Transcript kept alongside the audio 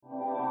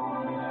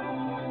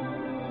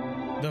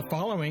The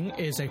following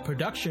is a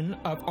production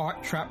of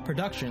Art Trap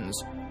Productions,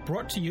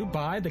 brought to you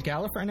by the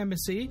Gallifreyan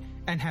Embassy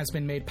and has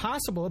been made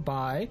possible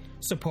by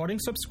supporting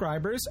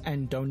subscribers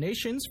and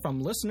donations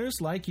from listeners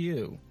like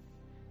you.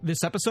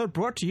 This episode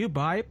brought to you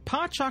by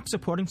Podshock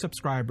supporting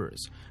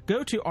subscribers.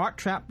 Go to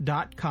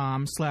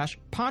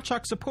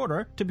arttrap.com/Podshock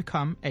supporter to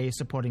become a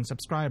supporting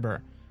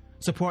subscriber.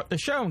 Support the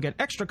show and get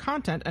extra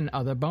content and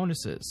other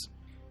bonuses.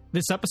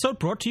 This episode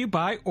brought to you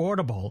by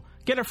Audible.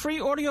 Get a free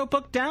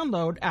audiobook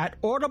download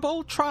at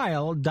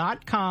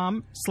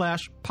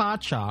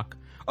audibletrial.com/Podshock.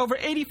 Over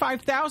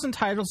 85,000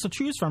 titles to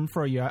choose from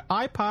for your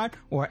iPod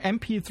or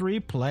MP3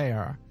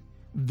 player.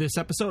 This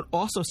episode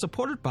also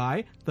supported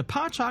by the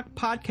Podshock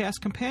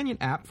Podcast Companion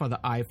app for the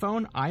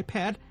iPhone,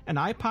 iPad, and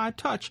iPod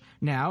Touch,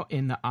 now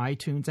in the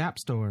iTunes App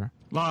Store.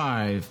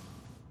 Live,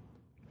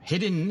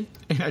 hidden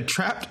in a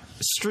trapped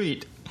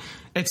street,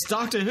 it's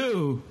Doctor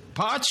Who,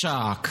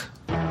 Podshock.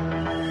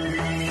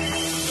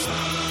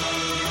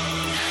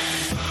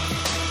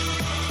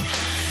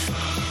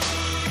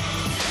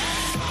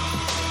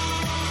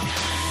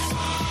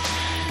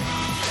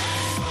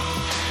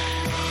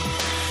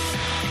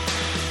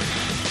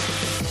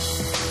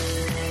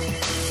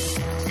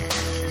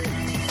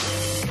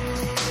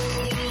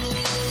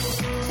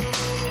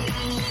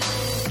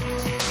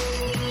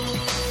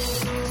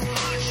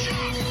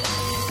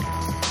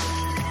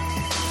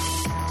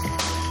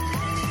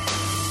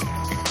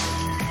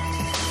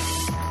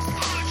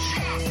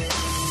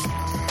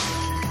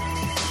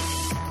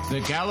 The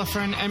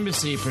Gallifreyan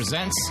Embassy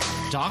presents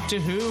Doctor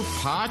Who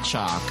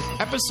Podshock,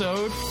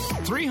 episode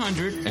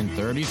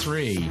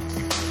 333.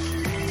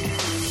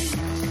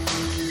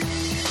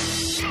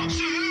 Doctor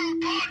Who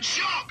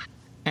Podshock!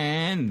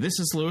 And this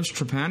is Louis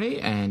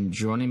Trapani, and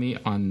joining me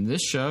on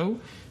this show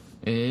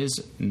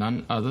is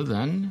none other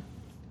than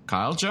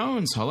Kyle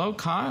Jones. Hello,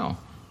 Kyle.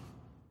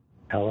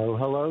 Hello,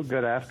 hello.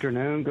 Good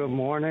afternoon, good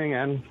morning,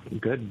 and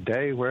good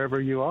day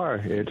wherever you are.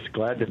 It's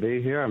glad to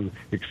be here. I'm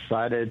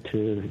excited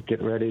to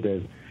get ready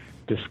to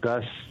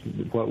discuss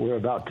what we're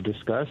about to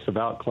discuss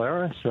about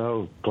Clara,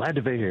 so glad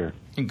to be here.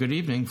 And good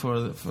evening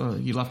for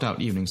you left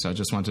out evening, so I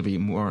just want to be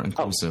more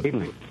inclusive. Oh,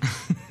 evening.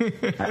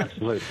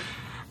 Absolutely.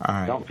 All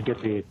right. Don't forget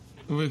the...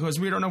 Because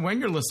we don't know when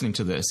you're listening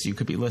to this. You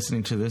could be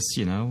listening to this,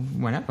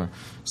 whenever.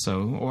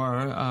 So,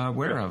 or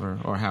wherever,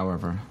 or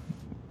however.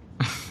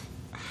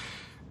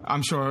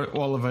 I'm sure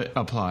all of it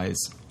applies.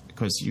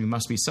 Because you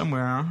must be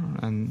somewhere,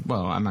 and,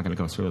 well, I'm not going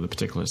to go through the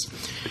particulars.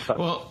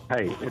 Well,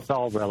 hey, it's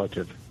all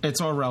relative.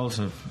 It's all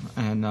relative.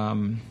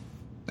 And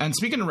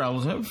speaking of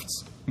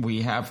relatives,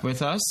 we have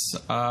with us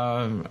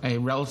a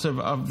relative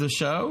of the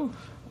show,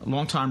 a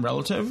longtime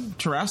relative.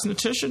 Taras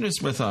Natition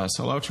is with us.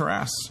 Hello,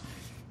 Taras.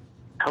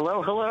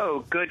 Hello,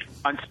 hello. Good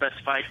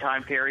unspecified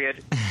time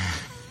period.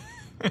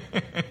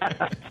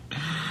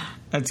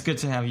 It's good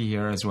to have you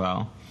here as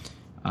well.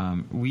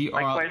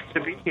 Likewise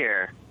to be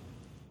here.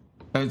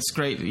 It's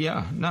great.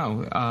 Yeah.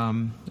 No.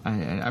 I'm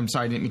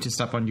sorry. I didn't mean to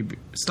step on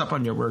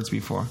your words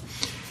before.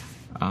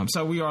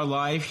 So we are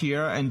live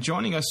here, and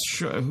joining us,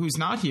 who's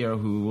not here,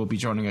 who will be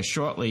joining us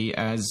shortly,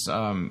 as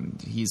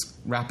he's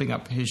wrapping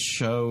up his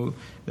show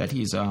that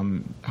he's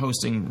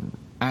hosting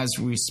as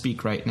we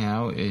speak right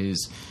now,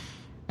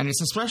 and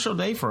it's a special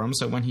day for him.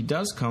 So when he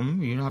does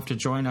come, you have to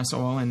join us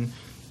all in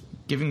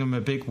giving him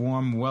a big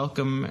warm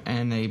welcome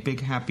and a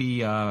big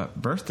happy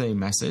birthday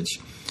message.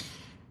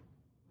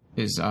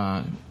 Is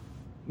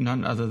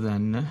none other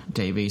than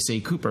Dave A.C.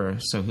 Cooper,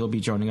 so he'll be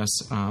joining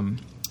us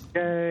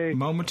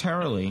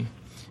momentarily.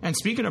 And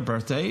speaking of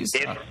birthdays...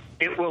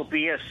 It will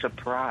be a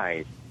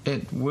surprise.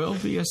 It will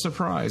be a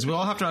surprise. We'll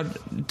all have to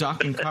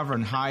duck and cover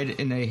and hide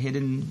in a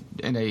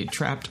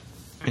trapped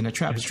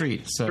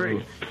street.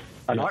 So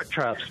An art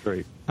trap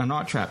street. An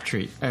art trap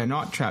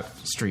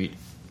street.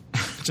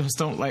 Just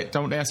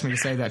don't ask me to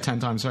say that 10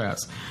 times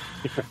fast.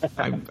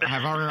 I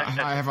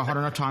have a hard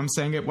enough time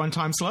saying it one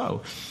time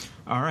slow.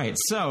 All right,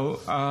 so,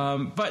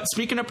 but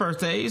speaking of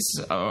birthdays,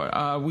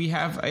 we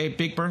have a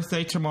big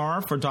birthday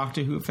tomorrow for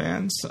Doctor Who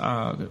fans.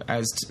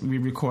 As we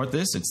record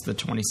this, it's the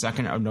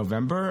 22nd of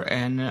November,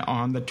 and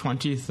on the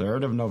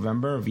 23rd of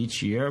November of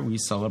each year, we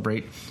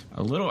celebrate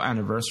a little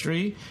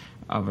anniversary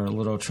of our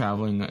little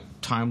traveling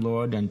Time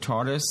Lord and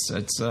TARDIS.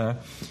 It's,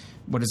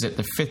 what is it,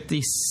 the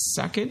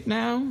 52nd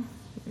now?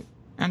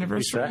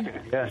 Anniversary?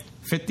 52nd, yes.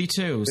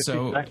 52,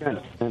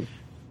 52nd.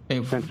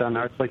 Since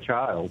Unearthly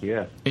Child,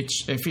 yeah.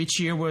 If each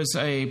year was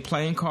a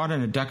playing card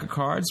and a deck of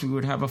cards, we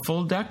would have a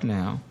full deck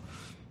now.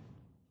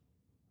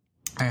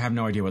 I have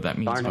no idea what that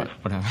means, but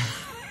whatever.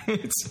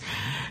 It's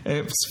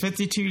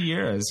 52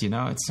 years,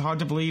 It's hard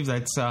to believe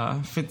that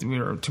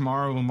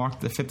tomorrow will mark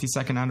the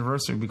 52nd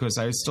anniversary, because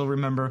I still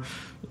remember,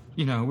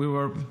 we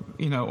were,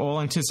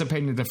 all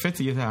anticipating the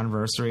 50th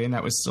anniversary, and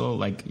that was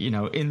still,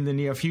 in the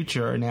near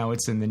future, and now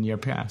it's in the near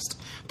past.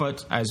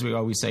 But as we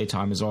always say,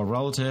 time is all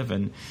relative,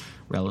 and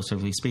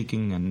relatively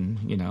speaking, and,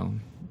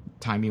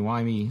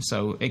 timey-wimey,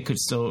 so it could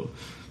still...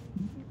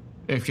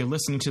 If you're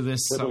listening to this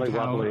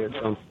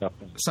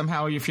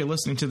somehow, if you're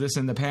listening to this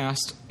in the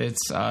past, it's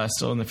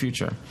still in the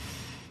future.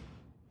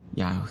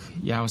 Yeah,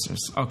 yowzers.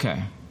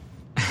 Okay.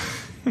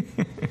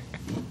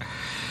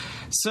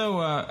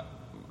 So,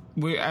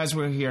 as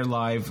we're here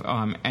live,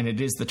 and it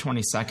is the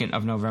 22nd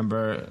of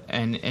November,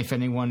 and if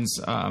anyone's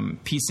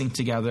piecing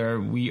together,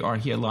 we are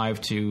here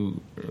live to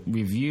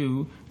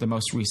review the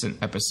most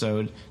recent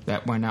episode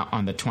that went out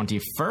on the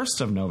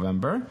 21st of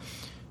November,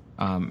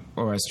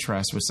 or as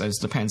Teresa says,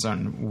 depends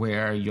on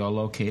where you're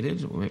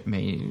located. It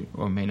may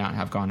or may not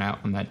have gone out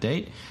on that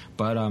date,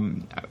 but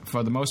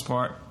for the most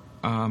part,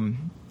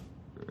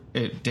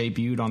 it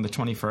debuted on the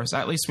 21st.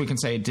 At least we can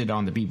say it did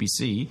on the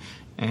BBC,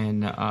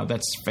 and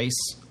that's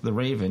Face the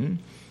Raven.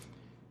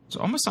 It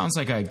almost sounds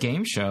like a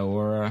game show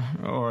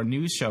or a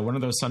news show, one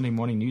of those Sunday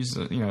morning news,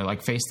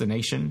 like Face the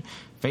Nation,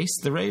 Face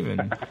the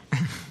Raven.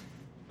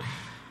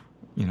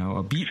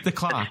 Or Beat the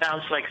Clock. It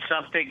sounds like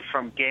something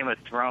from Game of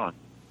Thrones.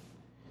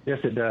 Yes,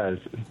 it does.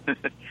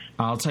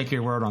 I'll take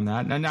your word on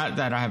that. And not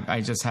that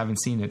I just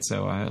haven't seen it,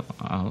 so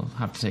I'll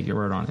have to take your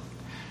word on it.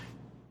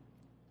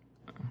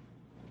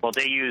 Well,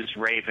 they use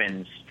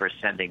ravens for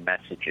sending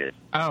messages.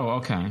 Oh,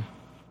 okay.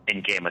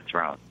 In Game of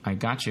Thrones. I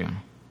got you.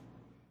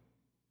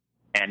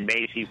 And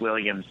Maisie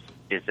Williams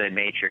is a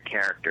major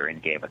character in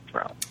Game of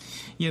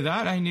Thrones. Yeah,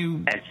 that I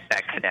knew. That's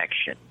that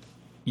connection.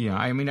 Yeah,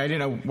 I mean, I didn't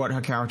know what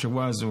her character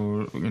was,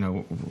 or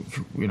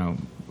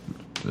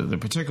the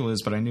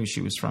particulars, but I knew she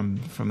was from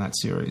that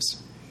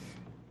series.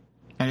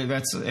 And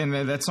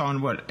that's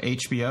on what,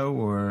 HBO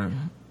or?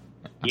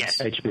 Yes,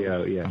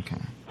 HBO. Yes.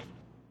 Okay.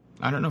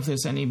 I don't know if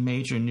there's any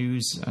major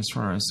news as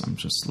far as I'm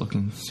just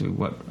looking through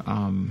what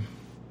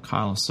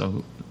Kyle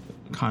so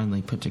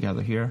kindly put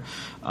together here.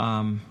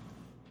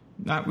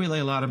 Not really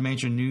a lot of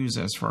major news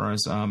as far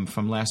as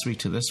from last week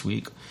to this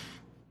week.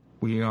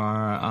 We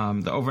are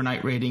the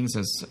overnight ratings,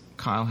 as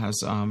Kyle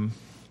has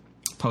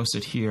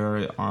posted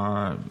here,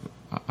 are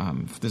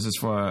this is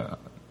for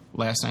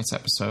last night's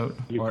epised. Or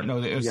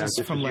no, it was this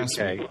from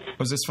last week.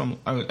 Was this from?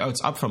 Oh,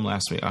 it's up from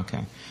last week.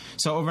 Okay,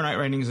 so overnight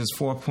ratings is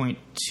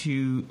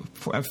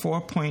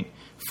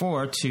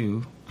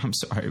 4.42. I'm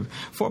sorry,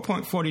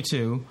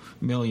 4.42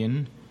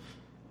 million,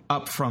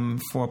 up from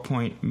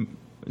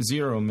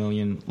 4.0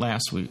 million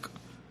last week.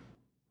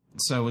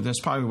 So there's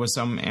probably was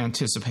some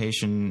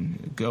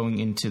anticipation going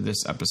into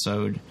this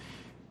episode.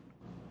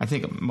 I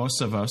think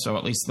most of us, or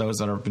at least those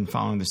that have been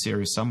following the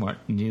series somewhat,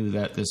 knew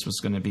that this was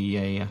going to be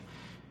a.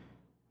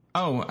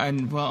 Oh,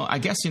 and well, I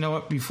guess,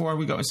 what, before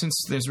we go,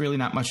 since there's really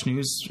not much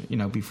news,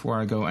 before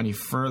I go any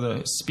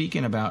further,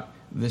 speaking about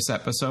this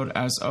episode,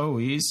 as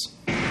always.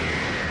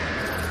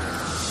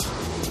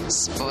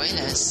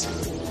 Spoilers.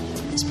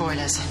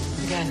 Spoilers.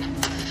 Again.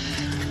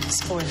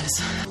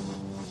 Spoilers.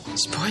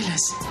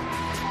 Spoilers.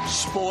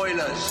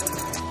 Spoilers.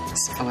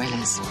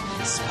 Spoilers.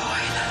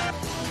 Spoiler.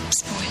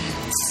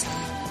 Spoilers.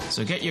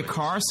 So get your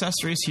car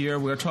accessories here.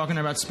 We're talking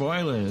about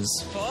spoilers.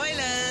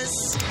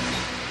 Spoilers.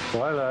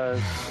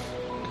 Spoilers.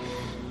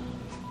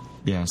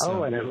 Yeah, so.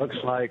 Oh, and it looks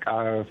like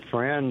our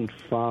friend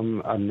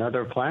from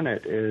another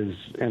planet is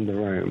in the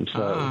room.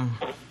 So,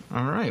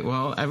 all right.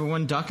 Well,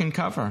 everyone, duck and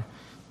cover.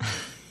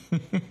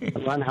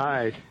 Run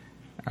hide.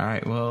 All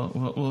right.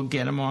 Well, we'll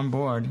get him on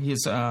board.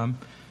 He's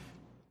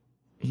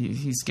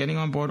getting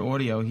on board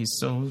audio. He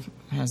still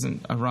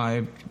hasn't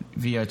arrived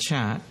via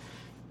chat,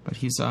 but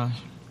he's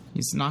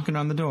knocking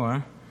on the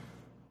door.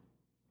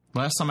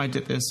 Last time I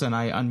did this and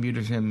I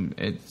unmuted him,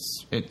 it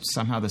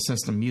somehow the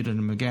system muted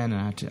him again, and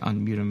I had to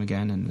unmute him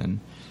again, and then...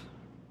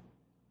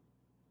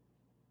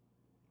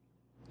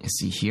 Is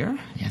he here?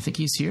 Yeah, I think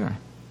he's here.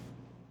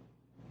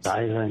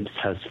 Silence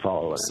has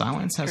fallen.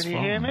 Silence has fallen.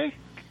 Can you hear me?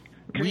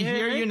 We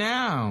hear you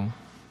now.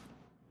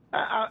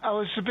 I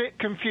was a bit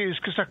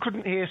confused because I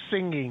couldn't hear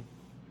singing.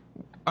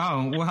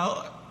 Oh,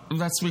 well,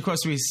 that's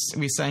because we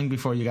sang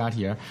before you got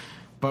here.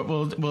 But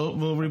we'll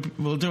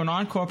do an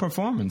encore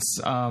performance.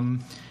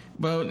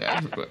 Well,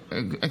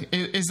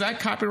 is that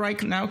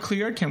copyright now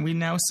cleared? Can we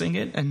now sing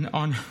it and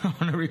on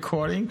a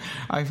recording?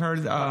 I've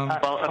heard.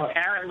 Well,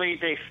 apparently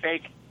they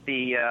faked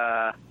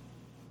that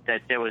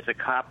there was a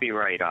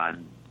copyright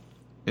on.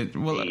 It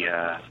was. It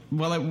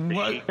was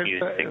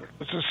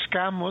a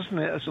scam, wasn't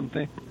it, or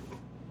something?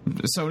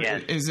 So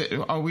yes. Is it?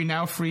 Are we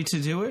now free to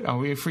do it? Are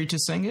we free to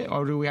sing it,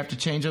 or do we have to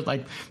change it?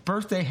 Like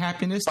birthday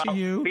happiness to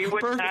you,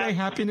 birthday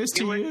happiness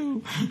to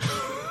you.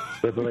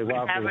 Wibbly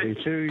wobbly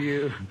to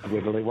you,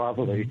 wibbly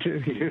wobbly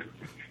to you.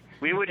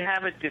 We would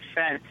have a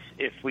defense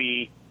if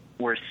we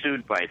were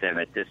sued by them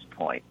at this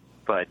point,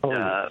 but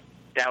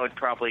that would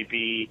probably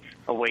be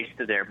a waste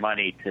of their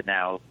money to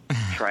now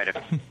try to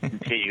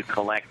continue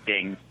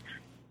collecting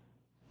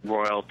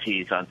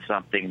royalties on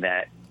something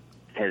that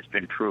has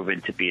been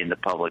proven to be in the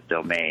public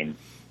domain.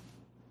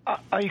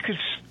 You could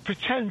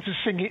pretend to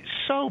sing it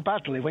so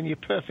badly when you're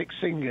perfect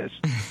singers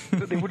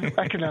that they wouldn't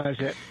recognise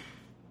it.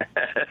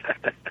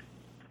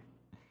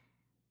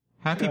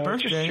 Happy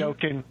birthday. Just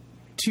joking.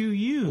 To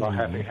you. Well,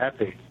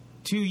 happy.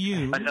 To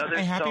you. Another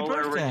a happy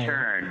solar birthday.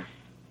 return.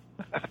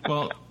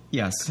 Well,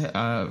 yes.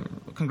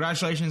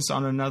 Congratulations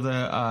on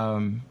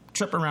another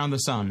trip around the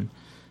sun.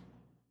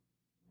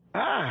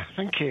 Ah,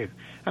 thank you.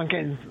 I'm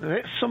getting a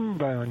bit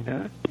sunburned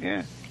now.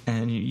 Yeah.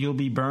 And you'll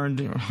be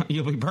burned.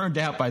 You'll be burned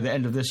out by the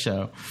end of this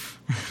show.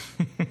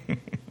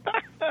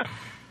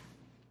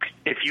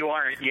 If you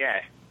aren't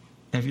yet.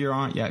 If you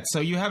aren't yet. So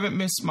you haven't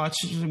missed much.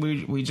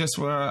 We just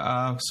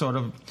were sort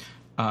of,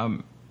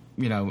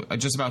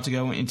 just about to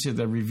go into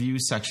the review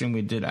section.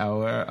 We did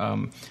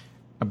our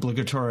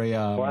obligatory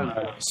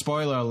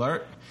spoiler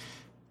alert.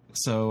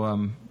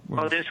 So,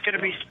 there's going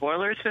to be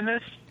spoilers in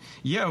this?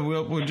 Yeah,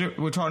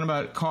 we're talking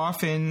about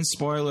coffins,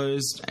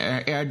 spoilers,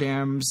 air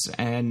dams,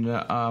 and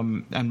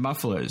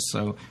mufflers.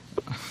 So,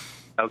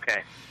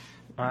 okay.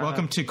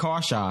 Welcome to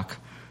Podshock.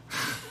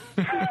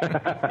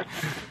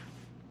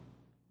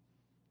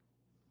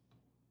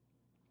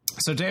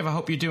 So, Dave, I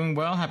hope you're doing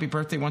well. Happy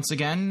birthday once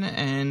again,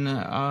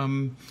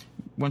 and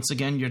once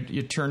again,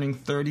 you're turning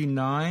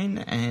 39,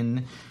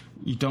 and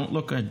you don't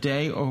look a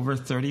day over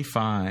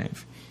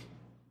 35.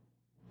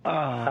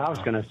 I was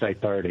going to say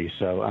 30,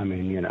 so, I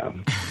mean,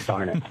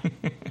 darn it.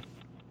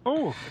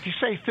 Oh, if you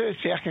say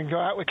 30, I can go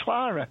out with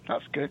Clara.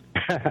 That's good.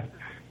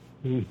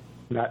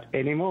 Not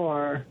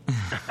anymore.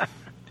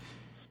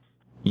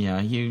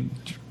 Yeah,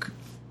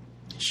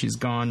 she's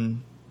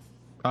gone.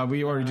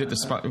 We already did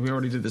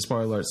the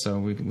spoiler alert, so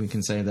we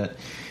can say that,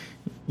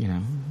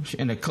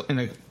 in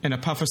a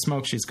puff of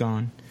smoke, she's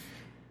gone.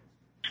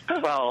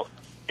 Well,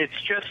 it's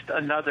just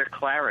another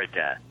Clara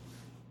death.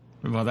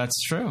 Well, that's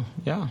true.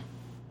 Yeah.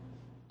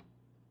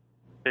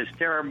 Because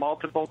there are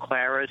multiple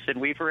Claras, and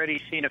we've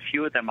already seen a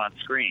few of them on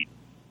screen.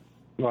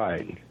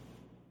 Right.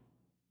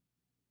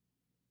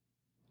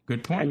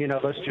 Good point.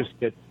 And let's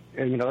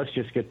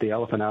just get the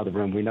elephant out of the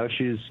room. We know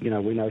she's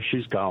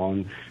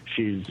gone.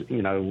 She's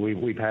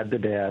we've had the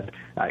death.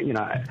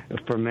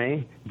 For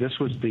me, this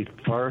was the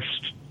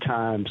first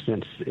time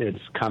since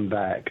it's come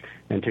back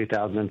in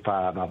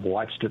 2005. I've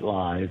watched it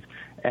live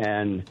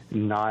and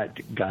not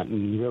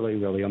gotten really,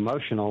 really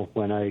emotional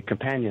when a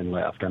companion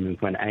left. I mean,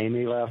 when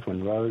Amy left,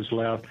 when Rose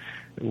left,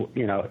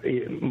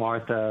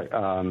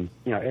 Martha,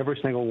 every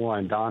single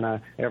one,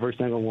 Donna, every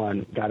single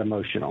one got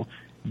emotional.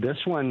 This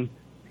one,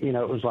 it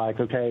was like,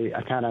 okay,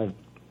 I kind of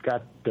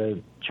got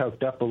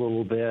choked up a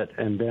little bit,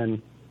 and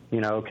then,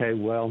 okay,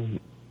 well,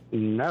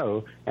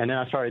 no. And then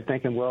I started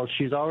thinking, well,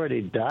 she's already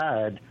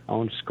died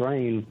on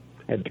screen.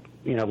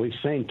 We've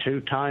seen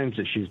 2 times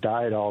that she's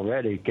died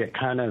already. It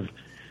kind of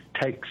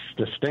takes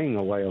the sting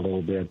away a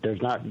little bit.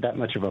 There's not that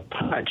much of a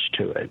punch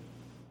to it.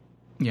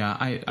 Yeah,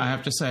 I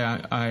have to say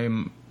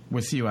I'm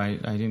with you. I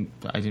didn't.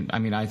 I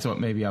mean, I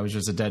thought maybe I was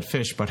just a dead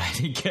fish, but I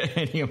didn't get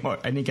I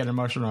didn't get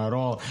emotional at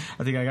all.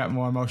 I think I got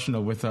more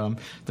emotional with the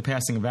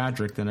passing of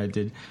Adric than I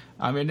did.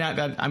 I mean,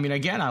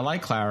 again, I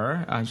like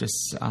Clara. I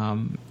just I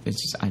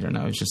don't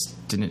know. It just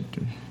didn't.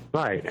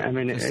 Right. I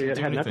mean, it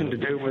had nothing to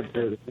do with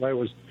the way it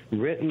was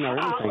written or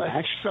anything.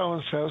 Heartless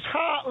so-and-so's.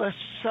 Heartless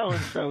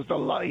so-and-so's. I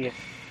love you.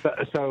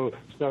 So,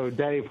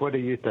 Dave, what do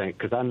you think?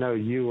 Because I know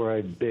you were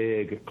a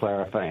big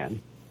Clara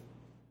fan.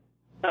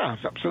 I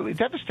was absolutely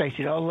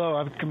devastated, although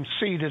I can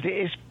see that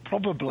it is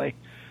probably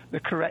the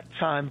correct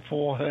time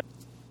for her.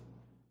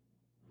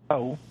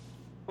 Oh,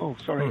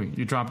 sorry. Oh,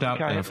 you dropped out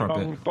there for a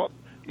bit.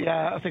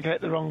 Yeah, I think I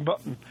hit the wrong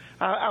button.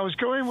 I was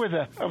going with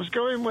her.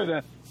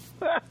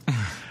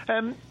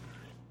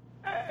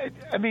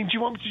 I mean, do you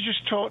want me to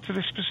just talk to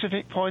the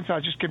specific point? I'll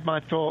just give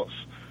my thoughts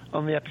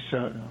on the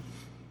episode.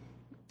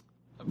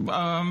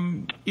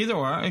 Either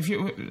or.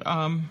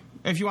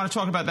 If you want to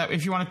talk about that,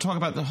 if you want to talk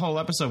about the whole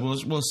episode,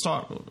 we'll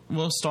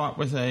start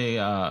with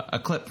a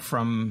clip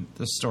from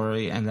the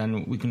story, and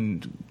then we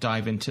can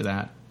dive into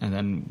that, and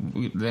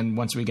then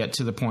once we get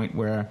to the point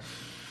where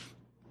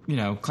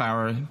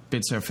Clara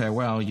bids her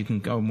farewell, you can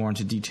go more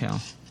into detail.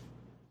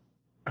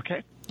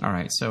 Okay. All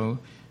right. So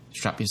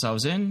strap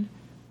yourselves in.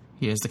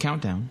 Here's the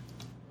countdown.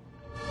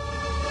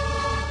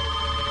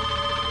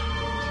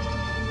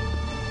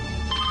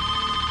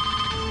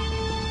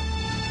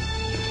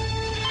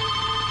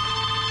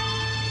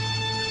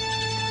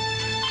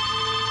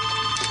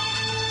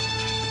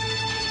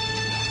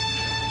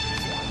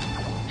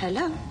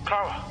 Hello?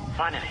 Clara,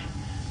 finally.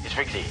 It's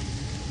Rigsy.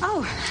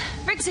 Oh,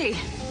 Rixie.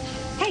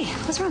 Hey,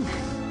 what's wrong?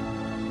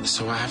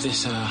 So I have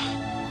this,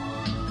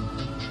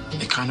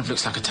 it kind of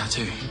looks like a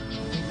tattoo.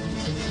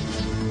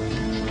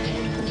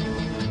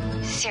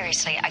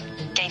 Seriously, I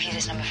gave you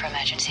this number for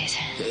emergencies.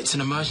 It's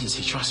an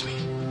emergency, trust me.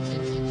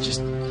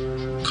 Just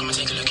come and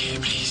take a look at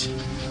it, please.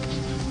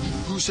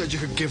 Who said you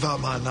could give out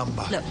my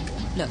number?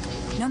 Look,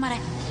 no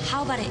matter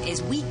how bad it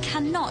is, we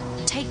cannot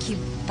take you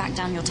back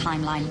down your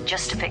timeline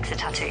just to fix a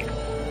tattoo.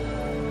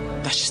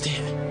 That's just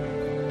it.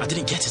 I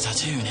didn't get a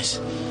tattoo and it's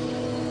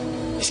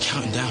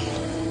counting down.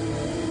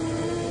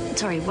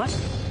 Sorry, what?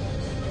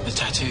 The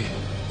tattoo.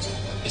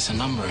 It's a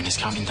number and it's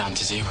counting down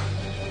to 0.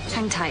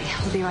 Hang tight,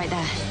 we'll be right there.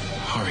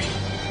 Hurry.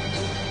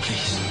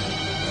 Please.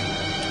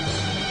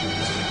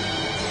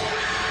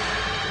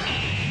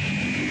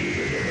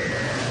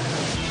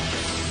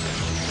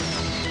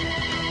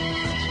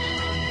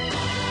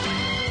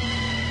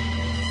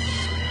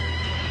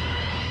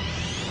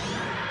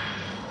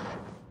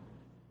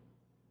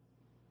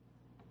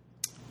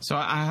 So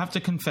I have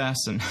to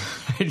confess, and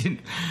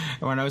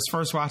when I was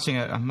first watching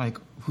it, I'm like,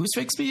 who's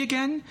Rigsby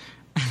again?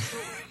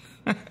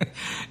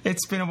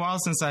 It's been a while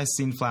since I've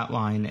seen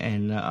Flatline,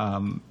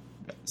 and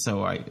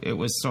so it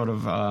was sort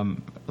of a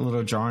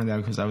little jarring there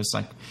because I was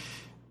like,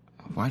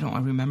 why don't I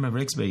remember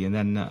Rigsby? And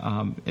then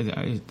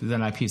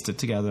I pieced it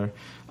together.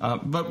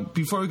 But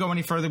before we go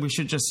any further, we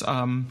should just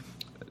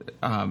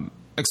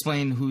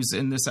explain who's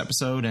in this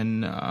episode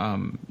and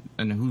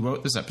who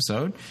wrote this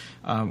episode.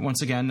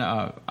 Once again,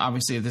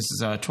 obviously this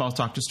is a 12th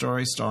Doctor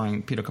story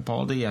starring Peter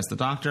Capaldi as the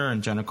Doctor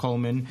and Jenna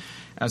Coleman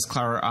as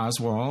Clara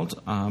Oswald.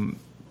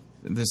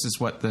 This is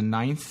the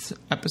 9th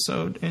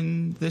episode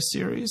in this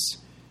series?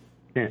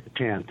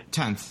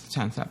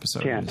 10th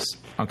episode. 10th.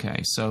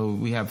 Okay, so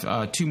we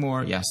have 2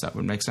 more. Yes, that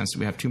would make sense.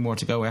 We have 2 more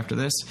to go after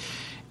this.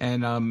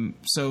 And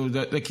so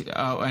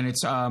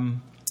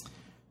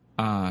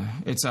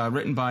it's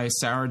written by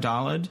Sarah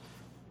Dollard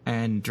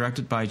and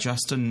directed by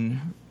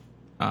Justin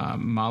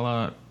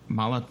Mala,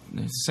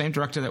 same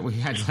director that we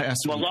had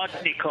last week.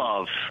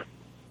 Molotnikov.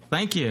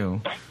 Thank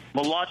you.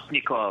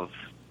 Molotnikov.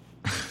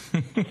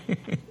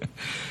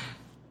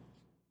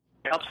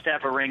 Helps to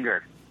have a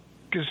ringer.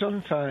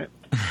 Gesundheit.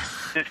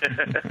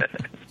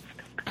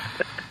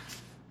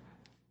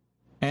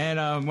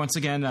 And once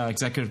again,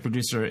 executive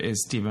producer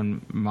is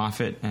Stephen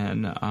Moffat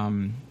and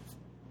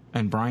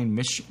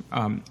Brian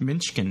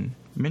Minchin.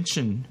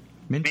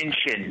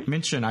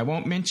 I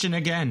won't mention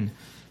again.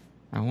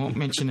 I won't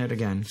mention it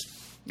again.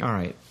 All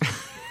right.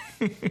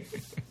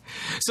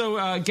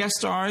 So guest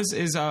stars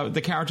is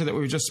the character that we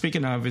were just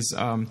speaking of is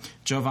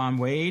Jovan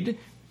Wade,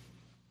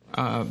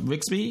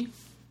 Rigsby,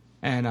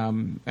 and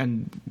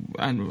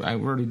I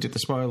already did the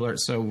spoiler alert.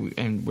 So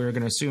and we're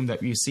going to assume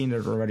that you've seen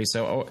it already.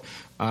 So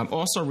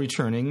also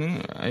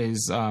returning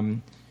is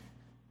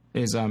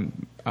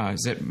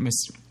it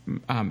Miss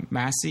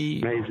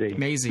Maisie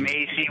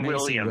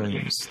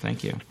Williams.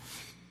 Thank you.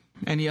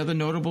 Any other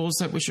notables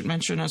that we should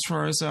mention as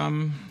far as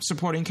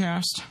supporting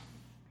cast?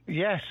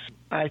 Yes,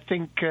 I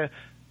think.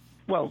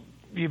 Well,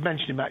 you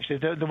mentioned him actually.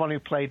 The one who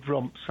played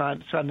Rump,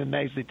 Simon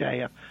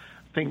Paisley-Day. I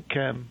think.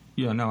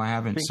 Yeah, no, I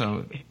haven't.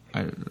 Oh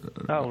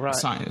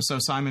right. So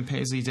Simon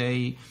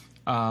Paisley-Day.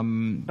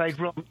 Played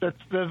Rump,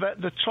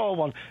 the tall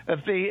one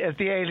of the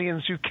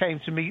aliens who came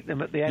to meet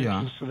them at the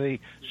entrance to the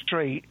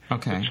street.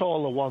 Okay. The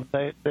taller one,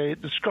 the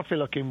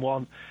scruffy-looking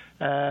one.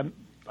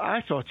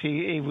 I thought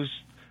he was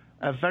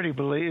a very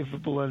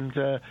believable and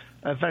a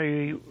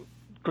very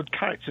good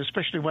character,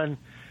 especially when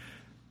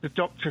the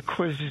Doctor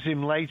quizzes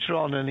him later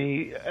on, and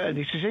he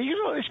says,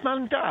 "You know, this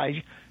man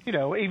died. You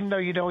know, even though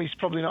you know he's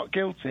probably not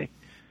guilty."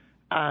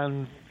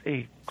 And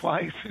he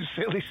quite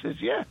sincerely says,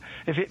 "Yeah,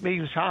 if it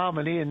means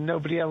harmony and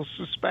nobody else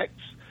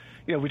suspects,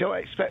 you know, we don't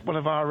expect one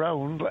of our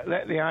own.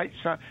 Let the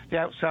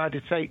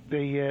outsider take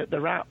the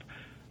rap."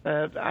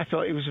 I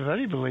thought he was a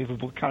very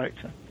believable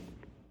character.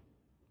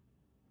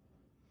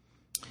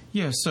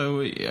 Yeah,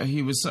 so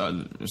he was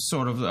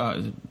sort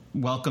of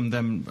welcomed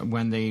them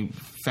when they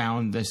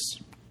found this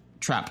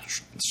trap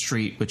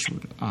street, which, you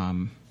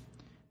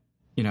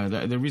know,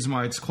 the reason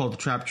why it's called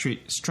trap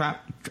street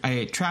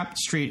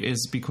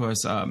is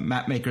because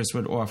map makers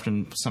would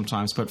often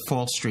sometimes put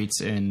false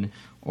streets in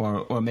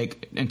or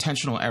make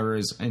intentional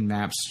errors in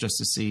maps just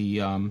to see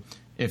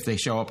if they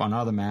show up on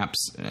other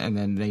maps, and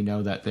then they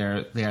know that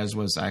theirs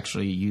was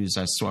actually used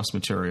as source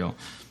material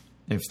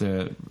if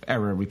the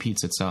error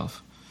repeats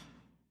itself.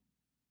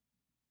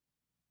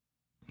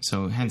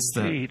 So hence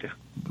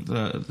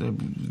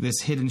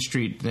this hidden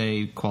street,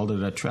 they called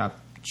it a trap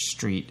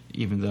street,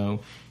 even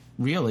though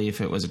really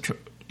if it was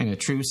in a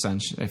true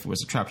sense, if it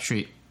was a trap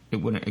street, it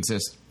wouldn't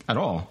exist at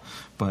all.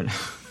 But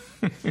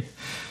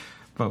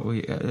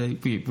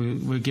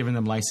we're giving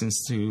them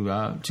license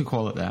to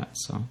call it that.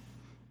 So.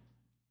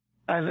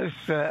 And as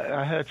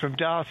I heard from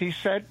Darth, he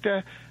said,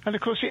 and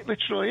of course it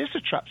literally is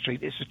a trap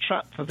street. It's a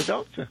trap for the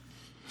Doctor.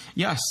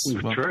 Yes.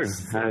 Well, true.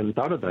 I hadn't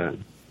thought of that.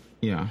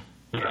 Yeah.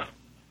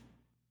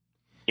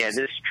 Yeah,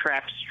 this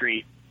trap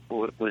street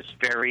was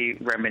very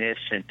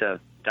reminiscent of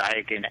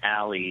Diagon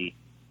Alley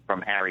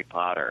from Harry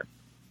Potter.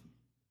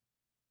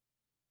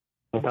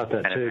 I thought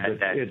that too, but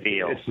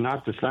it's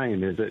not the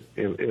same, is it?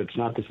 It's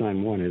not the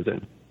same one, is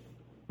it?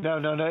 No.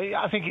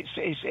 I think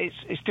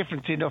it's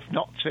different enough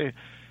not to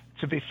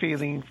be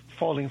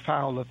falling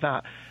foul of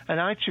that. And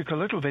I took a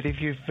little bit,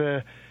 if you've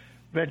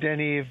read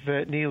any of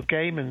Neil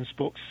Gaiman's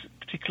books,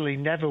 particularly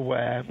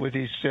Neverwhere with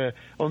his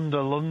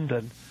Under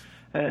London,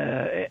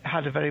 it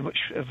had a very much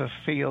of a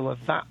feel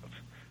of that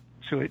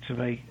to it to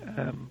me.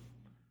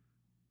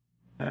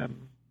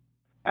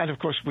 And of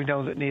course we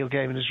know that Neil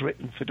Gaiman has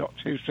written for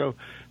Doctor Who, so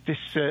this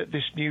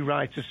new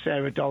writer,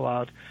 Sarah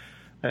Dollard,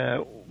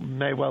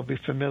 may well be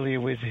familiar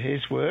with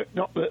his work.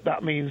 Not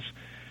that means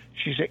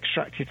she's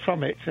extracted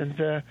from it,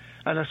 and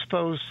I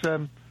suppose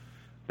the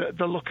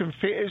look and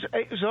feel,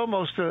 it was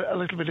almost a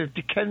little bit of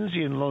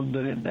Dickensian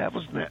London in there,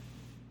 wasn't it?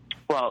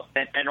 Well,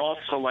 and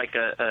also like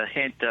a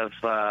hint of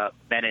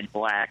Men in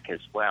Black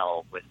as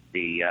well, with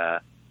the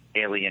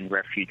alien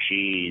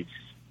refugees.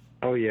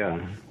 Oh, yeah.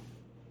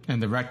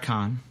 And the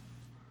retcon.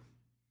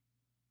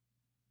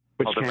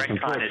 Which the came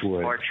from retcon is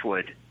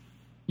Torchwood.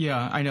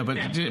 Yeah, I know,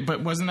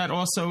 but wasn't that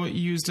also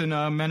used in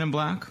Men in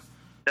Black?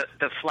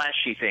 The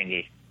flashy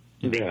thingy.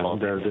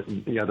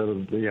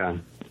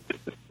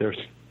 They're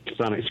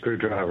sonic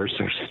screwdrivers,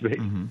 so to speak.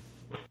 Mm-hmm.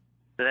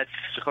 So that's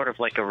sort of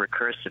like a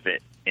recursive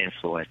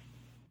influence.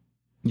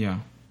 Yeah.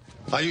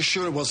 Are you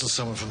sure it wasn't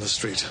someone from the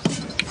street?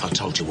 I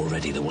told you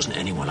already there wasn't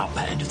anyone up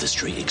that end of the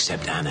street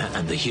except Anna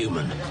and the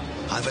human.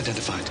 I've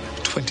identified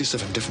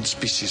 27 different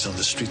species on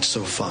the street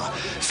so far,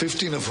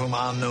 15 of whom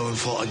are known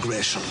for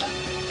aggression.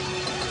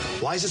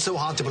 Why is it so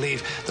hard to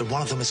believe that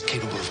one of them is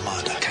capable of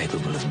murder?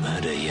 Capable of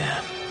murder,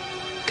 yeah.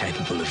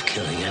 Capable of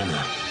killing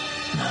Anna,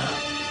 no.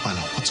 Why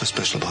not? What's so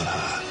special about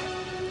her?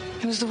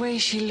 It was the way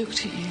she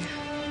looked at you,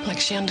 like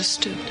she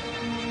understood.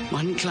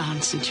 One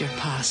glance into your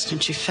past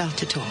and she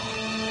felt it all.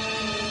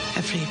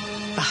 Every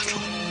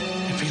battle,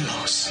 every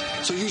loss.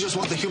 So you just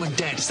want the human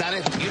dead, is that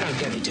it? You don't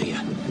get it, do you?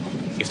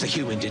 If the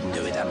human didn't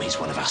do it, that means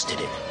one of us did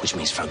it, which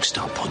means folks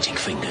start pointing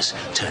fingers,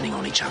 turning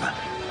on each other.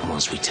 And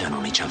once we turn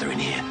on each other in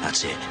here,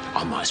 that's it.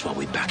 I might as well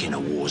be back in a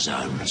war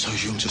zone. So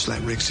you'll just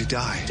let Riggsy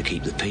die? To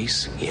keep the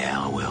peace?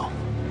 Yeah, I will.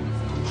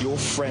 Your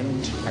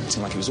friend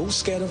acting like he was all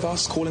scared of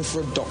us, calling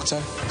for a doctor.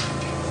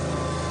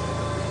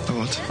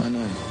 What? I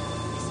know.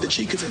 The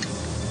cheek of it.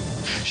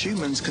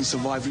 Humans can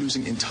survive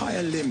losing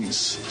entire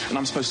limbs, and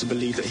I'm supposed to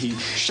believe that he...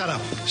 Shut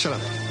up.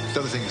 The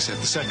other thing you said,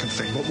 the second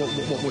thing.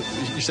 What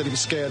you said he was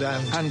scared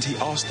and he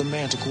asked the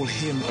mayor to call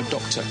him a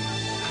doctor.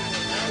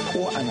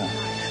 Poor Anna,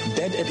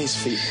 dead at his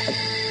feet.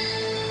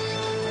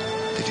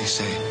 Did he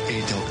say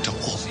a doctor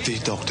or the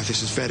doctor?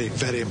 This is very,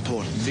 very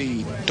important.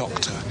 The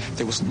doctor.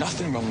 There was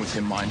nothing wrong with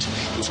him, mind you.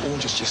 It was all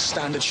just your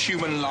standard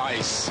human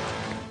lies.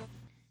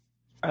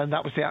 And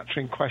that was the actor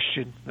in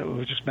question that we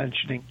were just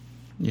mentioning.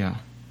 Yeah.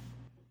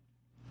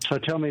 So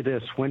tell me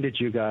this, when did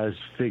you guys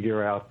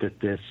figure out that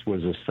this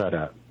was a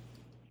setup?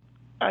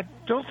 I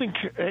don't think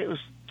it was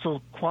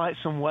till quite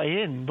some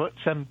way in, but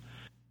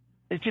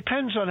it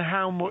depends on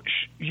how much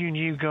you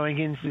knew going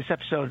into this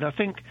episode. And I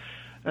think,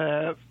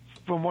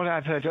 from what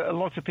I've heard, a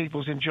lot of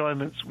people's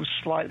enjoyment was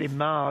slightly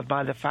marred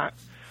by the fact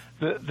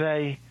that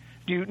they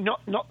knew,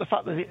 not the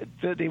fact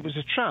that it was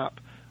a trap,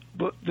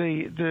 but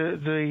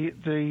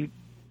the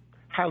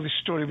how the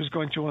story was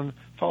going to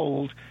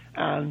unfold,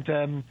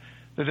 and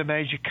that a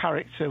major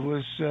character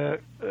was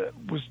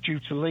due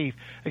to leave.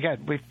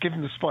 Again, we've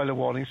given the spoiler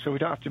warning, so we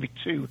don't have to be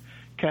too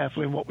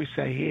careful in what we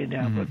say here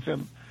now. Mm-hmm. But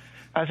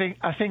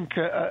I think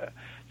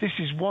this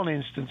is one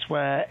instance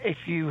where if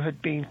you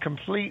had been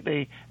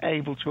completely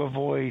able to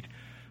avoid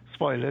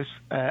spoilers,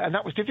 and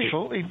that was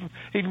difficult.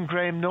 Even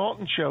Graham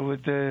Norton show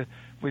with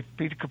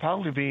Peter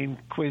Capaldi being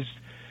quizzed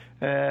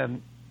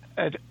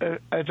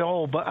at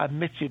all, but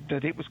admitted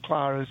that it was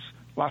Clara's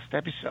last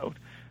episode.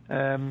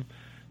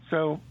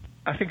 So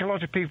I think a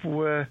lot of people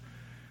were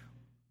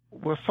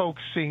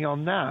focusing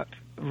on that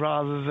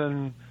rather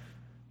than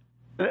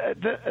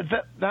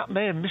that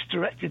may have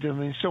misdirected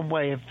them in some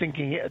way of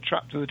thinking it a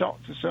trap to the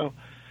Doctor. So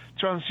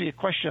to answer your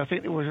question, I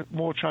think they were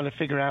more trying to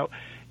figure out,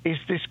 is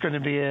this going to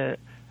be a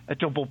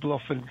double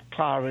bluff and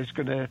Clara is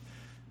going to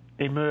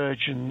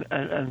emerge and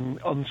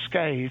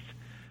unscathed,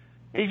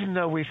 even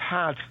though we've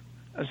had,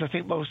 as I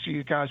think most of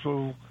you guys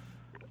will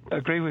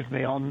agree with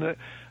me on,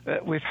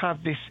 that we've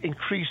had this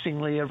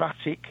increasingly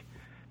erratic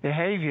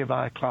behaviour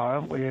by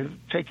Clara, haven't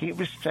we?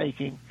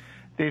 Risk-taking.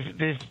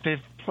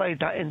 They've played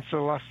that into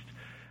the last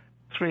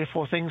 3 or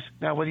 4 things.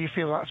 Now, whether you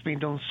feel that's been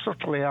done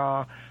subtly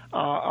or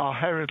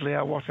hurriedly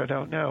or what, I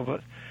don't know,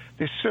 but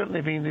there's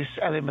certainly been this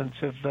element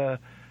of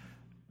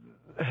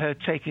her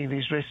taking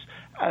these risks,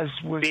 as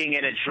was being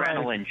an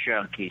adrenaline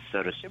junkie,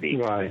 so to speak.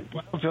 Right.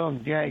 Well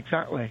done. Yeah,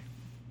 exactly.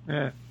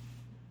 Yeah.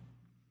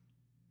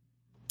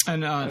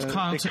 And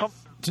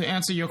to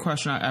answer your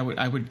question,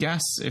 I would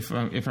guess, if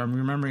I'm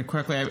remembering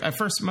correctly, I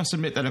first must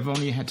admit that I've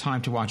only had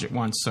time to watch it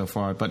once so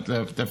far. But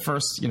the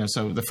first,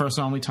 so the first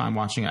and only time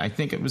watching it, I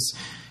think it was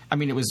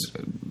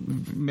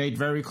made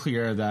very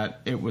clear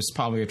that it was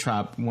probably a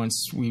trap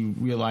once we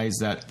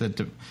realized that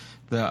the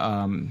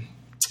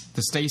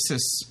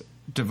stasis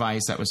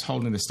device that was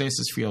holding the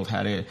stasis field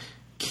had a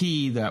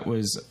key that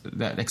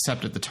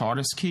accepted the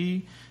TARDIS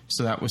key.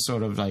 So that was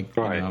sort of like,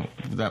 right.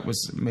 That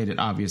made it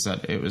obvious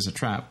that it was a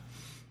trap.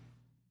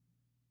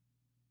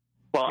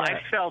 Well, yeah.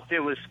 I felt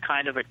it was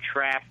kind of a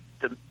trap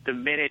the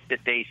minute that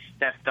they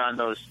stepped on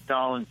those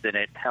stones and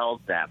it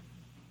held them.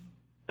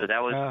 So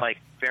that was like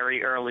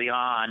very early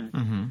on,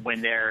 mm-hmm.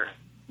 when they're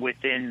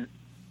within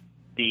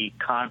the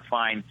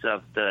confines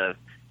of the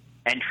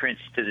entrance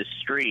to the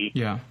street,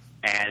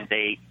 and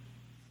they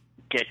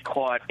get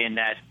caught in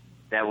that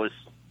was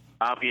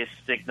obvious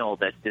signal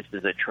that this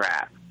is a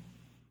trap.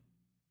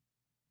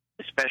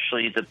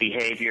 Especially the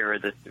behavior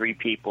of the 3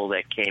 people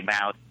that came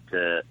out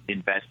to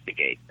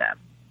investigate them.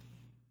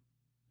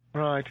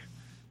 Right.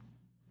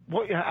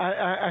 Well,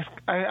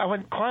 I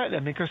went quiet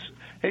then because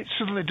it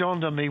suddenly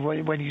dawned on me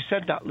when you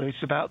said that, Lewis,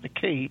 about the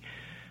key,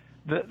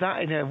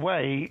 that in a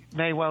way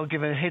may well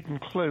give a hidden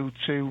clue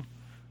to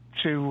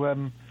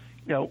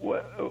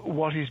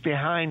what is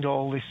behind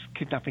all this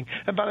kidnapping.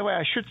 And by the way,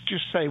 I should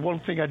just say one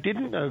thing I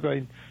didn't know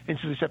going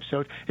into this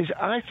episode is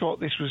I thought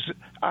this was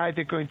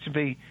either going to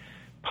be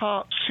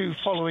part 2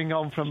 following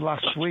on from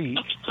last week,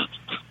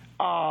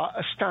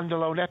 a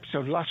standalone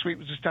episode. Last week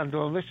was a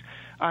standalone. This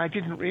I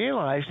didn't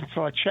realise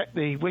until I checked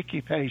the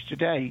wiki page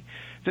today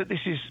that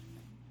this is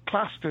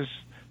classed as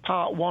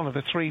part 1 of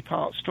a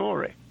 3-part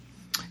story.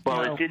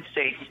 Well, it did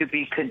say to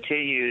be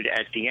continued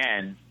at the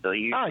end, so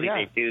usually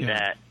they do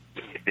that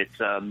if it's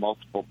a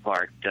multiple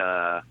part.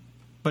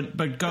 But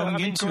going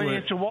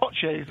into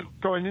watching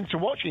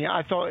it,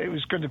 I thought it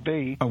was going to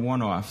be a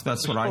one-off.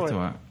 That's what I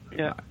thought.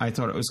 Yeah, I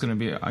thought it was going to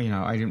be.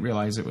 I didn't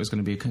realize it was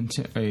going to be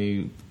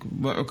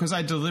because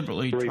I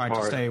deliberately tried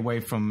to stay away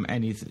from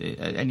any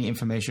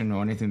information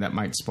or anything that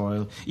might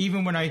spoil.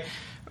 Even when I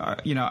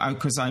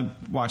because I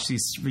watched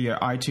these via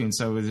iTunes,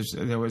 so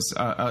there was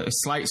a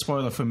slight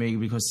spoiler for me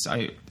because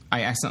I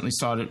accidentally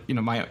started.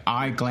 My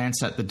eye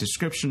glanced at the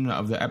description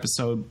of the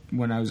episode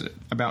when I was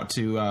about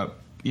to.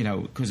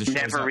 Because it shows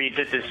never read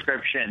the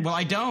description. Well,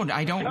 I don't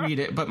read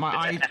it, but my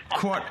eye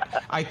caught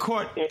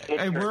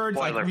a word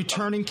like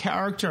returning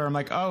character. I'm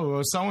like,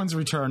 oh, someone's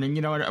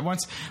returning.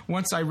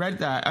 Once I read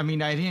that, I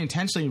mean, I didn't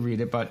intentionally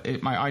read it,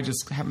 but my eye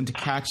just happened to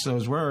catch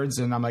those words,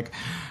 and I'm like,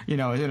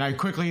 and I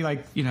quickly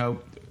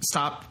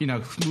stopped,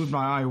 moved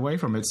my eye away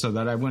from it so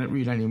that I wouldn't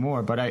read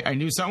anymore. But I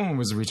knew someone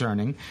was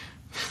returning.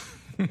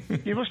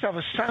 You must have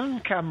a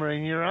sound camera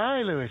in your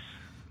eye, Lewis.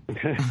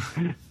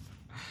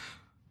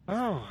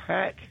 Oh,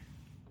 heck.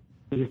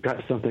 You've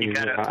got something in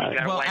your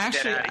eye. Well,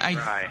 actually,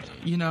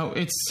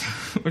 it's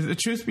the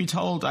truth be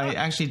told, I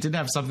actually did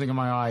have something in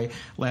my eye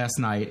last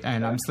night,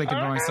 and I'm thinking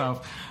to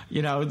myself,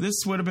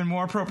 this would have been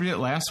more appropriate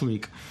last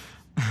week.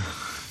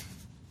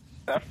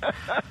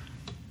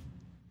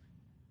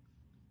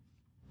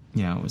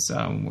 It was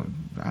I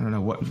don't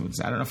know what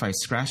I don't know if I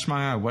scratched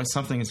my eye or what,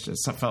 something. It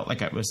just felt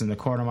like it was in the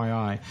corner of my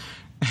eye.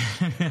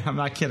 I'm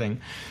not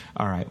kidding.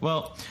 All right.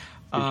 Well,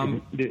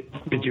 did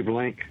you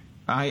blink?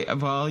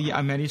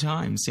 Many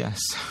times,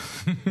 yes.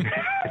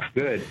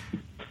 Good.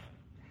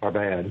 Or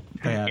bad?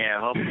 Bad.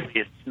 Yeah, hopefully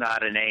it's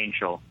not an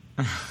angel.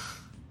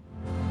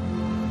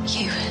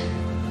 You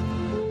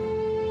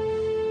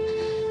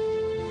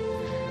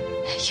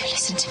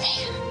listen to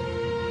me.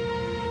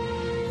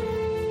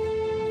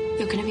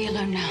 You're going to be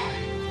alone now.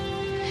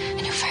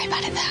 And you're very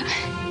bad at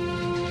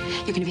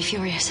that. You're going to be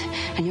furious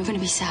and you're going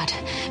to be sad.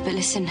 But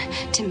listen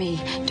to me.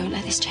 Don't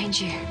let this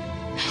change you.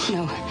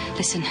 No,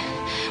 listen.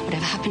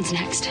 Whatever happens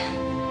next,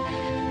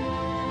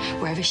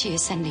 wherever she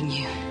is sending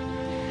you,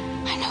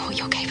 I know what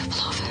you're capable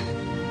of.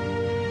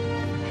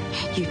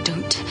 You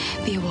don't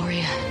be a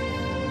warrior.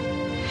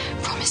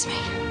 Promise me.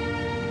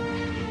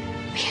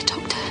 Be a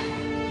doctor.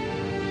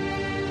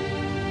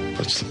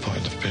 What's the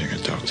point of being a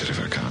doctor if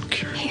I can't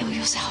cure? Heal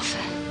yourself.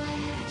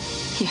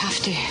 You have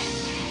to.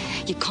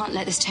 You can't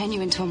let this turn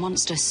you into a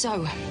monster, so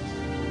I'm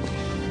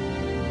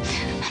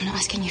not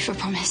asking you for a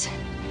promise.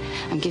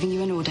 I'm giving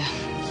you an order.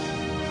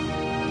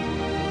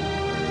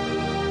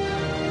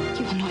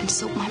 You will not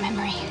insult my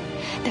memory.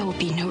 There will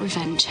be no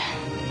revenge.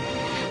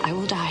 I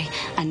will die,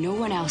 and no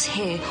one else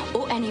here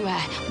or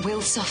anywhere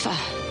will suffer.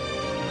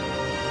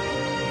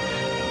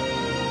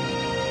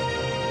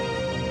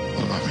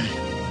 What about me?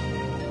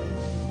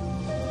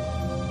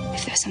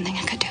 If there was something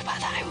I could do about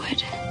that, I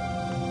would.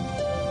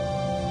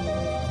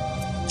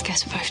 I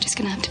guess we're both just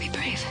gonna have to be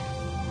brave.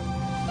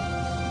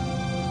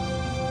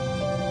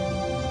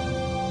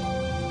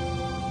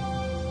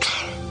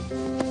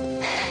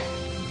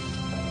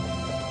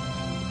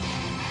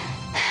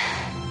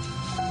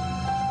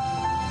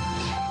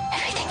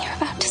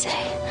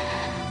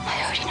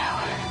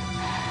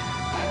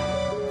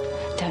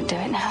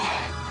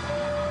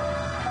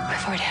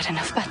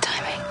 Enough bad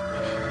timing.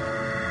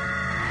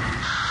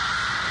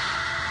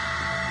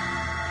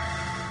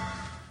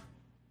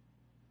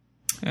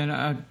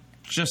 And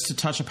just to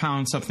touch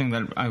upon something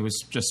that I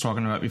was just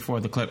talking about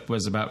before the clip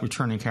was about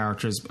returning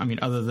characters. I mean,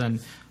 other than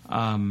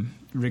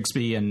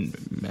Rigsby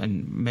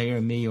and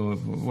Mayor Me or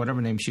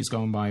whatever name she's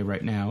going by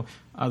right now,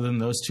 other than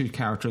those two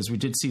characters, we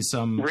did see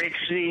some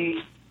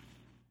Rigsby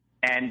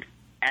and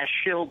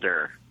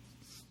Ashilder.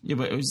 Yeah,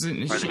 but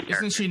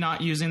isn't she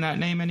not using that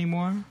name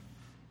anymore?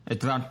 She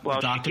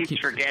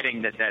keeps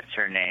forgetting that that's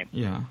her name.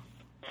 Yeah.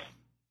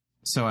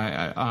 So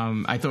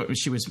I thought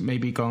she was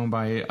maybe going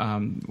by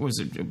was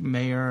it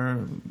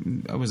Mayor?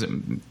 Was it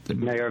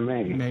Mayor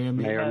May? Mayor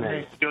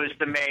May. It was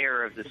the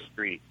mayor of the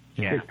street.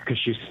 Yeah. Because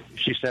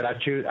she said I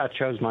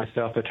chose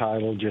myself a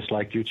title just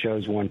like you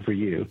chose one for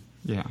you.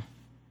 Yeah.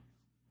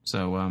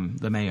 So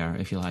the mayor,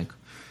 if you like.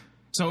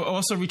 So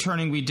also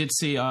returning, we did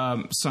see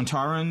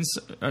Sontarans.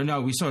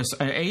 We saw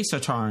a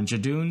Sontaran,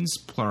 Jadoons,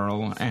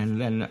 plural,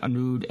 and then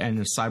Anud and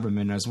the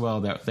Cybermen as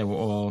well. That they were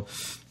all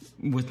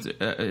with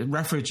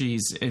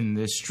refugees in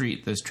this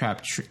street, this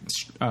trapped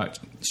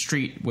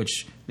street,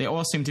 which they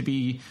all seem to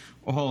be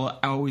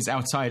always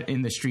outside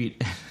in the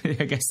street.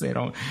 I guess they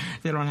don't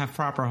have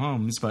proper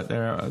homes, but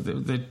they're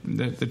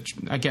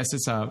I guess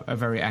it's a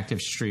very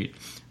active street.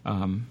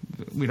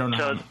 We don't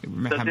know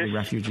how many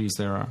refugees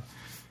there are.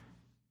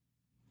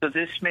 So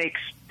this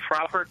makes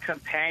proper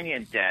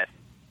companion death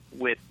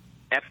with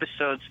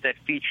episodes that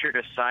featured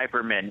a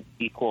Cyberman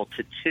equal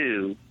to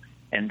 2,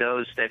 and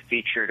those that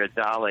featured a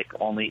Dalek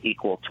only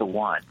equal to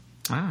 1.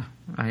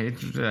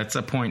 That's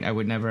a point I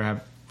would never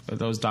have.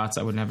 Those dots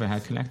I would never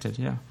have connected.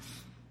 Yeah.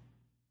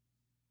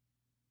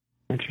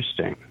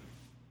 Interesting.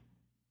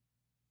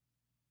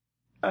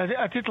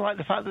 I did like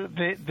the fact that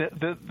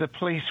the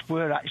police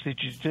were actually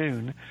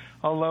Jadoon,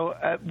 although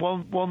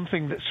one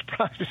thing that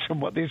surprised me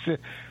somewhat, there's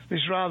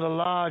this rather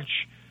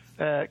large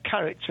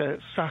character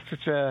sat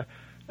at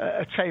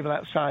a table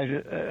outside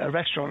a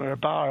restaurant or a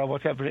bar or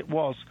whatever it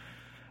was,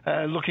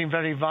 looking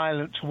very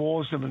violent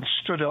towards them and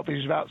stood up. He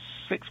was about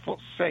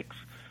 6'6",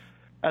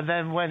 and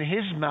then when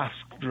his mask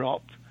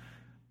dropped,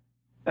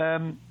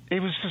 he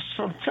was just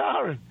some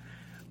Taran.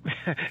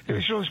 He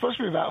was only supposed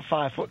to be about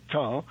 5 foot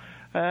tall.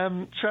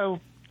 So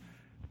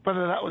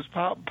whether that was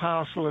part and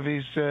parcel of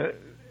his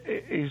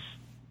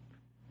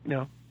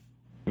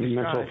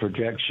mental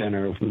projection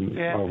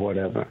or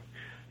whatever,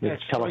 the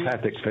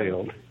telepathic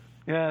field.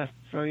 Yeah,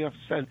 so you have to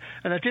say.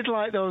 And I did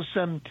like those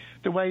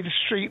the way the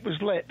street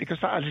was lit, because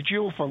that had a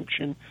dual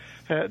function.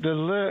 The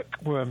lurk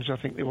worms, I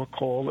think they were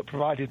called, that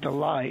provided the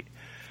light,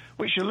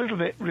 which are a little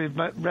bit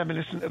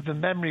reminiscent of the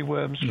memory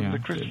worms from the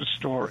Christmas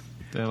story.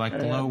 They're like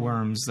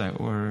glowworms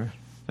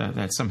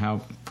that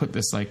somehow put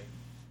this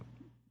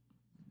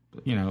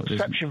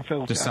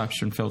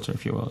deception filter,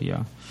 if you will.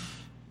 Yeah.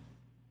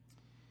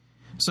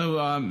 So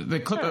the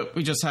clip that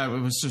we just had, it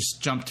was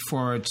just jumped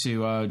forward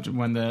to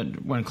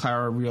when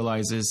Clara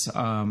realizes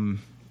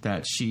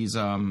that she's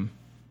that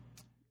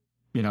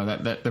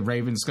the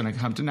Raven's going to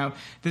come to. Now,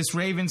 this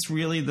Raven's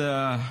really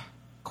the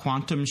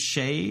quantum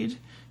shade.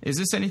 Is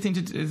this anything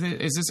to?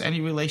 Is this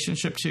any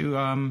relationship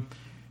to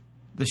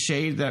the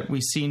shade that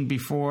we've seen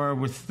before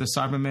with the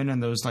Cybermen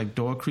and those like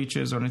door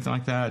creatures or anything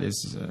like that?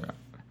 Is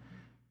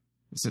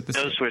it this?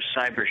 Those were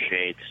cyber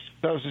shades.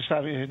 Those are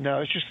cyber.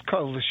 No, it's just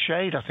called the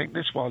shade. I think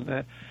this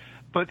one,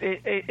 but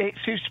it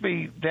seems to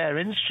be their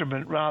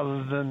instrument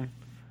rather than.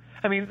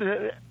 I mean,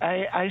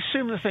 I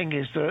assume the thing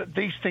is that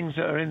these things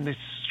that are in this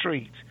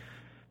street,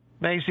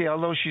 Maisie,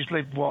 although she's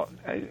lived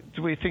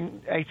do we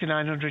think 800 to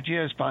 900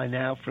 years by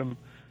now from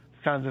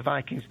the time of the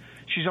Vikings,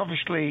 she's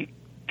obviously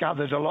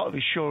gathered a lot of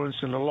assurance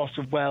and a lot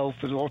of wealth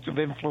and a lot of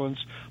influence,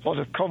 a lot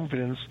of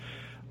confidence,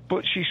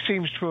 but she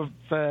seems to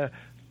have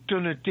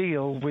done a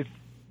deal with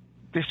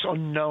this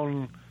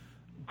unknown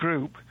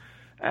group,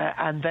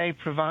 and they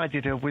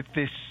provided her with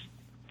this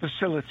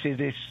facility,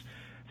 this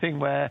thing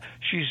where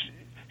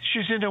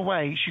she's in a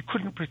way, she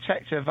couldn't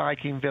protect her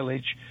Viking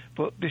village,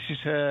 but this is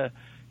her,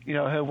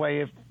 her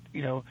way of,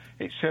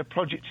 it's her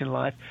project in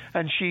life.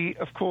 And she,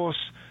 of course,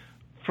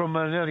 from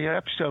an earlier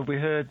episode, we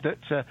heard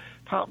that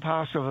part and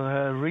parcel of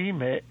her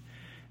remit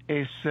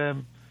is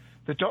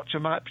the Doctor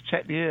might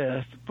protect the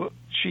Earth, but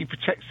she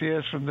protects the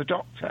Earth from the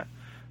Doctor.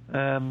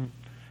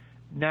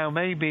 Now,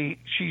 maybe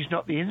she's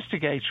not the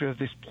instigator of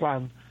this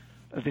plan,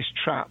 of this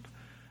trap,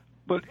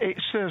 but it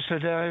serves her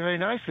very, very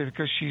nicely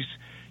because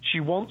she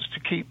wants to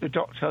keep the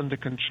Doctor under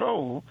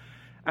control,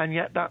 and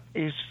yet that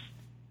is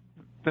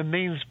the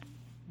means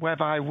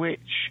whereby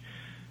which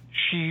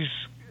she's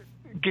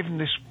given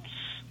this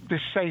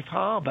safe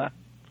harbour.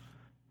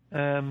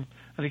 And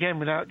again,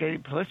 without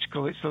getting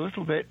political, it's a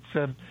little bit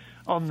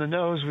on the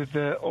nose with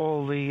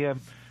all the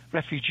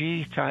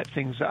refugee type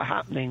things that are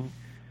happening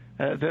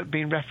that have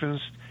been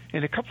referenced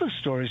in a couple of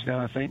stories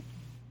now, I think.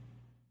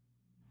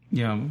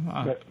 Yeah.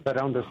 But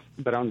on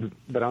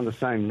the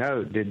same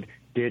note, did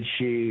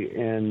she,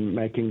 in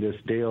making this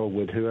deal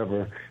with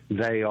whoever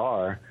they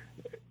are,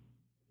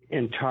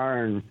 in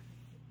turn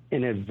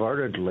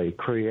inadvertently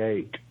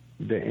create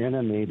the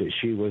enemy that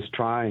she was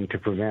trying to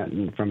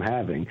prevent from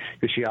having?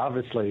 Because she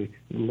obviously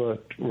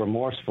looked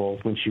remorseful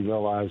when she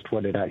realized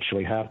what had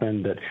actually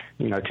happened, that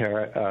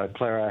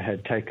Clara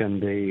had taken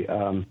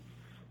the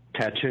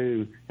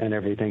tattoo and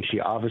everything. She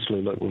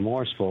obviously looked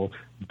remorseful,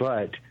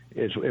 but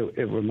it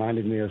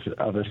reminded me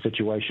of a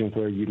situation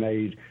where you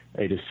made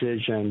a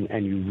decision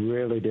and you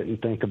really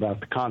didn't think about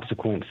the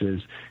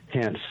consequences,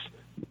 hence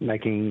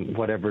making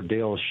whatever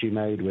deal she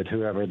made with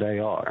whoever they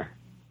are.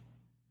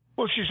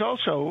 Well, she's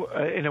also,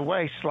 in a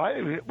way,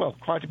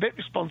 quite a bit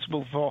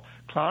responsible for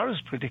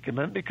Clara's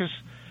predicament, because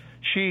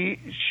she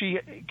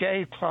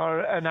gave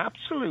Clara an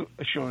absolute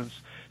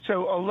assurance.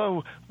 So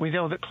although we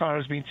know that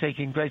Clara's been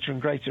taking greater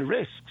and greater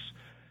risks,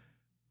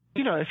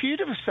 if you'd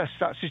have assessed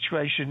that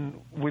situation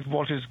with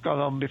what has gone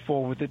on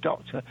before with the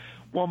Doctor,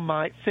 one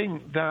might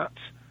think that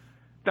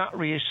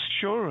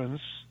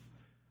reassurance,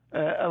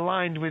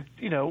 aligned with,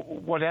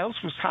 what else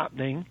was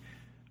happening,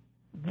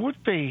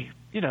 would be,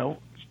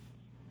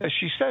 as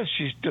she says,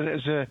 she's done it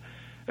as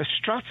a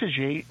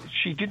strategy.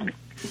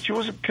 She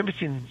wasn't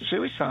committing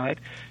suicide.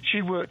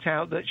 She worked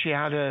out that she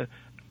had a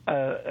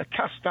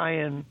cast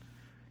iron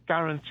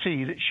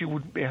guarantee that she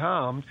wouldn't be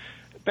harmed.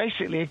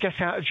 Basically, a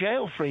get out of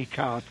jail free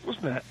card,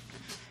 wasn't it?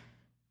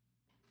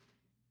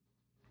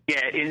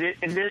 Yeah,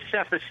 in this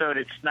episode,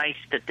 it's nice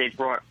that they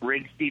brought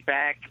Rigsby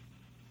back,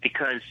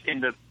 because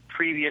in the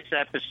previous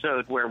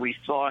episode where we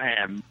saw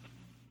him,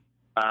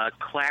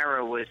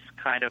 Clara was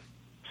kind of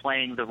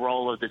playing the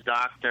role of the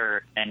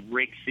doctor, and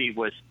Rixie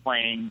was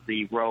playing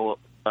the role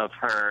of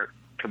her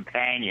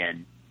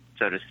companion,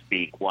 so to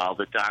speak, while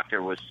the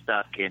doctor was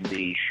stuck in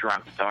the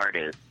shrunk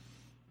TARDIS.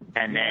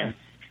 And then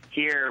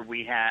here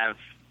we have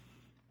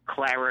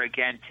Clara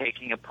again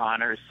taking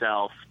upon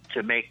herself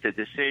to make the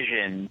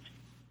decisions,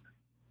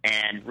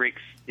 and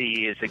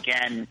Rixie is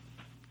again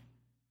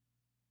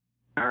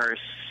her,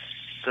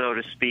 so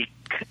to speak,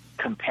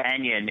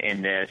 companion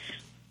in this.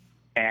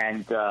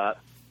 And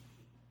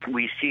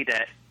we see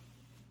that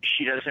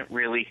she doesn't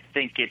really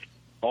think it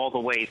all the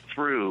way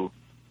through,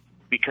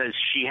 because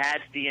she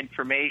had the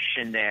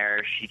information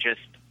there. She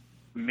just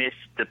missed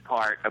the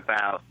part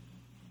about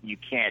you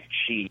can't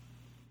cheat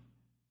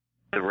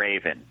the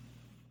Raven,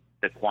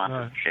 the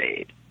quantum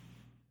shade.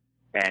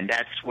 And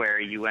that's where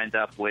you end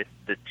up with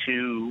the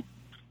two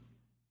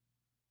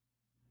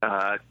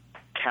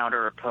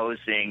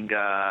counter-opposing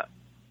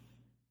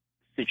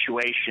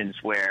situations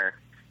where,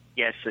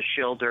 yes, the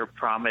Shielder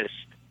promised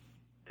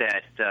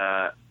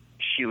that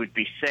she would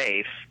be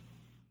safe,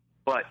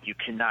 but you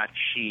cannot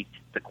cheat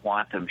the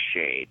quantum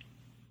shade.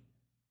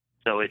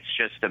 So it's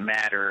just a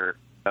matter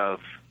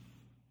of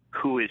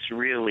who is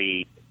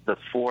really the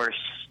force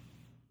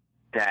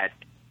that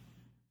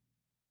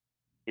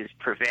is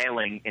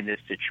prevailing in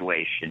this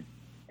situation.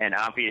 And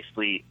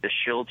obviously the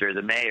Shielder,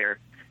 the mayor,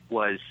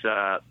 was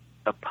a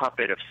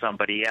puppet of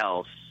somebody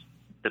else,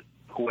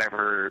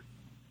 whoever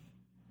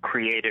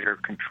created or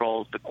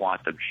controls the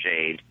quantum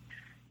shade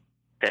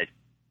that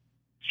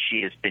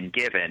she has been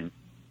given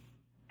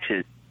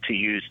to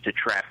use to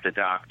trap the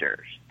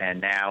doctors. And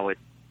now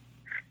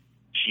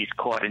she's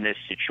caught in this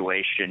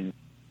situation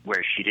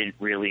where she didn't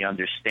really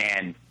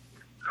understand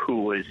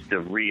who was the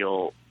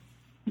real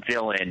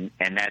villain,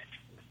 and that's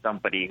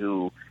somebody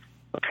who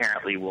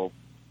apparently we'll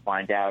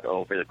find out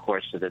over the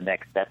course of the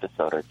next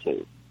episode or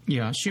two.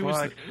 Yeah, she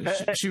was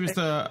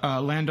the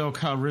Lando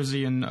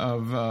Calrissian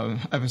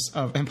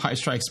of Empire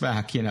Strikes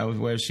Back,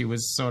 where she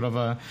was sort of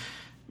a,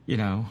 we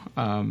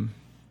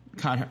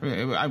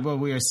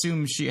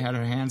assume she had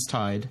her hands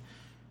tied,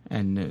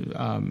 and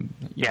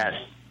yes,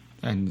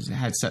 and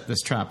had set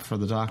this trap for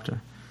the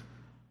Doctor.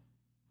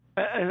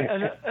 And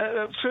at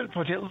a certain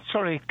point,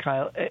 sorry,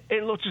 Kyle,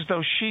 it looked as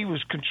though she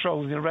was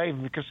controlling the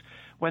Raven, because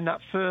when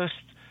that first,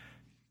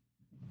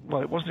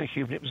 well, it wasn't a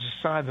human, it was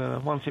a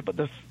Cyberman, wasn't it? But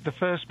the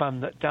first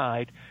man that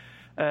died,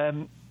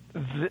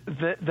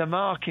 the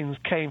markings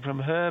came from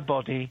her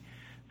body.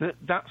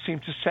 That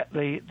seemed to set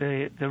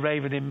the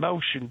Raven in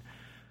motion.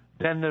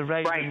 Then the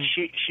Raven... Right,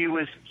 she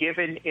was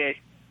given it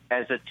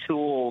as a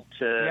tool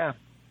to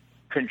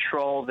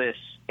control this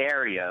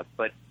area,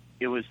 but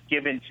it was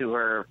given to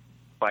her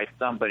by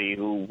somebody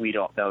who we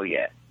don't know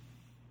yet.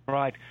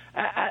 Right,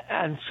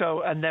 and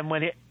then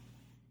when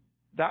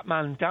that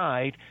man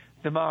died,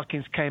 the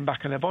markings came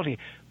back on her body.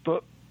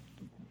 But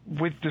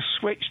with the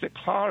switch that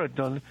Clara had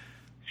done,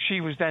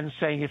 she was then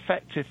saying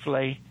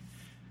effectively,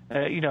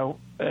 the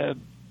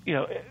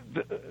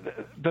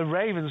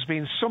Raven's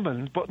been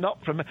summoned, but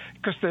not from,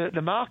 because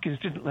the markings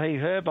didn't leave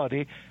her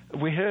body.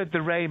 We heard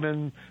the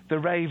Raven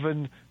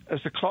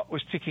as the clock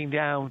was ticking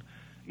down.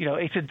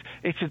 It had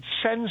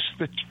sensed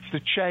the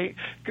change.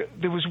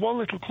 There was one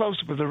little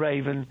close-up of the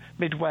Raven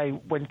midway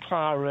when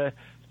Clara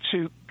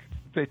took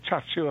the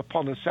tattoo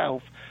upon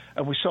herself,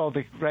 and we saw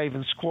the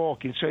Raven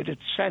squawking. So it had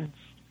sensed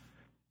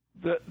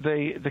that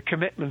the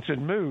commitment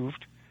had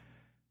moved,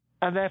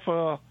 and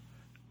therefore,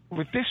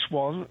 with this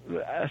one,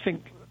 I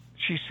think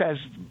she says,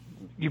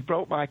 "You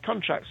broke my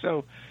contract."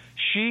 So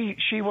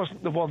she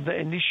wasn't the one that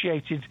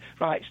initiated.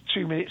 Right, it's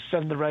 2 minutes.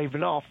 Send the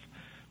Raven off.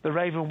 The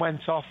Raven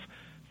went off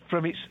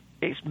from its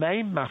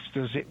main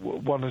masters,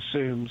 one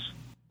assumes,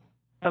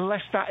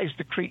 unless that is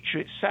the creature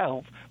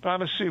itself. But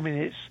I'm assuming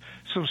it's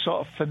some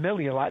sort of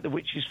familiar, like the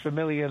witch's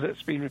familiar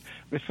that's been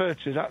referred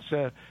to. That's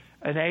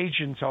an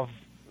agent of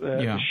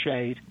the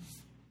shade.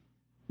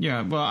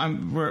 Yeah, well,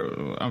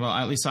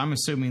 at least I'm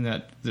assuming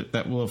that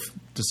we'll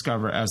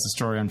discover as the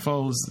story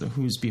unfolds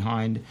who's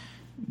behind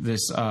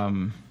this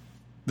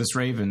this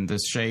Raven,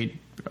 this shade,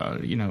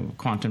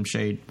 quantum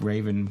shade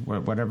Raven,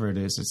 whatever it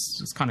is.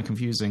 It's kind of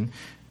confusing.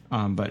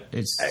 But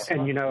it's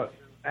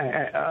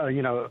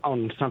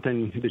on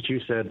something that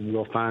you said,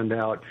 we'll find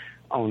out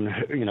on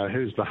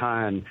who's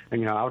behind.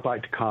 And I would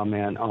like to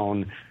comment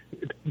on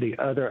the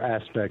other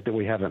aspect that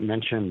we haven't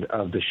mentioned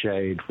of the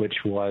shade,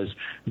 which was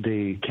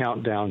the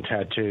countdown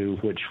tattoo,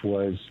 which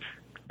was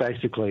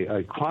basically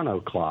a chrono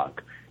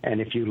clock.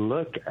 And if you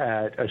look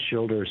at a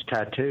Shielder's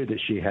tattoo that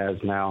she has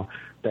now,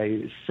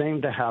 they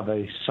seem to have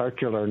a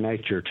circular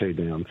nature to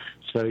them.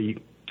 So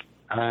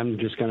I'm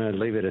just going to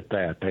leave it at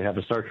that. They have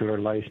a circular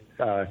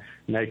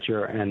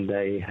nature, and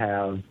they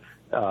have,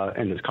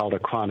 and it's called a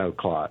chrono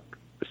clock.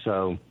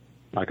 So,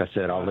 like I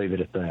said, I'll leave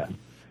it at that.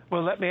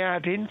 Well, let me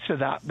add into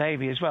that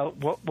maybe as well.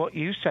 What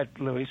you said,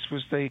 Lewis,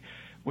 was the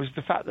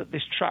fact that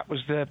this trap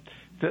was that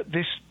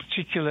this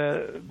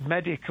particular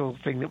medical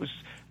thing that was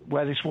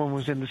where this one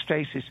was in the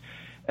stasis.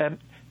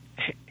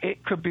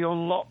 it could be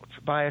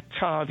unlocked by a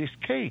TARDIS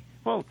key.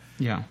 Well,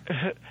 yeah.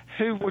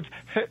 Who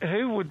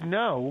would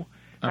know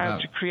how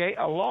to create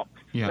a lock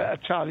that a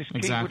TARDIS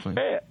key would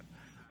fit?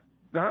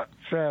 That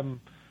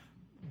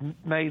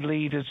may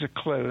lead as a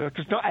clue,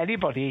 because not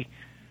anybody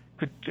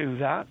could do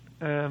that.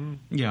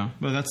 Yeah,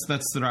 well, that's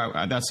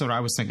what I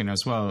was thinking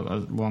as well,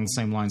 along the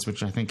same lines,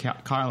 which I think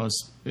Kyle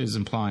is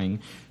implying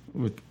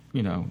with,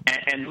 you know.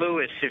 And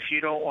Lewis, if you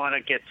don't want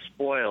to get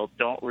spoiled,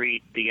 don't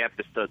read the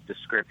episode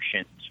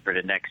descriptions for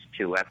the next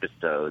 2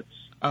 episodes.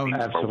 Oh,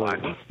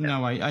 absolutely.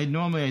 No, I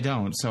normally I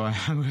don't, so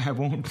I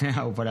won't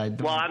now. But I.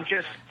 Well, I'm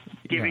just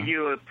giving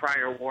you a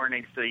prior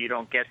warning so you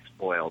don't get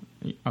spoiled.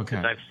 Okay.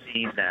 Because I've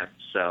seen them,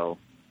 so.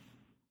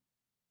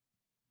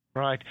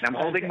 Right. And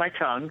I'm holding my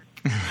tongue.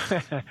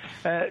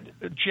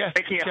 Jeff,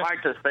 making it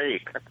hard to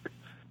speak.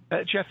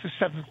 Jeff, the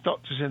 7th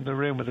Doctor's in the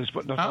room with us,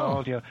 but not on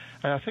audio.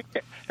 And I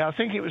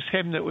think it was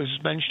him that was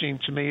mentioning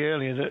to me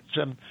earlier that,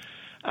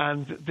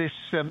 and this,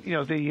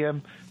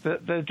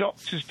 the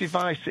Doctor's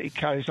device that he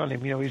carries on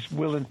him, his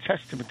will and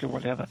testament or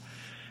whatever.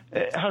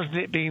 Hasn't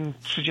it been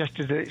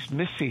suggested that it's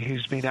Missy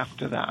who's been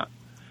after that?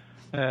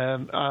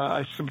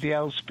 Has somebody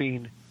else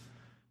been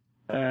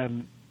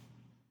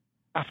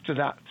after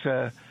that?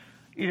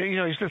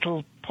 His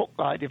little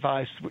puck-like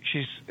device, which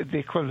is the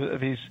equivalent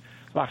of his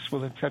last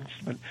will and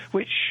testament,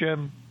 which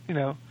seem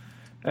to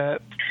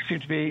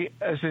be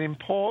as an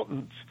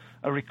important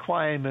a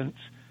requirement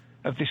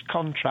of this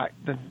contract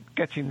than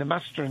getting the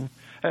master and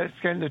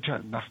getting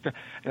the master.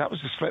 That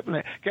was a slip,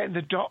 wasn't it? Getting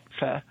the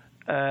Doctor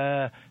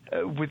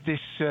with this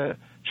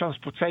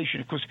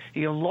transportation, because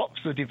he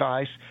unlocks the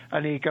device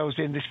and he goes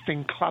in. This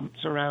thing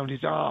clamps around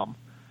his arm,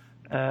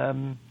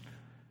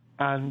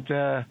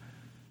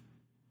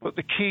 but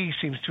the key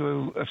seems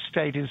to have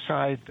stayed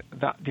inside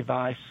that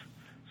device.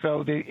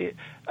 So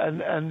and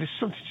there's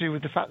something to do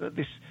with the fact that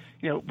this,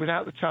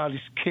 without the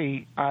TARDIS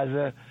key,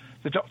 either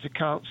the Doctor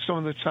can't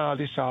summon the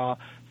TARDIS, or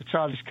the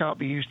TARDIS can't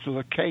be used to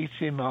locate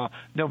him, or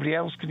nobody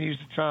else can use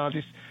the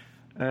TARDIS.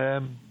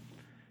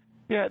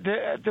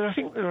 I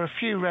think there are a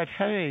few red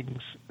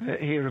herrings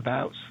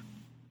hereabouts.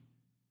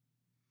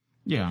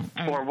 Yeah.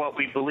 Or what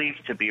we believe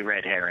to be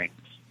red herrings.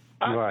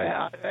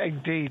 Right.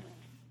 Indeed.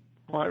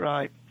 Quite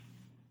right.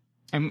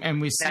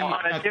 And we see now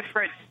on a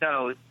different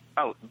note.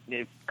 Oh,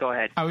 go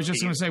ahead. I was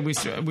just going to say we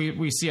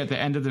see at the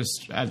end of this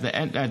at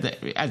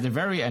the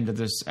very end of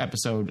this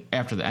episode,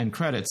 after the end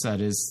credits,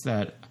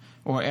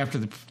 or after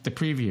the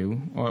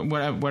preview or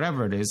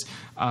whatever it is,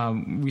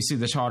 we see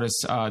the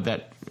TARDIS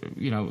that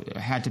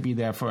had to be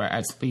there for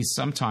at least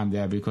some time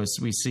there, because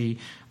we see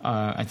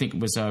I think it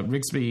was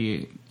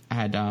Rigsby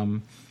had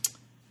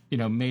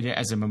made it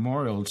as a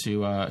memorial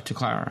to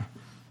Clara.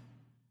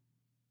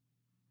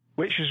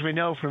 Which, as we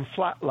know from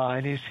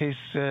Flatline, is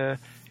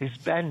his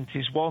bent,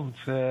 his want.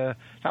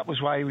 That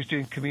was why he was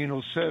doing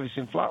communal service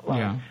in Flatline.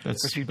 Yeah,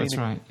 because he'd been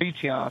a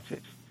graffiti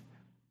artist.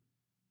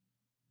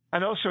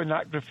 And also in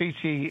that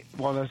graffiti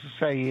one, as I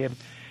say,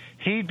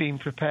 he'd been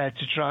prepared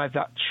to drive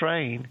that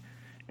train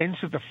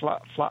into the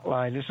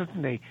Flatliners,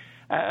 hadn't he?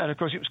 And of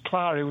course, it was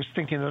Clara who was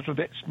thinking a little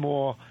bit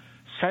more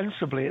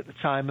sensibly at the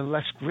time and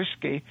less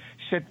risky.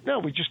 She said, "No,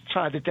 we just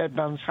tie the dead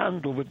man's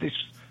handle with this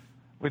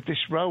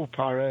rope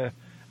or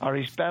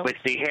his belt."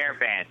 With the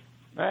hairband.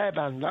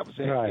 Hairband, that was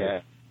it, right.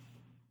 Yeah.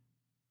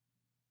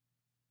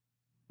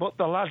 But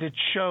the lad had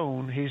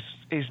shown his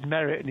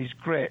merit and his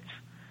grit,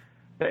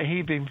 that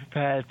he'd been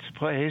prepared to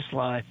put his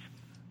life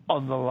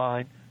on the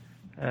line.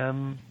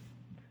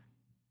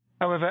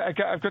 However, I've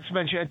got to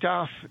mention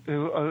Darth,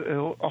 who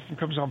often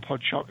comes on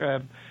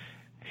Podshock.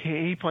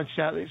 He pointed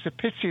out that it's a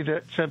pity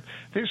that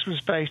this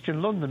was based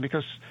in London,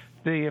 because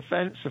the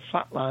events of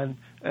Flatline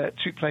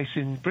took place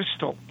in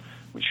Bristol,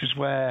 which was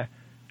where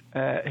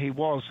he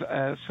was.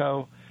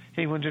 So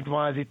he wondered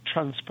why they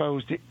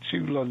transposed it to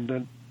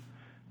London.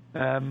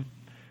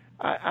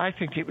 I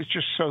think it was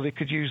just so they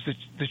could use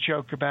the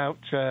joke about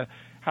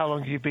how long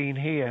have you been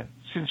here?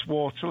 Since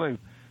Waterloo.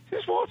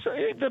 Since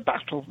Waterloo? The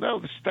battle? No,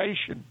 the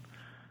station.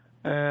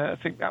 I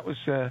think that was...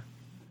 and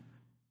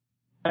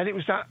it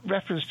was that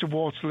reference to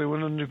Waterloo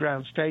and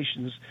underground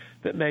stations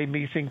that made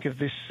me think of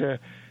this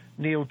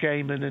Neil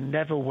Gaiman and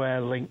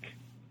Neverwhere link.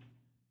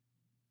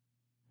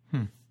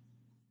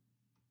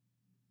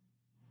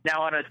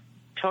 Now, on a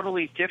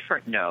totally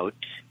different note,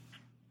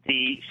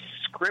 the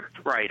script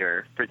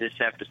writer for this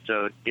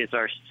episode is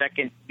our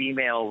second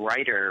female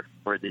writer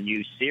for the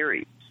new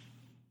series,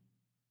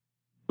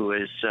 who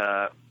has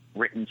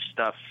written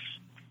stuff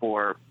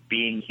for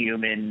Being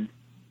Human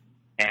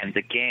and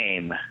The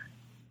Game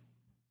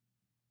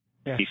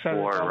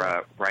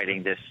before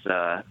writing this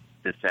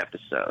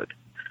episode.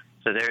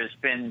 So there's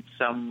been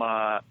some,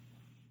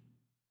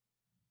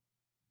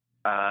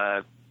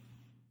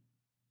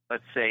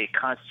 let's say,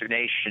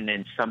 consternation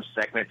in some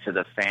segments of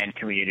the fan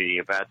community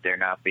about there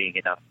not being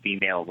enough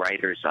female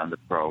writers on the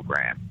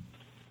program.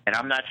 And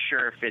I'm not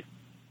sure if it's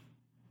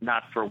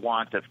not for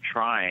want of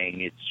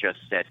trying. It's just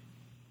that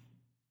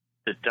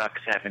the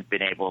Ducks haven't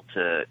been able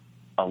to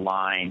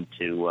align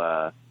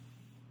to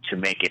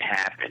make it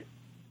happen.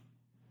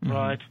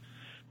 Right.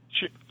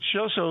 She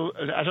also,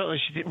 I don't know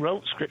if she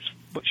wrote scripts,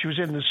 but she was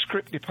in the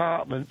script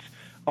department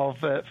of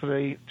for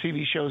the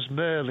TV shows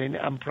Merlin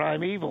and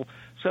Primeval.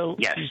 So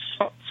yes. she's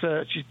paid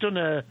her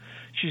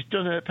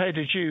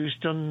dues,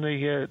 done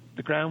the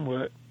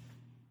groundwork.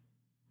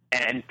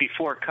 And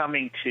before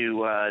coming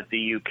to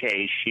the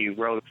UK, she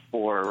wrote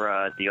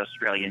for the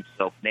Australian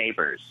soap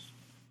Neighbours.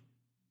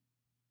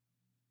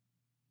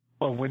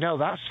 Well, we know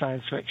that's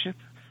science fiction.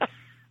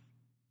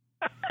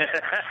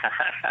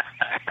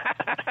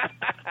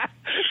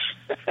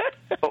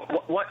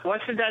 What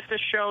wasn't that the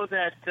show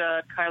that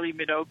Kylie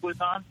Minogue was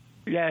on?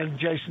 Yeah, and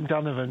Jason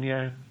Donovan,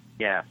 yeah.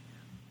 Yeah.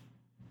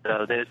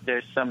 So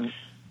there's some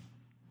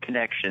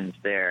connections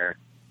there,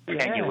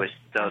 tenuous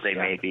though they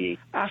may be.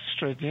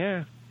 Astrid,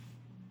 yeah.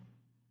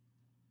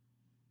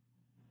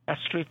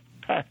 Astrid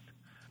Peth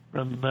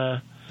from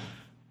the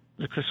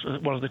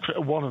Christmas, one of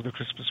the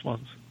Christmas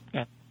ones.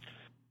 Yeah.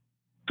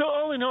 So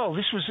all in all,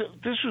 this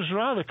was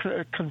rather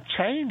a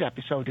contained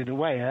episode in a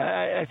way.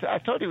 I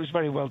thought it was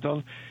very well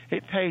done.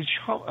 It paid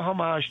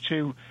homage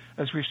to,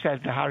 as we've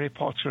said, the Harry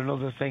Potter and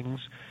other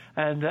things.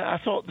 And I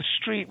thought the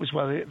street was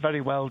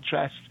very well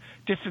dressed,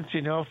 different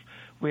enough.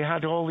 We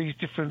had all these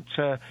different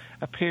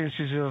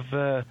appearances of,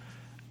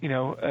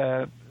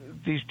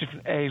 these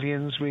different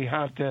aliens. We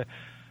had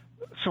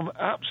some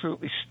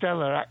absolutely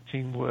stellar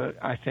acting work,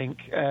 I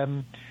think.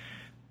 A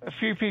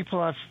few people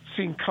I've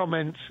seen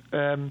comment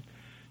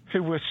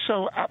who were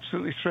so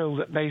absolutely thrilled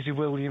that Maisie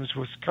Williams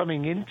was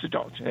coming into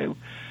Doctor Who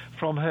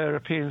from her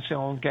appearance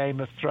on Game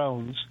of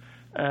Thrones.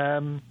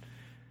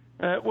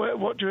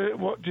 What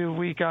do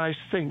we guys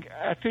think?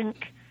 I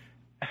think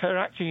her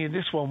acting in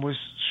this one was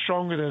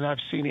stronger than I've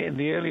seen it in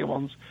the earlier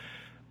ones,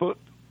 but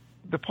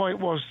the point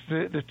was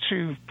the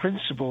two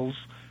principals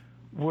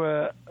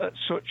were at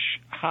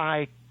such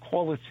high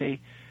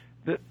quality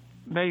that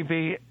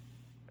maybe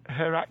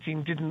her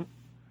acting didn't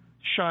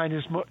shine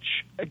as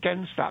much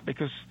against that,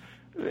 because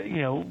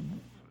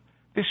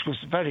this was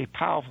very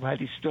powerful,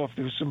 heady stuff.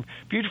 There was some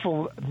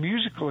beautiful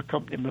musical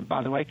accompaniment,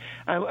 by the way.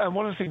 And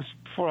one of the things,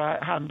 before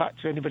I hand back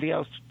to anybody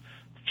else to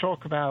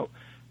talk about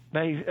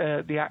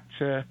the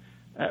actor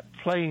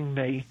playing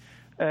me,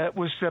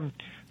 was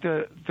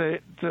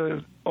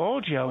the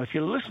audio. If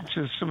you listen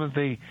to some of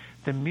the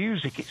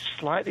music, it's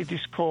slightly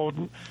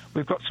discordant.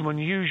 We've got some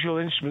unusual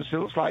instruments. It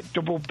looks like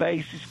double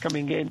bass is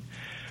coming in.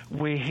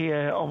 We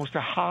hear almost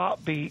a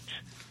heartbeat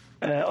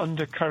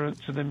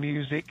undercurrent to the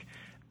music.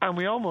 And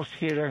we almost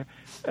hear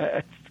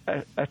a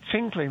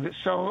tinkling that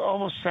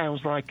almost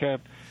sounds like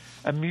a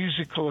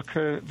musical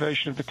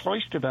version of the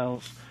Cloister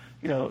Bells.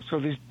 So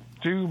there's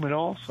doom and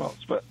all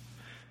sorts. But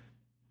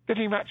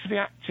getting back to the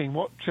acting,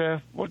 what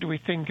do we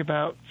think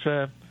about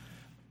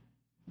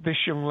this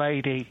young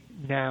lady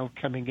now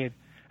coming in?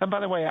 And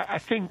by the way, I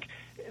think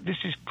this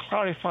is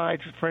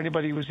clarified for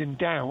anybody who's in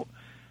doubt.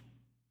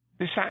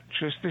 This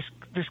actress,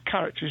 this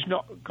character is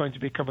not going to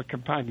become a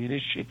companion,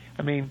 is she?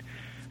 I mean,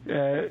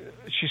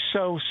 she's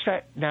so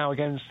set now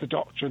against the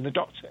Doctor and the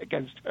Doctor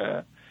against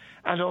her.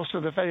 And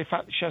also the very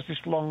fact that she has this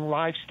long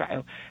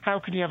lifestyle. How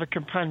can you have a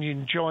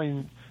companion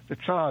join the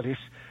TARDIS,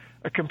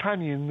 a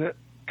companion that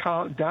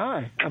can't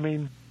die? I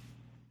mean...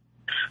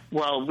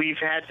 Well, we've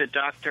had the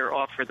Doctor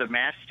offer the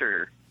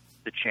Master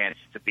the chance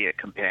to be a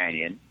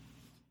companion.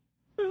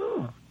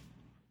 Oh.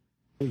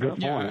 Good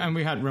point. Yeah, and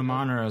we had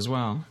Romana as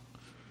well.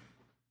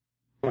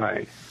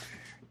 Right.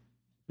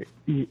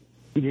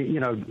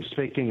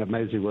 Speaking of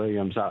Maisie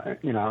Williams,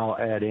 I'll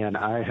add in,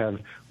 I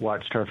have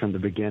watched her from the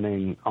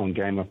beginning on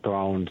Game of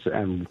Thrones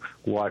and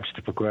watched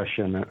the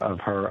progression of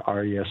her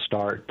Arya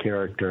Stark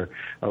character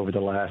over the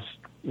last,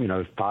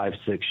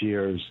 5-6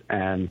 years,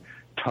 and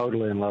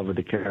totally in love with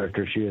the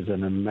character. She is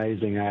an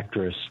amazing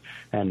actress,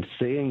 and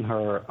seeing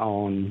her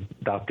on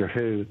Doctor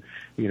Who,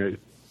 you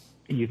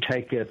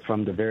take it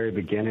from the very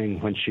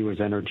beginning when she was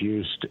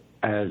introduced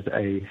as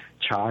a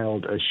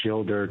child, a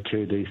shielder,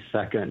 to the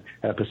second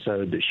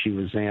episode that she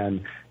was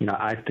in.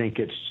 I think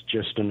it's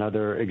just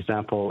another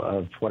example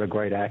of what a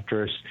great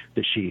actress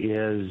that she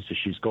is, that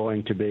she's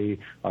going to be,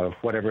 or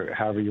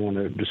however you want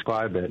to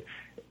describe it,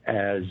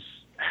 as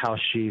how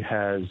she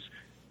has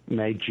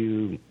made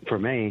you, for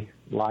me,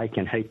 like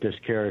and hate this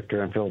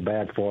character and feel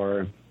bad for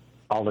her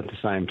all at the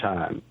same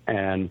time,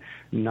 and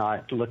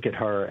not look at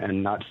her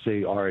and not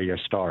see Arya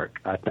Stark.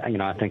 I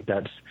think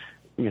that's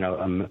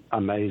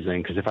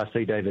amazing, because if I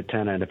see David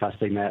Tennant, if I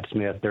see Matt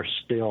Smith, they're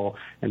still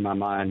in my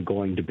mind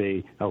going to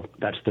be, oh,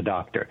 that's the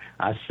Doctor.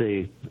 I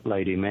see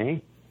Lady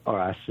May, or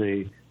I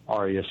see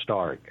Arya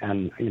Stark,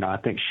 and I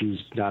think she's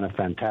done a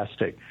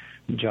fantastic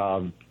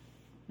job,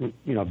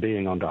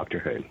 being on Doctor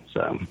Who.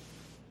 So,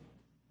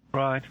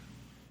 right.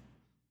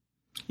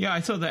 Yeah,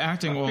 I thought the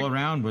acting all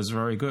around was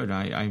very good.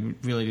 I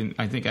really didn't.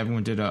 I think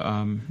everyone did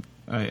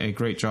a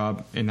great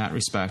job in that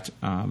respect.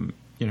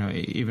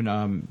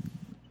 Even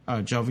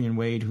Jovian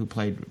Wade, who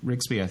played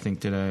Rigsby, I think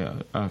did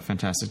a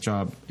fantastic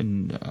job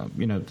in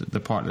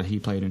the part that he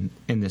played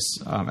in this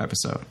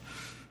episode.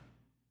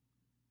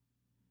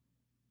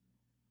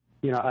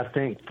 I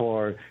think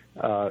for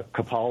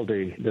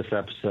Capaldi, this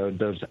episode,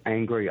 those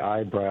angry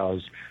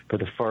eyebrows for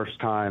the first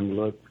time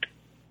looked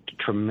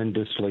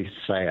tremendously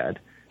sad.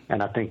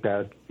 And I think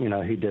that,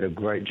 he did a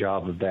great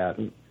job of that,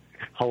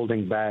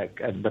 holding back,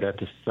 but at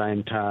the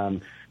same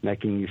time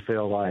making you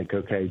feel like,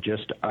 okay,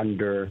 just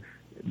under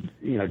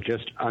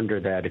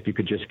that, if you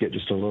could just get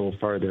just a little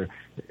further,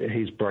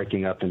 he's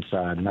breaking up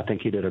inside. And I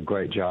think he did a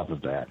great job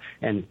of that.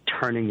 And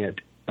turning it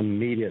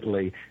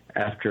immediately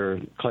after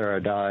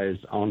Clara dies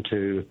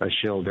onto a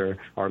shielder,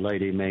 Our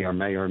Lady, me, or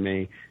May or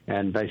me,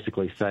 and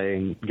basically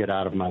saying, get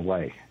out of my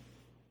way.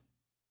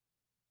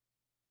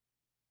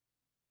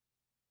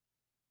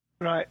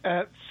 Right.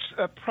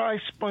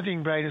 Price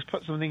Pudding Brain has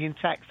put something in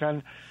text,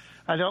 and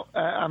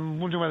I'm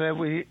wondering whether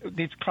we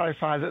need to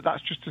clarify that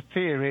that's just a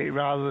theory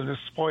rather than a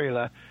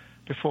spoiler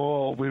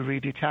before we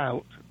read it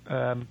out.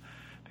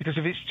 Because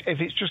if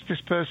it's just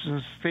this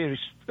person's theory,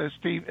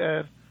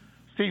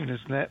 Stephen,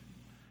 isn't it?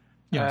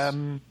 Yes.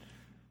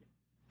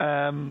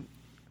 Can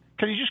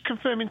you just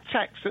confirm in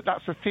text that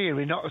that's a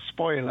theory, not a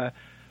spoiler?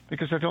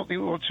 Because I don't think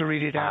we want to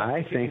read it out.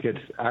 I think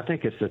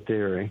it's a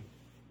theory.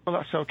 Well,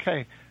 that's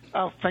okay.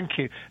 Oh, thank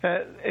you.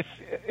 If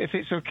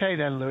it's okay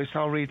then, Lewis,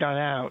 I'll read that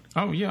out.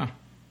 Oh, yeah.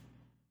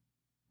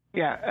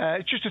 Yeah,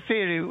 it's just a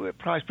theory.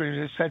 Price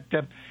Bringer said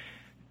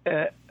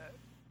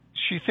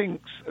she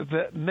thinks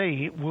that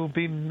May will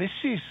be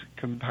Mrs.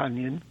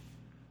 Companion,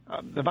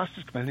 the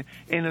Master's Companion,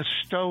 in a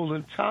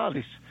stolen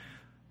TARDIS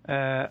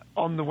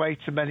on the way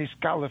to Menis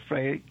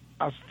Gallifrey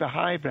as the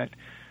hybrid.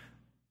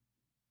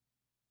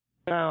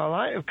 Now, I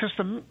like it because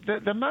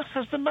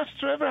has the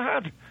Master ever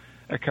had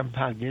a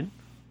companion?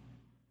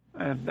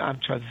 And I'm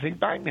trying to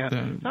think back now.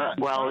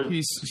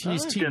 He's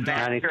teamed the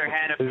Master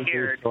had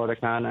appeared.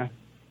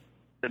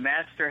 The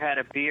Master had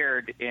a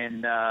beard in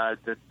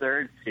the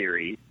third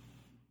series.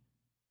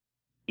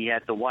 He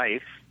had the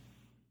wife.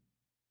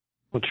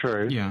 Well,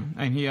 true. Yeah,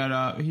 and he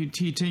had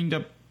he teamed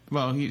up.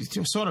 Well, he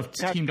sort of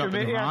teamed up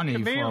with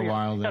Ronnie for a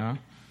while there.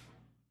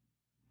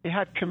 He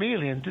had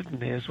Chameleon,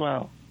 didn't he, as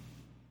well?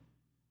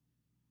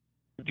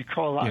 Would you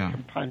call that a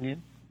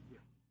companion?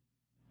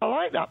 I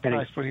like that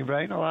Price Pudding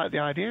Brain. I like the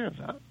idea of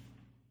that.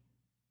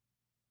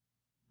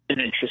 An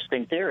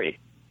interesting theory.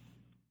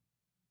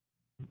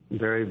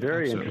 Very,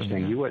 very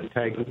interesting. Yeah. You wouldn't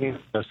take me,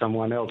 so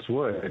someone else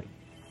would.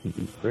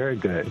 Very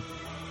good.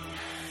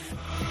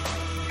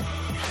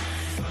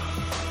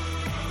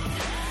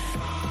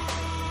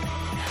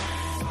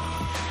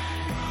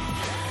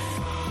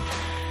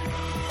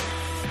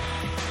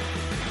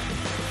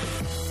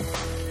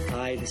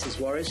 Hi, this is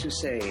Waris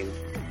Hussein.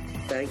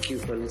 Thank you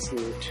for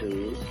listening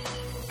to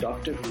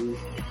Doctor Who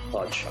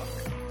Podshock.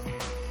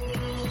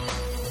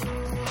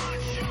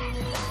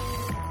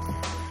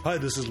 Hi,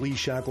 this is Lee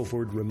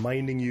Shackelford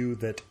reminding you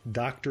that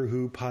Doctor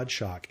Who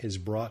Podshock is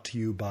brought to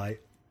you by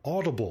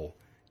Audible.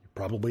 You've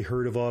probably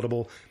heard of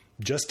Audible.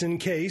 Just in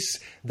case,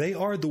 they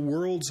are the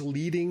world's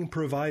leading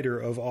provider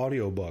of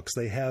audiobooks.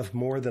 They have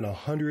more than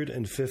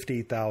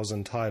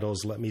 150,000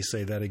 titles. Let me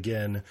say that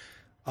again.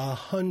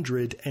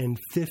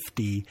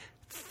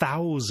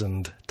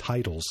 150,000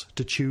 titles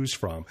to choose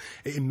from.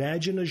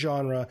 Imagine a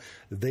genre,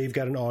 they've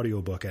got an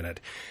audiobook in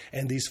it.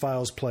 And these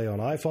files play on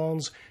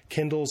iPhones,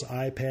 Kindles,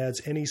 iPads,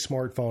 any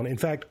smartphone. In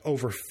fact,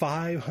 over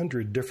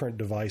 500 different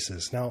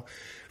devices. Now,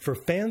 for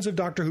fans of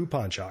Doctor Who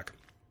Podshock,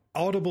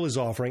 Audible is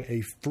offering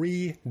a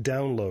free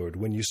download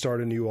when you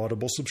start a new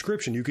Audible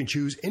subscription. You can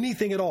choose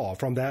anything at all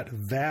from that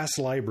vast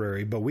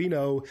library, but we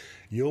know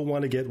you'll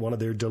want to get one of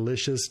their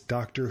delicious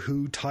Doctor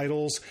Who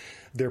titles.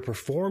 They're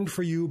performed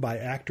for you by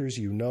actors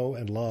you know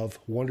and love,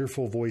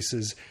 wonderful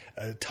voices,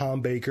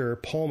 Tom Baker,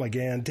 Paul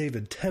McGann,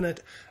 David Tennant,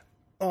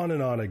 on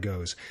and on it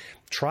goes.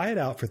 Try it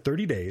out for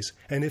 30 days,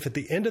 and if at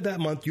the end of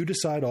that month you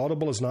decide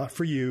Audible is not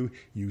for you,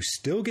 you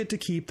still get to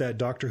keep that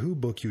Doctor Who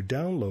book you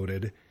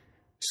downloaded.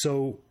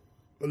 So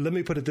let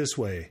me put it this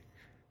way.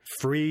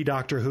 Free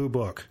Doctor Who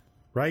book,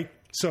 right?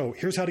 So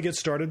here's how to get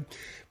started.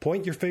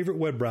 Point your favorite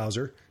web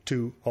browser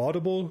to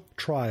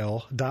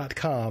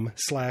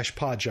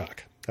audibletrial.com/Podshock.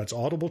 That's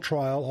Audible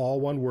Trial, all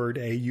one word,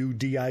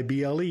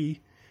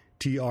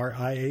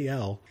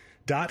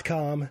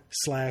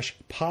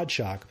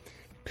 AUDIBLETRIAL.com/Podshock.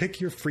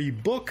 Pick your free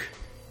book.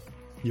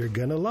 You're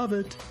gonna love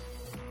it.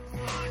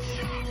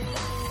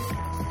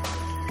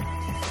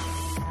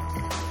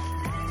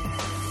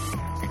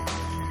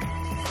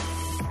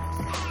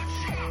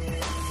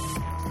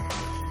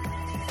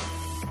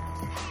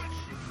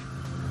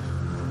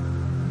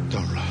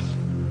 Don't run.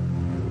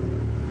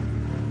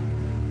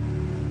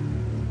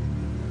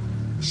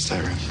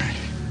 Stay with me.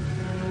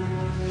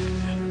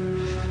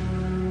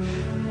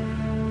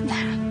 Nah.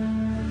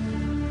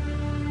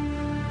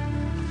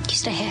 You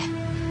stay here.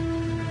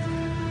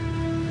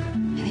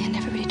 In the end,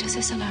 everybody does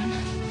this alone.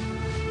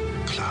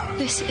 Clara.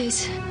 This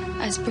is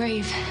as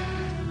brave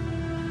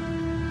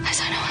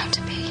as I know how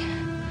to be.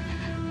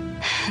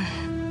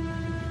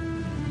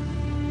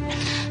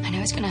 I know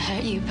it's going to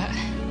hurt you, but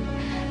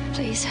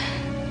please,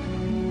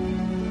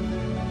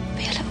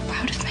 be a little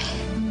proud of me.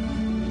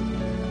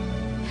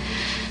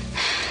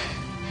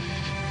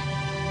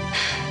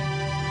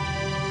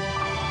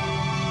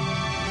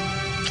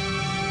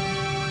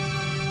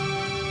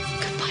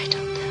 Goodbye,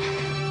 Doctor.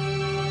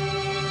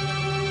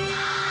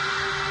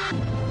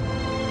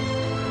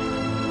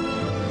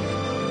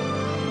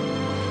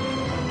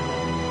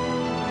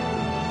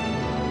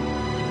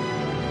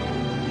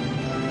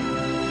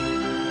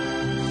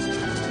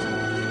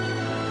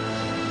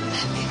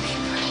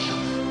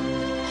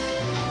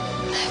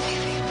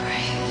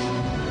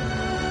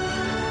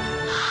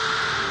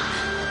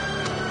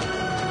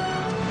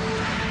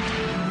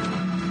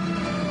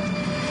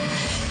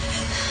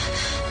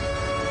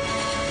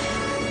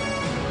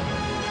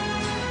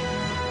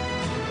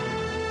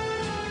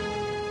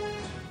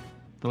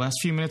 the last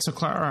few minutes of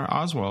Clara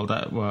Oswald,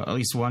 well, at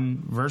least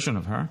one version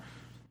of her.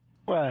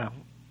 Well,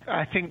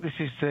 I think this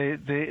is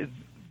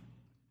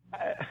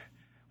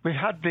we've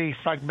had the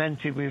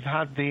fragmented, we've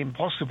had the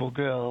Impossible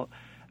Girl.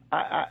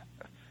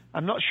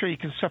 I'm not sure you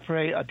can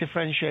separate or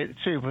differentiate the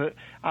two, but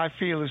I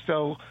feel as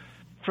though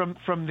from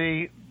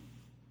the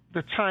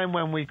time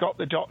when we got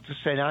the Doctor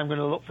saying, I'm going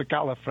to look for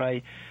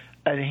Gallifrey,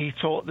 and he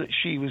thought that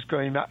she was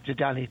going back to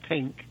Danny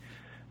Pink,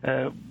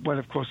 when,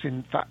 of course,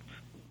 in fact,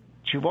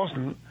 she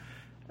wasn't.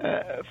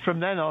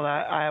 From then on,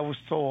 I always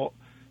thought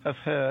of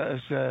her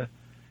as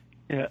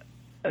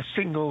a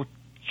single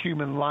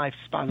human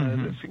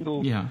lifespan, a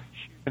single human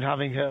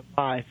having her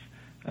life.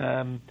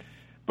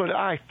 But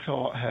I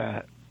thought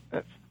her,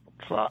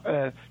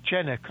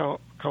 Jenna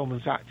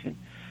Coleman's acting,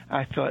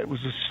 I thought it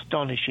was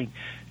astonishing.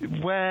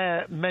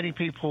 Where many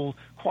people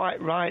quite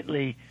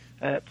rightly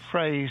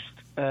praised,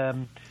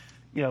 Peter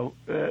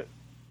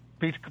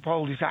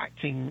Capaldi's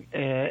acting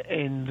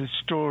in the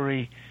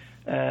story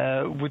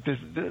with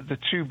the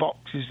two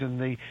boxes and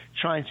the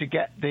trying to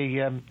get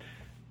the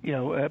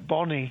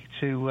Bonnie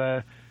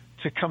to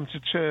come to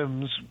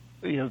terms,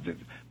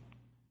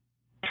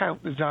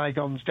 count the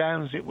Zygons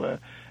down, as it were,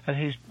 and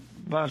his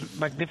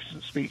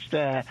magnificent speech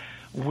there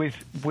with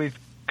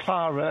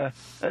Clara,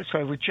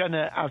 with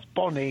Jenna as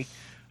Bonnie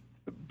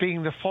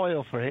being the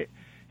foil for it.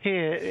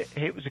 Here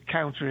it was a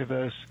counter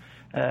reverse.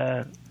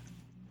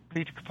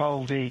 Peter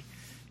Capaldi,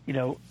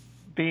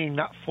 being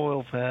that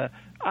foil for her,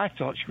 I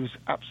thought she was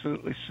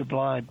absolutely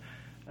sublime.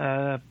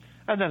 And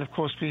then, of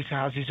course, Peter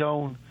has his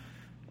own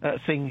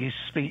thing, his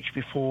speech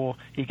before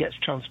he gets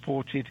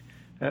transported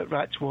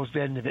right towards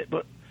the end of it.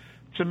 But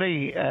to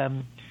me,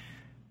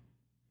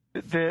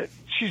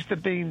 she's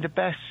been the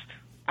best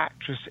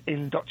actress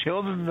in Doctor Who,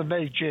 other than the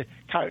major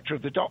character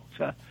of the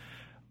Doctor,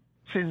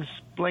 since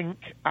Blink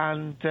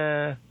and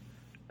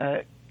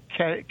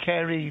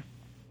Carey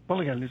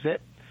Mulligan, is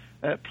it?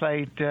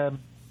 Played Carey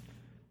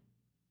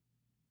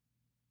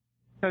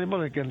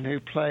Mulligan, who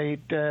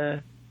played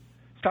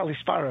Sally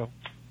Sparrow.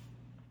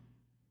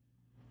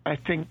 I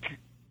think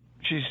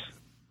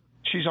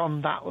she's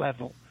on that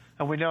level,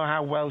 and we know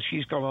how well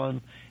she's gone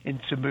on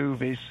into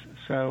movies.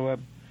 So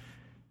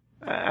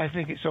I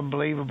think it's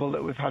unbelievable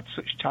that we've had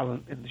such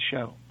talent in the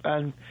show,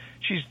 and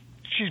she's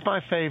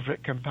my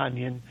favourite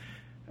companion.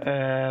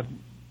 In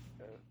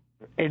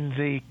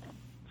the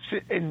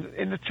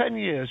 10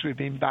 years we've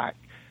been back,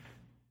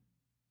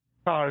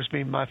 Clara's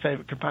been my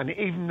favourite companion,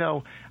 even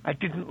though I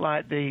didn't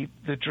like the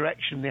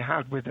direction they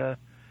had with her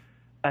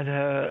and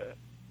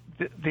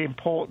the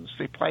importance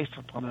they placed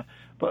upon her.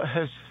 But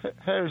her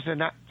as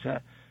an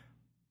actor,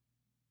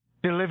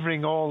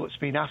 delivering all that's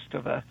been asked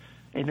of her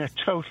in a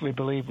totally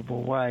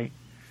believable way.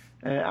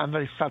 I'm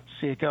very sad to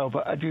see her go,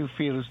 but I do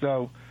feel as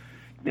though,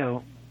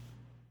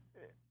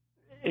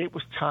 it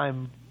was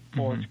time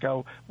for her to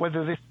go.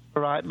 Whether this was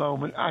the right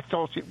moment, I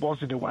thought it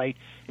was in a way,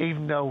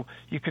 even though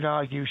you could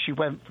argue she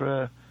went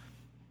for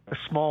a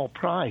small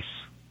price.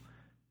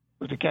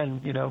 But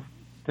again,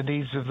 the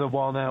needs of the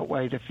one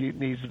outweigh the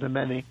needs of the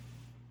many.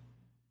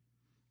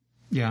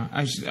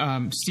 Yeah,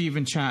 Steve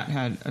in chat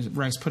had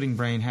Rice Pudding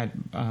Brain had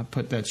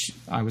put that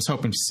I was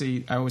hoping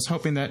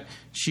that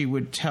she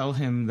would tell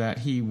him that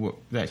he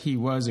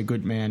was a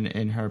good man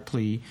in her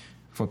plea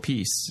for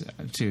peace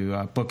to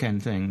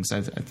bookend things.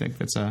 I think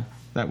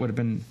that would have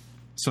been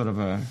sort of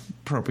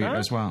appropriate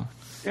as well.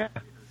 Yeah,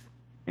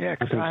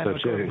 because I am a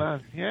good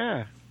man.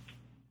 Yeah.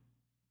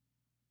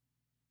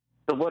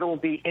 So what will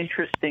be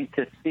interesting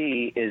to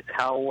see is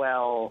how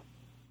well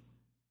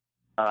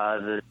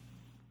the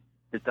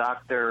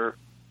Doctor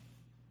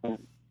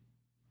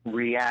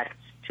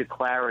reacts to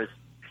Clara's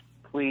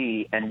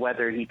plea and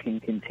whether he can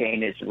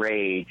contain his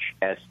rage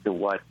as to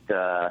what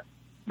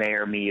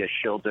Mayor Mia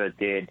Schilder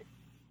did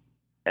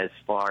as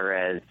far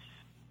as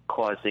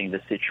causing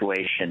the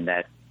situation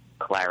that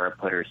Clara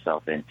put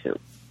herself into.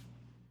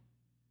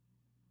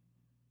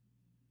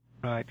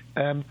 Right.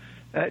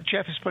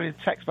 Jeff has put in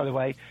text, by the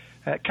way,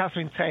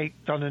 Catherine Tate,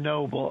 Donna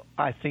Noble,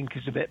 I think,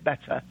 is a bit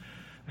better,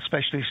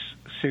 especially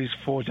Sue's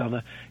for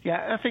Donna.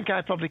 Yeah, I think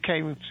I probably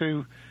came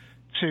to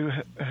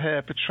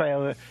her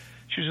portrayal.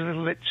 She was a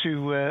little bit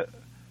too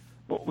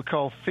what we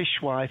call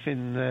fishwife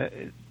in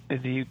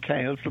the UK,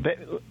 a little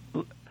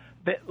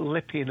bit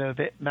lippy and a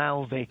bit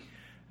mouthy,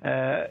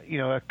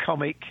 a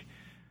comic.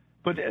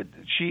 But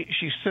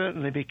she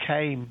certainly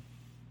became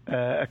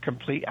a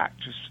complete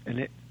actress in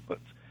it. But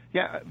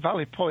yeah,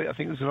 valid point. I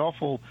think there's an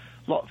awful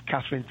lot of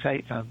Catherine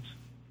Tate fans.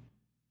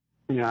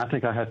 Yeah, I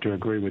think I have to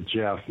agree with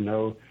Jeff.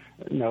 No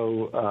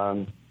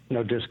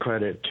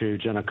discredit to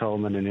Jenna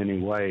Coleman in any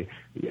way.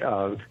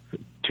 To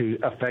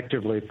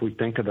effectively, if we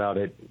think about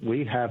it,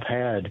 we have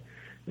had,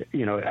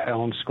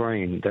 on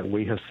screen that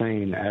we have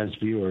seen as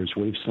viewers,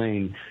 we've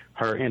seen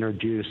her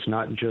introduce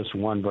not just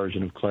one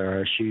version of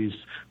Clara. She's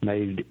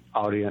made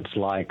audience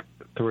like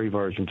 3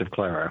 versions of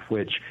Clara,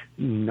 which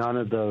none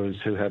of those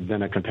who have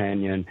been a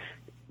companion,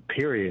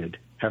 period,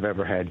 have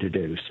ever had to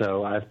do.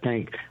 So I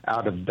think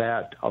out of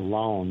that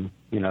alone,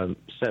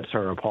 sets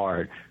her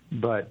apart.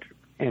 But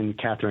in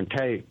Catherine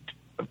Tate,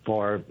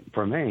 for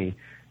me,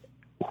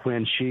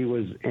 when she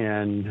was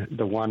in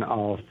the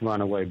one-off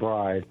Runaway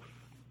Bride,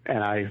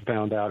 and I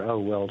found out, oh,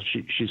 well,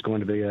 she's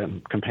going to be a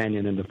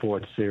companion in the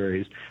 4th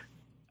series,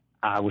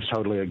 I was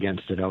totally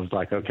against it. I was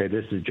like, okay,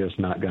 this is just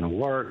not going to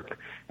work.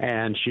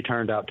 And she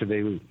turned out to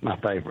be my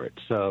favorite.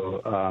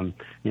 So,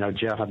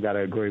 Jeff, I've got to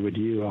agree with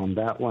you on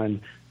that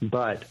one.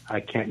 But I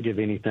can't give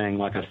anything,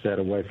 like I said,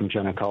 away from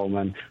Jenna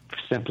Coleman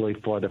simply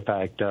for the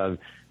fact of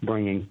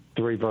bringing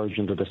 3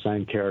 versions of the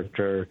same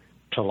character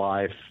to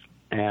life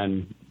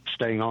and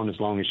staying on as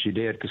long as she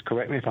did. Because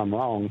correct me if I'm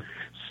wrong,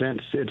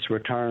 since its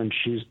return,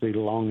 she's the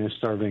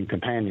longest-serving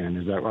companion.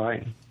 Is that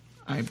right?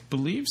 I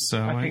believe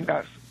so. I think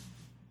that's...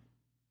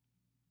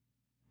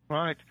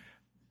 Right.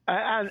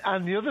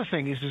 And the other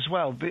thing is as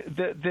well,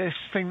 this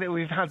thing that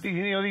we've had,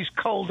 these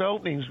cold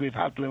openings we've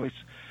had, Lewis,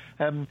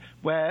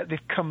 where they've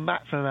come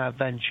back from an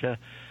adventure.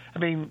 I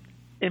mean,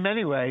 in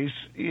many ways,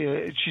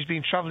 she's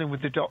been travelling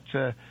with the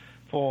Doctor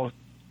for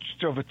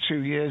just over 2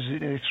 years,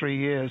 nearly 3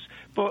 years.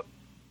 But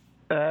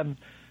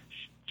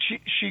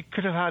she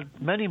could have had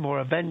many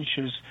more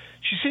adventures.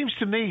 She seems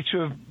to me to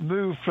have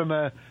moved from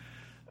a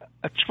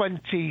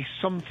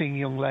 20-something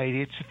young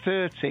lady to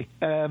 30.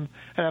 And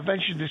I've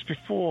mentioned this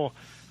before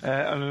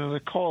on another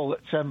call,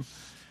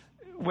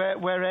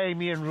 that where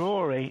Amy and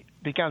Rory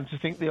began to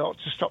think they ought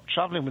to stop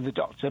travelling with the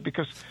Doctor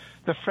because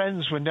the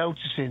friends were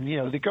noticing,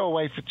 they go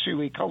away for a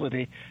 2-week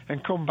holiday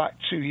and come back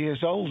 2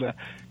 years older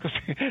because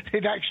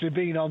they'd actually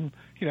been on,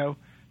 10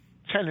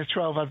 or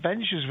 12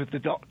 adventures with the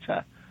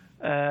Doctor.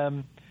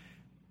 And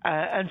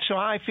so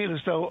I feel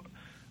as though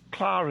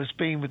Clara's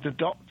been with the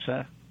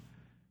Doctor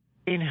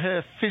in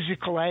her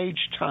physical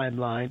age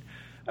timeline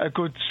a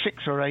good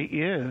 6 or 8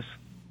 years.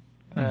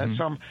 So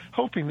I'm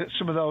hoping that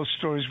some of those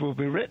stories will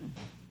be written.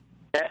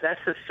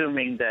 That's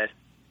assuming that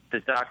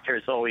the Doctor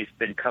has always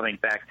been coming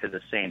back to the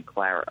same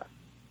Clara.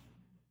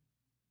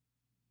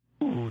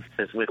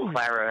 Because with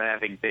Clara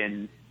having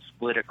been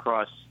split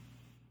across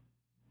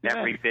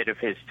every bit of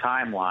his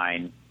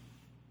timeline,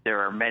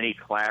 there are many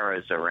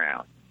Claras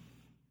around.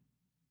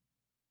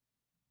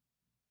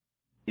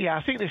 Yeah,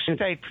 I think they've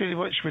stayed pretty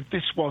much with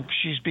this one because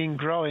she's been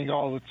growing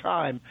all the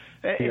time.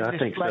 Yeah, I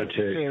think so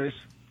too. Series.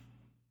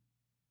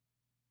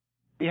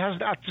 He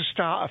hasn't had to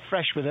start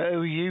afresh with it.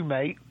 Who are you,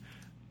 mate?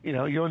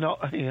 You're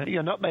not.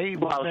 You're not mate.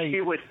 Well, she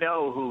would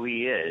know who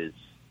he is.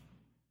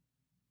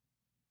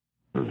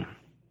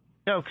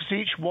 No, because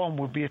each one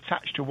would be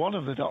attached to one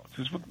of the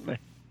Doctors, wouldn't they?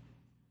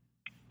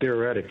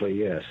 Theoretically,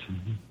 yes.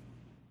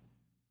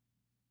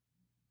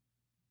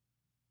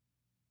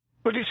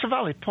 But it's a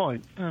valid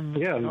point.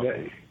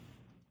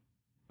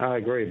 I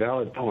agree.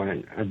 Valid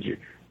point. I'm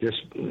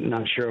just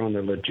not sure on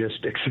the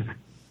logistics.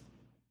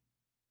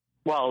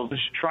 Well,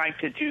 trying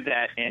to do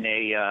that in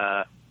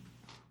a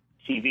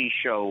TV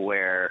show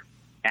where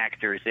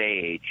actors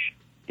age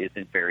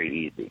isn't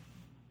very easy.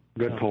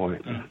 Good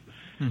point.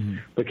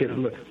 Look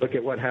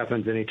at what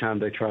happens anytime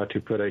they try to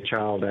put a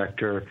child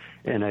actor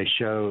in a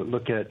show.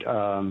 Look at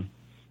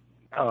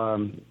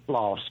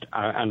Lost.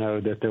 I know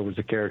that there was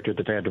a character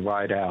that they had to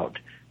write out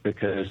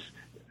because,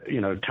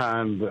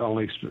 time,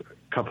 only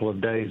a couple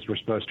of days were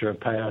supposed to have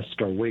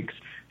passed or weeks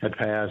had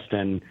passed,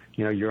 and,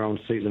 you're on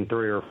season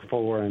 3 or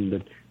 4, and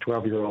the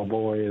 12-year-old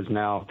boy is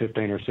now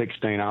 15 or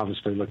 16,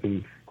 obviously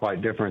looking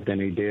quite different than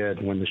he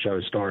did when the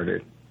show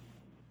started.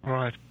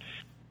 Right.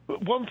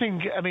 One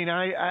thing,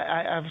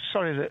 I'm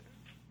sorry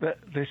that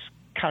this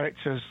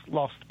character's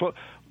lost, but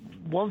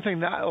one thing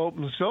that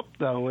opens up,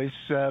 though, is,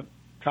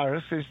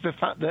 Paris, is the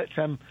fact that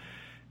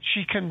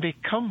she can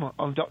become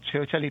on Doctor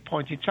Who at any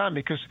point in time,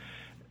 because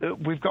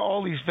we've got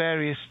all these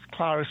various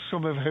Claras,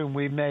 some of whom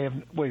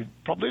we've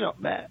probably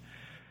not met,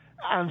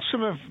 and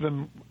some of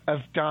them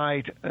have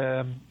died,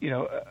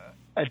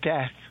 a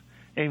death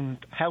in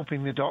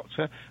helping the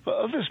Doctor, but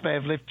others may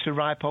have lived to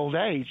ripe old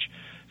age.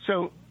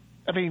 So,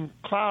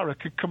 Clara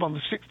could come on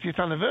the 60th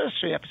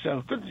anniversary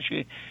episode, couldn't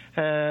she?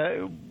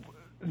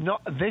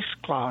 Not this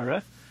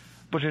Clara,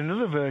 but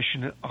another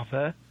version of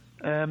her.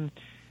 In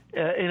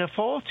her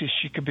 40s,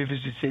 she could be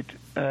visited.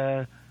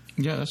 Yeah,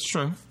 that's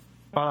true.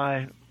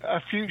 By a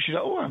future.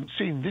 I haven't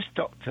seen this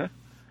Doctor.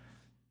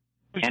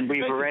 And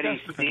we've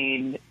already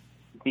seen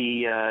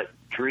the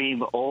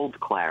dream old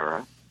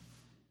Clara.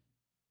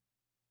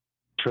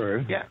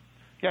 True. Yeah.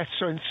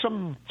 So in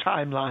some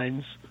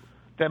timelines,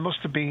 there must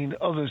have been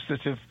others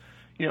that have,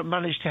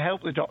 managed to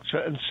help the Doctor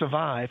and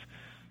survive.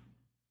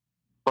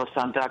 Plus,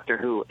 on Doctor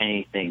Who,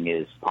 anything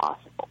is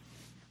possible.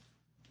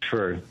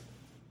 True.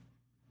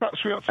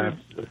 Perhaps we ought to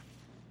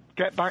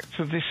get back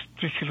to this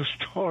particular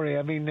story.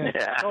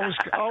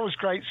 Always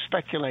great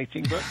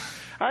speculating, but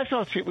I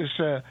thought it was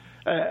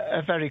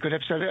a very good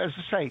episode. As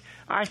I say,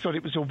 I thought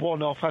it was a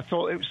one-off. I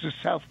thought it was a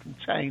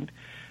self-contained.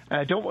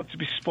 I don't want to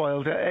be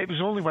spoiled. It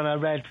was only when I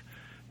read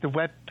the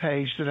web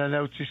page that I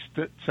noticed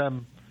that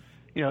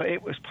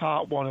it was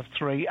part 1 of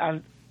 3,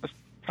 and as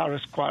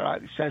Paris quite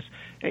rightly says,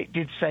 it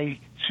did say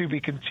to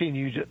be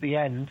continued at the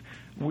end.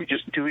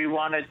 Do we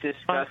want to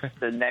discuss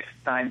the next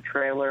time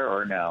trailer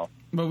or no?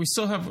 But we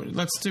still have.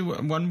 Let's do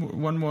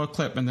one more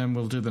clip, and then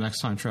we'll do the next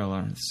time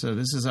trailer. So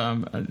this is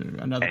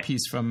another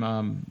piece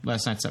from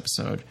last night's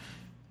episode.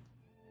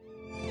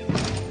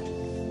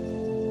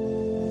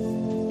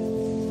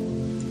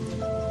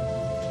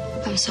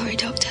 I'm sorry,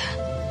 Doctor.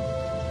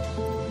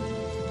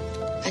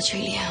 I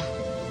truly am.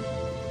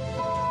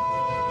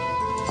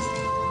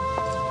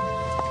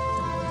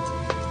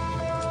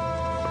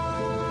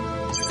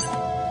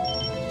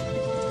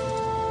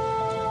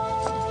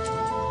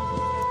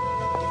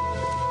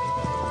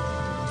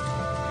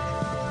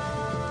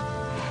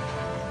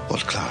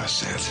 What Clara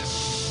said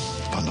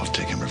about not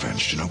taking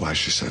revenge, do you know why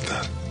she said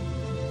that?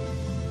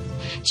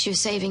 She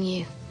was saving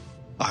you.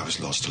 I was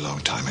lost a long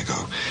time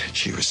ago.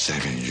 She was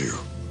saving you.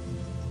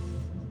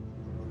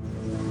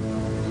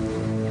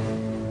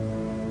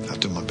 I'll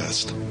do my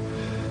best.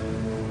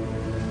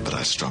 But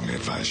I strongly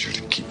advise you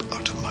to keep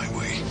out of my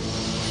way.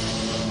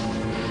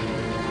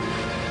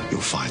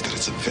 You'll find that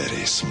it's a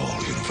very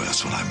small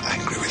universe when I'm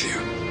angry with you.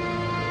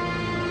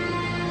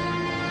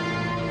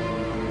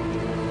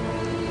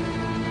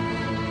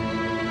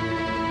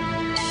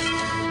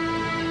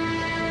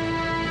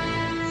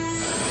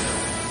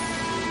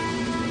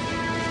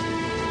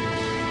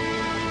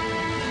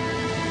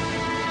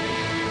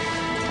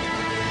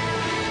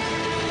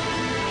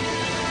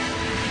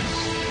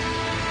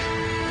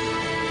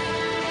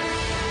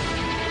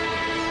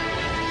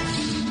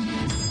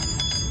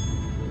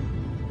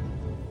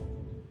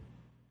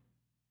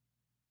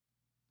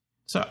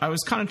 So I was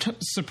kind of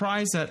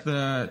surprised that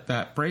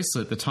that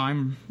bracelet, the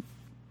time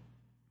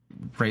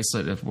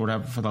bracelet, if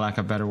whatever, for the lack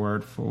of a better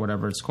word, for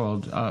whatever it's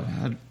called,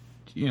 had,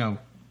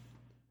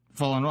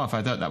 fallen off.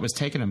 I thought that was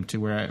taking him to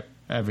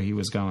wherever he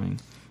was going.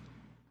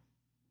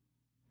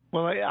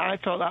 Well, I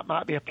thought that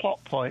might be a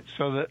plot point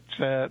so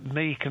that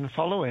me can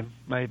follow him,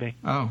 maybe.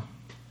 Oh,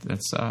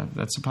 that's a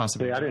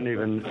possibility. See, I didn't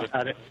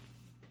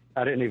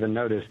even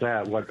notice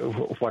that.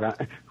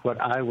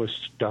 What I was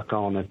stuck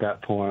on at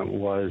that point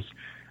was,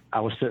 I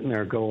was sitting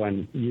there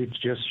going, "You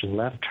just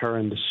left her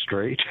in the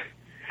street."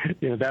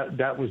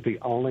 That was the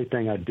only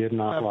thing I did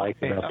not like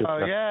about this.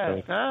 Oh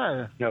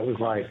yeah, it was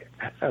like,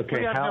 okay,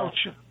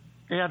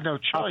 he had no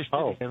choice.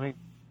 Did he?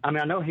 I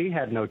mean, I know he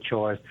had no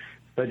choice,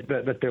 but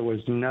there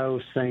was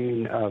no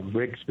scene of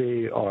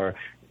Rigsby or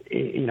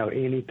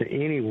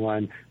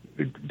anyone.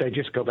 They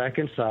just go back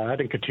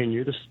inside and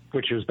continue this,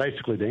 which is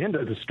basically the end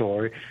of the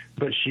story.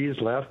 But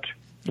she's left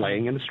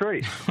laying in the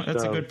street.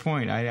 That's a good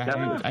point. I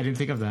didn't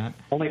think of that.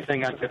 Only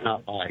thing I did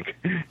not like.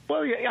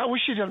 Well, yeah, I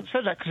wish you hadn't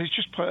said that, because it's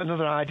just put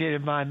another idea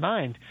in my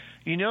mind.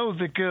 You know,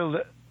 the girl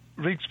that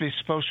Rigsby's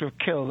supposed to have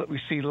killed that we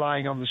see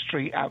lying on the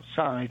street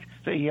outside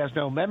that he has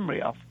no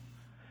memory of,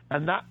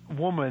 and that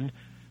woman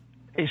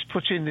is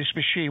put in this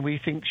machine. We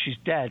think she's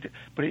dead,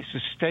 but it's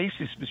a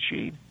stasis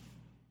machine.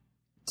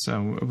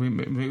 So we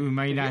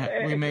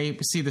may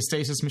see the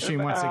stasis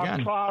machine once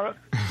again.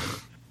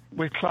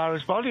 With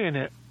Clara's body in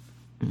it.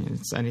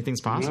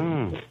 Anything's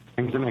possible.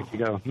 Things that make you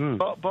go,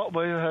 But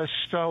with her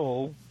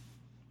soul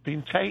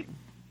being taken.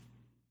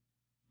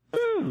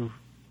 Ooh.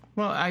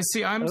 Well, I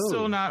see. I'm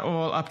still not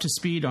all up to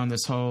speed on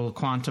this whole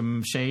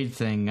quantum shade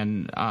thing,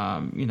 and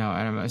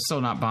I'm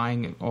still not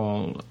buying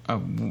all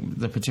of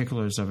the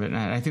particulars of it. And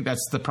I think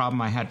that's the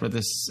problem I had with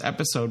this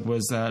episode,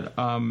 was that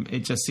it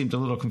just seemed a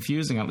little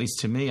confusing, at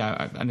least to me.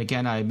 And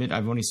again, I admit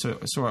I've only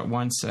saw it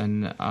once,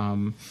 and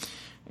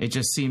it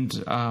just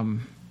seemed.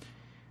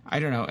 I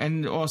don't know.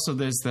 And also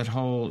there's that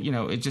whole,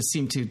 it just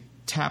seemed to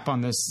tap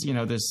on this,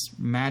 this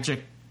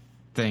magic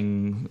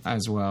thing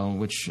as well,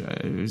 which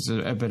is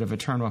a bit of a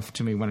turnoff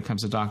to me when it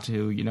comes to Doctor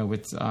Who,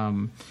 with,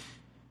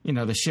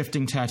 the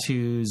shifting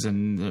tattoos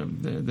and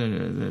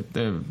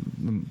the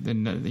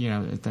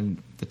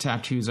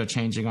tattoos are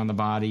changing on the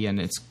body, and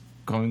it's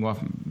going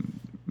off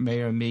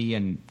May or Me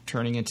and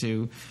turning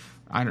into,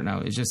 I don't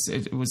know.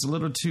 It was a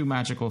little too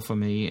magical for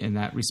me in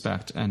that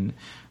respect. And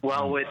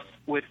well, with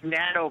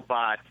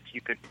nanobots, you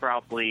could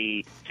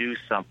probably do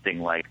something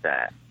like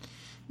that.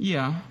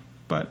 Yeah,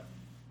 but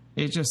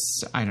it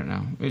just, I don't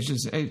know. It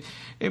just, it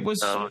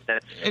was. So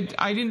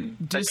I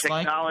didn't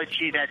dislike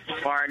technology that's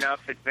far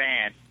enough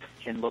advanced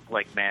can look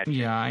like magic.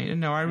 Yeah,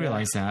 I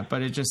realize that,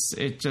 but it just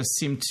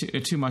seemed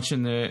too much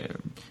in the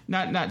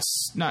not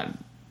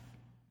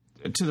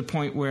to the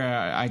point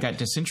where I got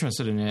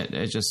disinterested in it.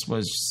 It just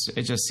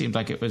seemed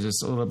like it was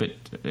just a little bit,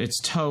 its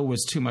toe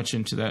was too much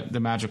into the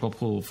magical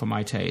pool for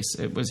my taste.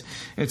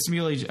 It's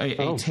merely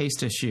a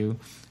taste issue,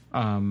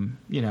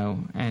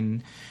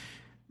 and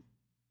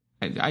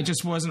I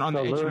just wasn't on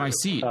the edge of my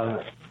seat.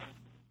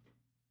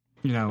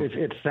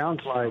 It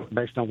sounds like,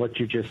 based on what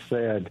you just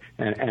said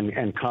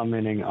and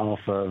commenting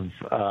off of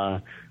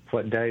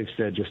what Dave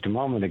said just a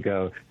moment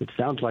ago, it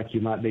sounds like you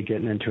might be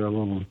getting into a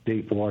little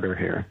deep water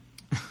here.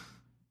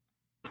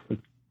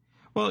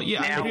 Well,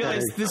 yeah, I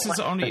realize this is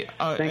only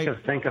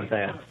think of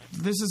that.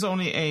 This is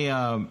only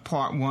a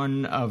part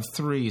 1 of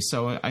 3,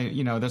 so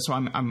that's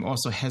why I'm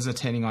also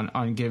hesitating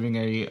on giving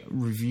a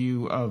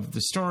review of the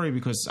story,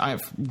 because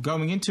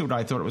going into it,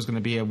 I thought it was going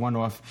to be a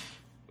one-off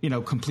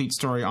complete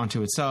story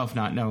onto itself,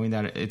 not knowing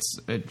that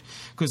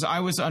because I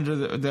was under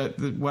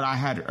the what I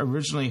had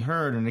originally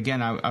heard, and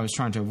again I was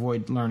trying to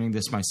avoid learning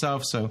this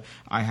myself, so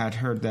I had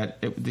heard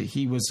that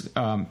he was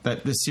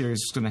that this series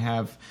was going to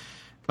have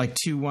like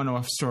 2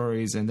 one-off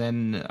stories, and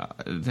then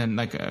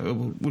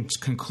would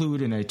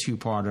conclude in a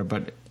 2-parter,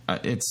 but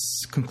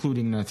it's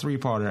concluding in a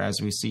 3-parter as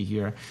we see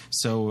here.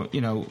 So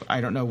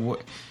I don't know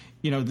what.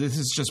 This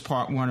is just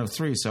part 1 of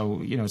 3,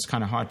 so it's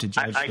kind of hard to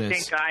judge I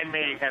this. think I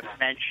may have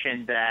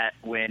mentioned that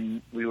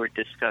when we were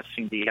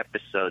discussing the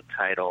episode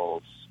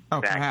titles. Oh,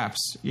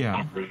 perhaps,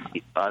 yeah.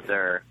 The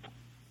other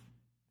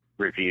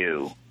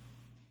review.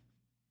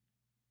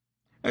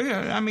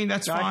 Yeah, I mean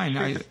that's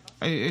fine.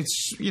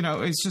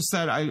 It's just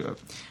that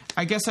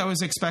I guess I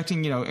was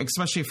expecting,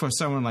 especially for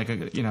someone like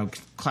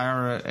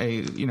Clara,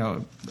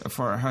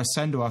 for her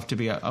send off to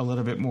be a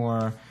little bit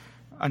more.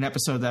 An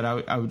episode that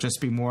I would just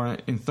be more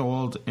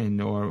enthralled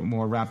in or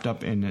more wrapped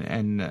up in,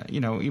 and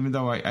even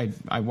though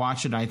I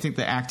watched it, and I think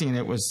the acting in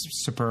it was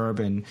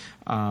superb, and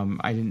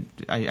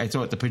I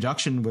thought the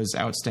production was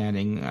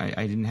outstanding.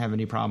 I didn't have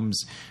any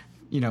problems,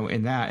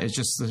 in that.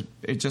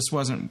 It just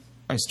wasn't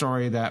a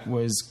story that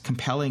was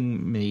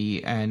compelling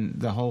me, and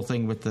the whole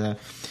thing with the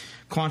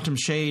quantum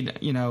shade,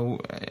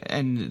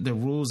 and the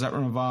rules that were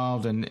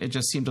involved, and it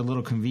just seemed a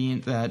little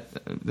convenient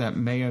that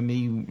May or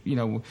me,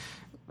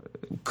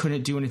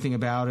 couldn't do anything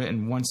about it,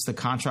 and once the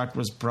contract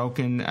was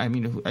broken, I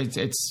mean,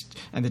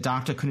 and the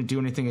Doctor couldn't do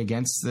anything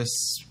against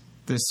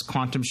this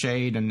quantum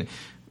shade, and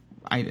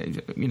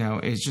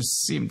it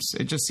just seems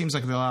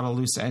like there are a lot of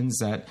loose ends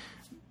that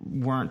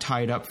weren't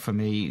tied up for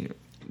me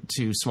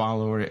to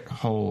swallow it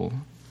whole.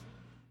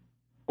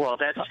 Well,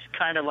 that's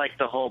kind of like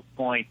the whole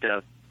point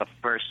of the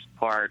first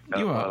part.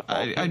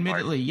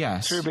 Admittedly,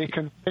 yes. To be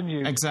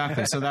continued.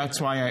 Exactly. So that's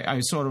why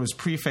I sort of was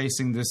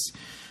prefacing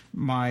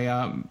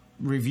my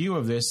review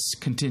of this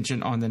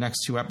contingent on the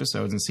next 2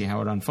 episodes and see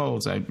how it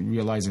unfolds. I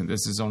realizing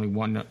this is only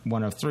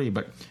one of 3,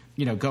 but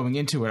going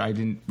into it, I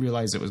didn't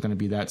realize it was going to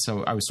be that.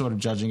 So I was sort of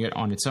judging it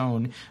on its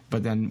own.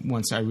 But then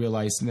once I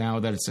realized now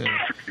that it's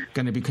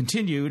going to be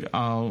continued,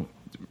 I'll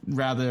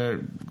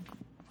rather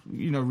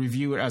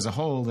review it as a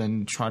whole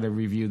than try to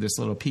review this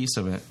little piece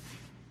of it.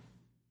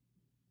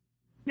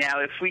 Now,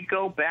 if we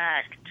go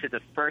back to the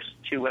first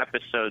 2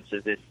 episodes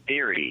of this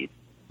series,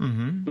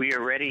 we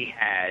already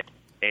had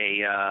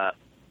a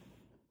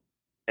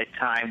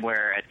time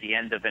where at the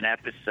end of an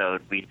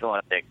episode we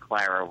thought that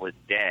Clara was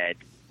dead,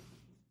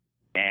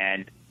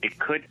 and it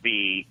could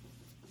be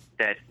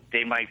that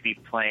they might be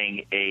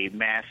playing a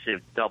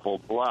massive double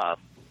bluff,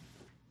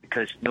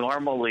 because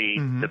normally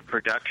the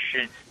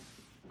production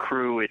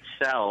crew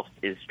itself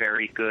is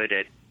very good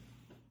at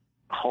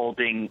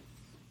holding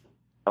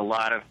a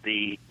lot of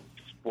the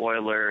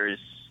spoilers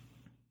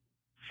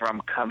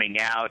from coming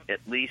out, at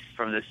least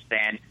from the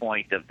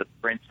standpoint of the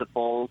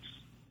principles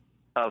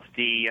of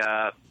the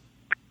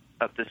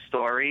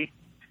story,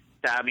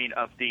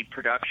 of the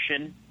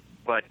production,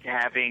 but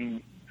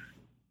having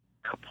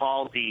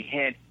Capaldi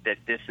hint that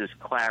this is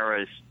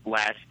Clara's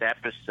last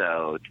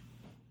episode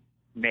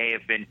may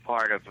have been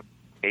part of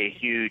a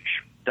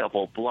huge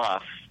double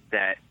bluff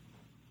that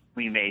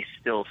we may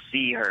still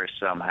see her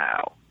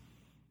somehow.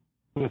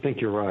 I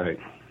think you're right.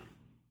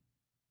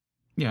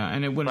 Yeah,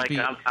 and it wouldn't be...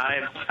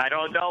 I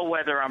don't know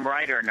whether I'm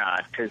right or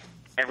not, because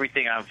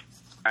everything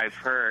I've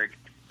heard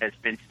has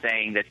been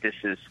saying that this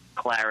is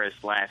Clara's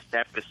last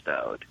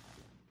episode,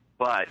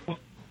 but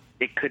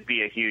it could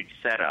be a huge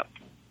setup.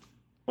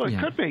 Well, it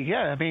could be,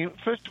 yeah. I mean,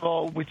 first of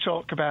all, we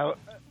talked about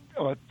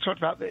the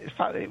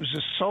fact that it was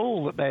a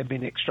soul that may have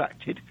been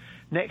extracted.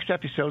 Next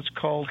episode's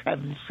called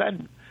Heaven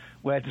Sent,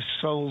 where the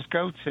souls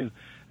go to.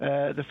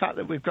 The fact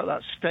that we've got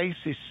that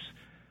stasis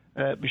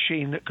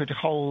machine that could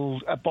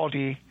hold a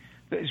body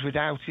that is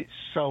without its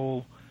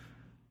soul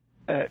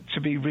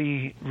to be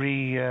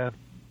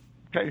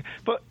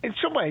but in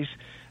some ways,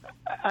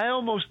 I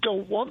almost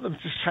don't want them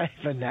to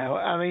save her now.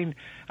 I mean,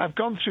 I've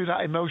gone through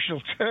that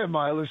emotional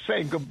turmoil of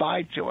saying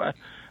goodbye to her,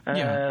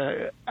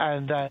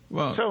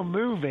 so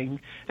moving.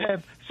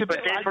 But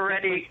they've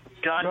already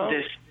done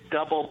this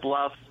double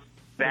bluff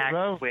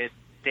back with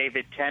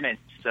David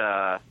Tennant's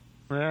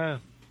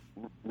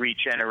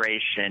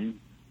regeneration.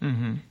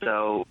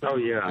 So,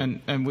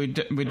 and we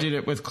did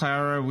it with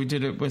Clara. We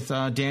did it with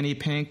Danny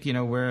Pink.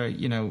 Where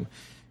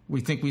we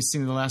think we've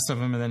seen the last of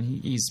him, and then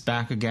he's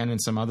back again in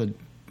some other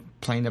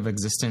plane of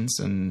existence.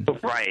 And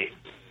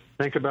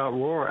think about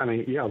Rory. I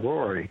mean,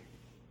 Rory.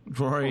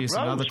 Rory is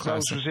another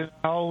classic.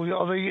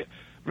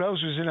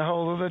 Rose was in a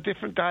whole other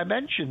different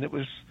dimension that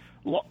was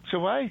locked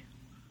away.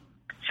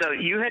 So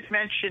you had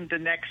mentioned the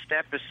next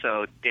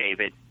episode,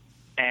 David,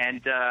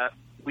 and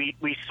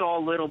we saw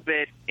a little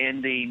bit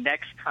in the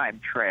Next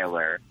Time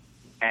trailer,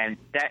 and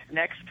that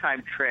Next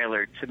Time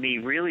trailer to me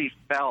really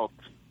felt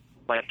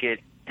like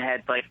it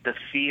had like the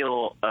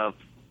feel of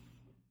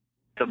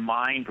the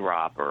Mind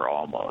Robber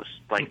almost,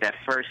 like that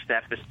first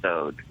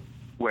episode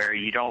where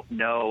you don't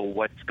know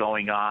what's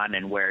going on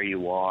and where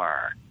you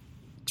are.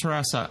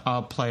 Teresa,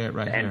 I'll play it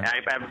right here.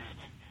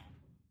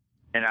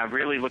 And I'm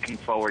really looking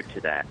forward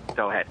to that.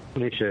 Go ahead.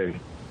 Me too.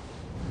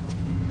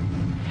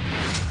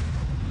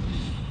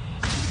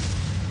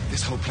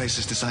 This whole place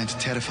is designed to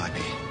terrify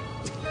me.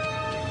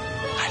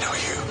 I know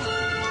you.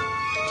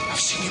 I've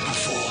seen you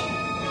before.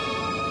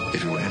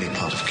 If you were any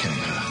part of killing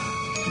her,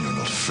 and you're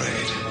not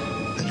afraid,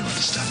 then you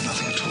understand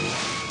nothing at all.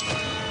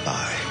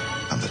 I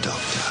am the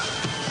Doctor.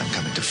 I'm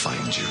coming to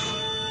find you,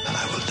 and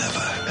I will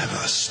never,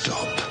 ever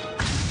stop.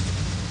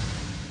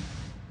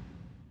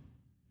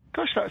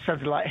 Gosh, that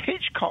sounded like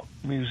Hitchcock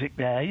music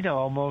there,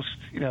 almost,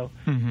 like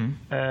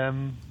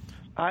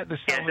the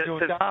Salvador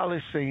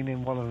Dali scene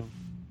in one of them.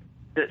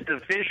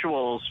 The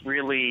visuals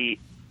really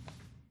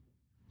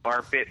are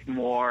a bit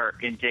more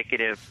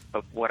indicative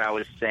of what I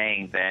was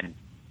saying than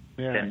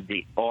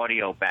the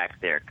audio back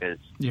there, because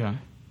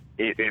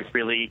it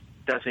really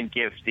doesn't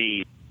give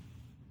the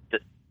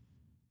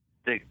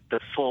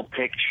full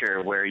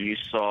picture where you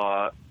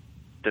saw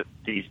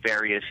these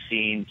various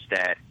scenes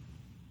that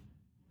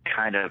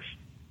kind of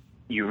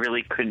you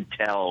really couldn't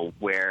tell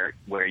where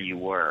you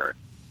were.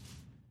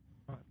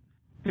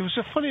 There was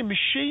a funny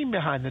machine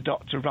behind the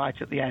Doctor right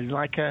at the end,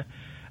 like a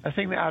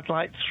thing that had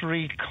like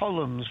 3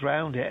 columns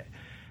round it.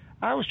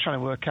 I was trying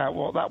to work out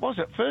what that was.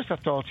 At first I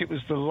thought it was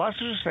the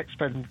Lazarus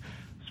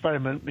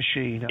experiment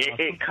machine.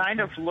 It kind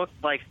of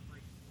looked like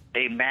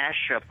a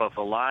mashup of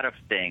a lot of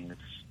things.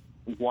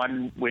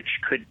 One which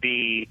could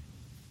be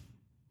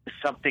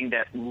something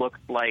that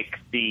looked like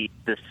the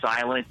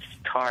Silence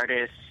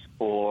TARDIS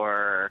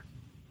or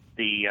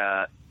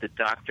the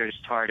Doctor's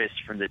TARDIS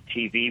from the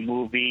TV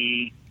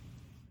movie.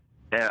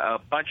 A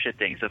bunch of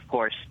things. Of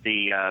course,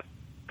 the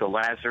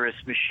Lazarus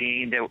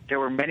machine. There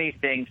were many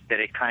things that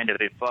it kind of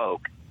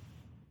evoked.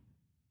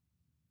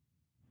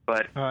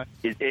 But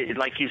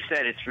like you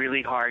said, it's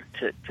really hard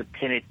to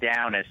pin it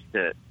down as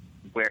to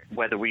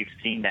whether we've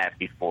seen that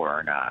before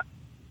or not.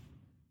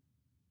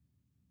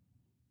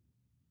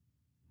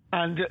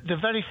 And the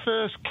very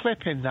first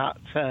clip in that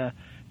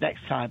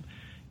next time,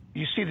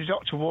 you see the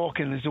Doctor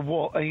walking, there's a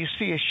wall, and you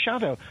see a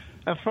shadow.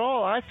 And for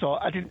all I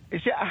thought, is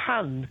it a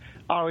hand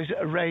or is it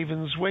a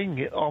raven's wing?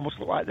 It almost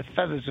looked like the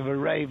feathers of a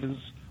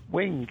raven's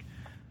wing.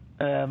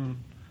 There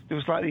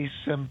was like these...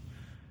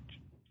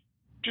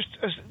 just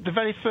as the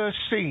very first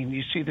scene,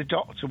 you see the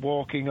Doctor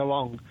walking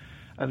along,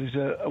 and there's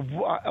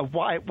a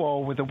white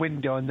wall with a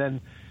window, and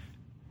then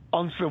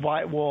onto the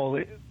white wall,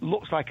 it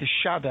looks like a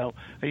shadow,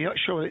 and you're not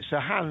sure whether it's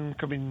a hand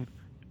coming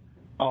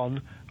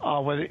on,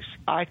 or whether it's...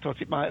 I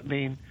thought it might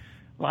mean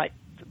like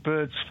the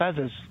bird's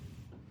feathers.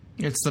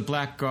 It's the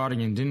Black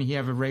Guardian. Didn't he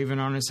have a raven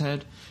on his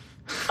head?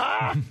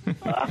 Yeah.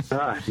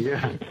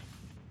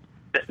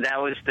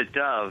 That was the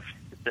dove,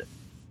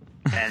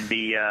 and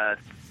the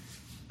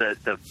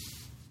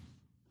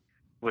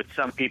what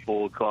some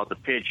people would call the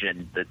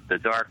pigeon, the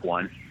dark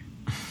one.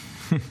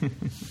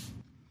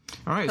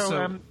 All right,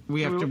 so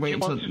we have to wait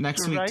until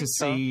next week to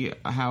see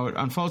how it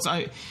unfolds.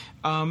 Like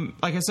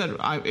I said,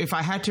 if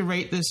I had to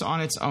rate this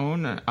on its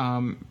own,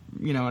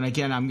 and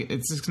again,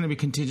 it's just going to be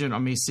contingent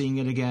on me seeing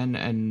it again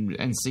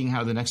and seeing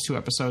how the next 2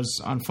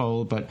 episodes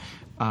unfold. But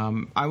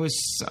I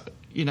was,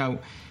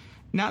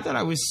 not that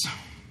I was.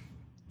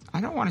 I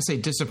don't want to say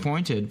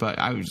disappointed, but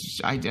I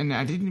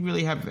didn't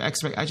really have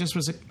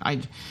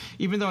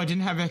even though I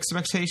didn't have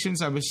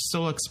expectations, I was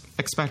still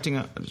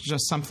expecting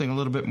just something a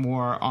little bit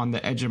more on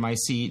the edge of my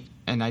seat,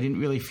 and I didn't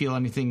really feel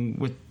anything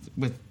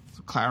with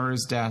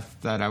Clara's death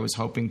that I was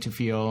hoping to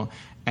feel,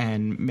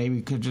 and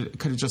maybe could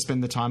have just been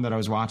the time that I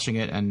was watching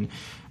it, and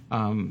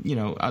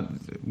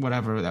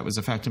whatever that was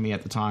affecting me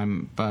at the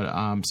time.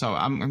 But so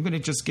I'm going to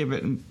just give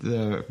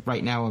it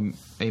right now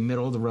a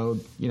middle of the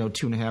road,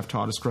 2.5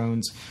 TARDIS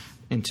groans.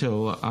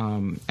 Until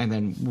and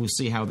then we'll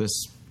see how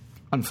this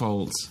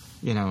unfolds,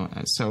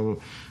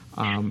 So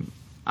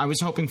I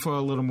was hoping for a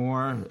little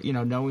more,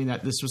 knowing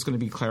that this was going to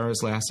be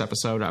Clara's last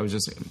episode. I was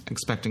just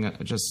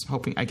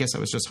hoping. I guess I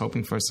was just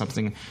hoping for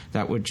something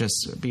that would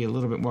just be a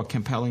little bit more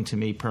compelling to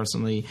me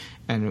personally.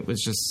 And it was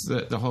just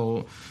the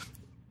whole.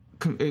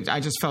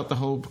 I just felt the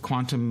whole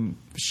quantum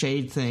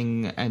shade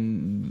thing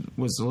and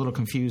was a little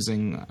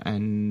confusing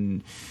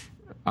and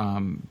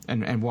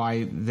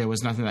why there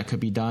was nothing that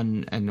could be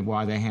done and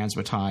why their hands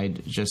were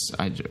tied.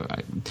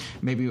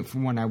 Maybe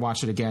when I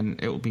watch it again,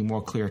 it will be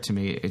more clear to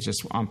me. It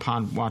just,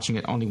 upon watching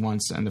it only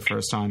once and the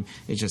first time,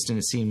 it just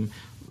didn't seem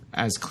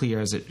as clear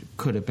as it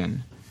could have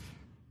been.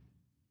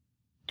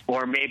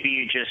 Or maybe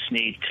you just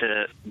need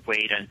to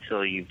wait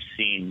until you've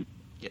seen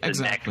the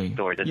next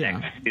or the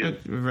next 2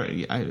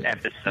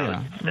 episodes.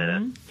 Yeah.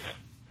 Mm-hmm.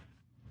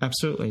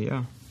 Absolutely,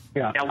 yeah.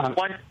 Now,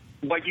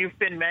 what you've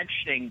been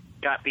mentioning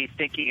got me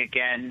thinking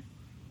again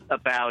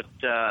about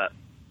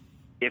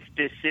if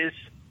this is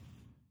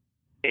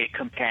a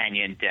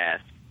companion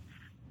death,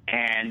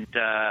 and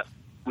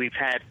we've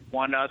had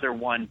one other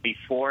one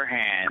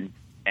beforehand,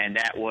 and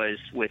that was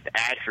with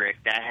Adric.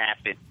 That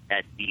happened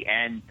at the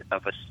end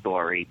of a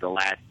story, the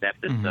last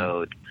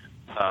episode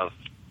of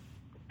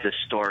the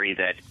story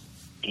that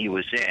he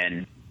was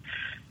in.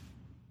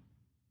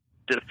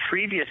 The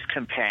previous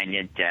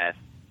companion death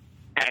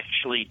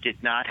actually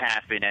did not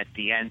happen at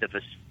the end of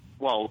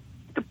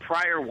the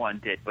prior one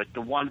did, but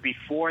the one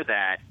before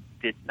that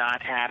did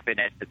not happen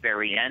at the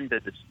very end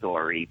of the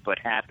story, but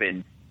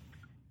happened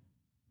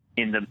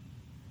in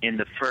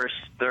the first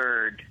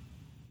third.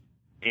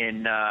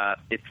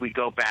 If we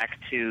go back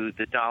to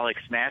the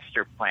Daleks'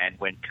 master plan,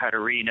 when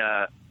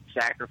Katarina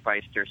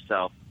sacrificed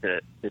herself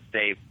to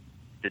save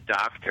the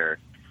Doctor,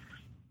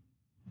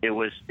 it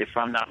was, if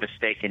I'm not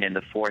mistaken, in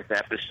the fourth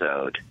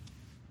episode,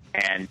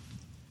 and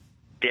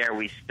there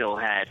we still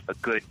had a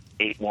good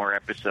 8 more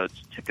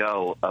episodes to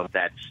go of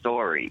that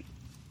story.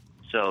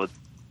 So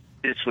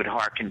this would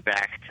harken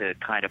back to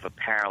kind of a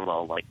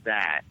parallel like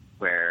that,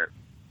 where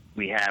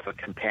we have a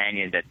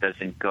companion that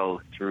doesn't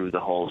go through the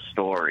whole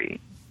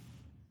story.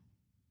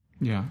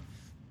 Yeah.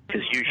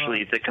 Because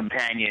usually the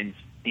companions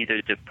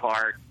either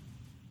depart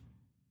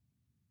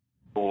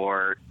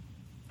or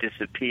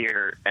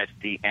disappear at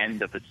the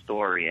end of a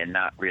story and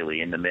not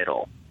really in the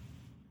middle.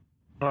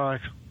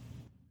 Right.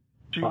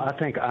 Well, I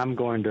think I'm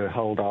going to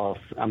hold off.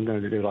 I'm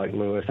going to do like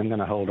Lewis. I'm going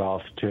to hold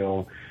off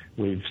till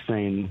we've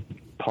seen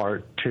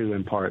part 2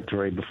 and part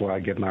 3 before I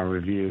give my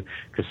review,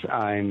 because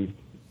I'm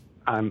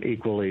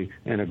equally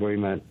in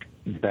agreement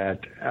that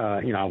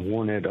I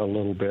wanted a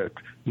little bit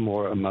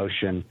more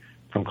emotion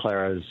from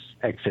Clara's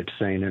exit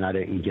scene, and I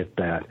didn't get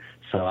that.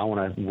 So I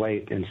want to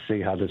wait and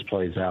see how this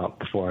plays out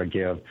before I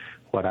give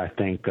what I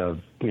think of,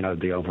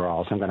 the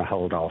overall. So I'm going to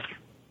hold off.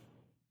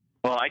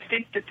 Well, I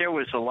think that there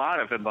was a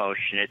lot of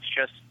emotion. It's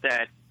just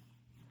that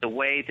the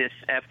way this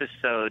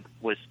episode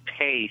was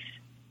paced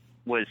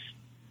was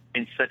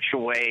in such a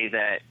way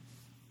that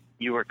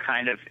you were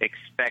kind of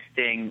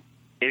expecting,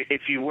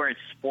 if you weren't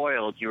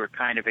spoiled, you were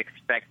kind of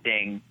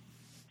expecting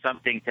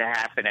something to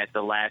happen at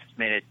the last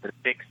minute to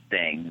fix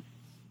things.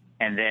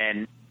 And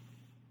then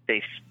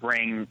they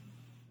spring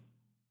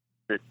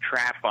the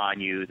trap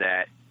on you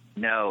that,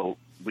 no,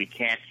 we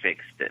can't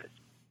fix this.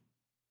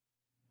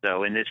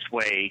 So in this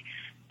way,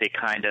 they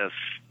kind of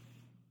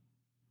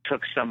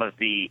took some of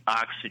the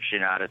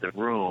oxygen out of the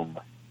room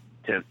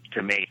to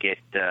make it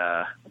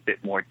a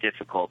bit more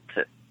difficult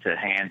to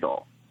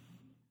handle.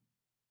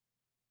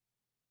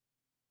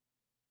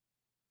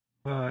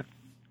 Right.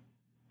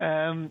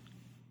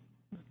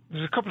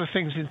 There's a couple of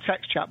things in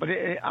text chat, but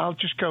I'll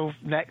just go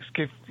next,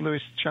 give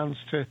Lewis a chance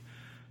to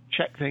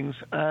check things.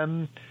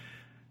 For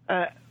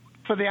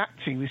the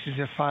acting, this is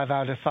a 5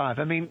 out of 5.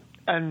 I mean,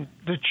 and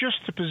the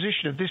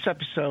juxtaposition of this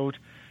episode,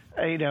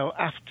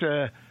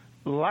 after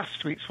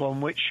last week's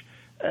one, which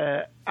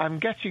I'm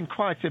getting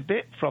quite a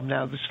bit from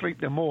now, The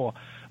Sleep No More,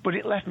 but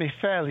it left me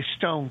fairly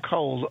stone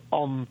cold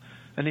on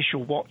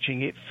initial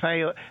watching. It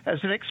failed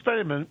as an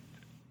experiment.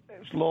 It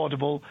was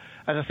laudable,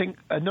 and I think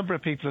a number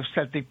of people have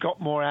said they've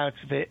got more out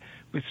of it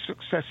with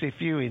successive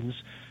viewings,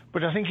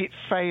 but I think it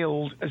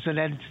failed as an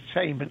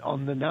entertainment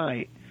on the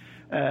night,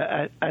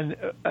 and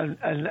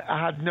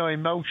I had no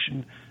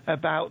emotion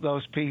about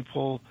those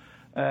people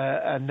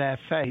and their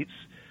fates.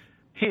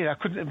 Here, I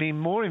couldn't have been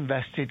more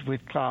invested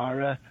with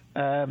Clara,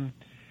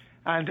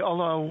 and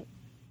although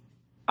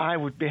I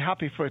would be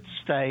happy for her to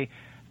stay,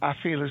 I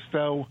feel as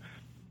though,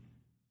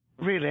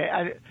 really,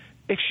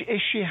 if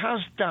she has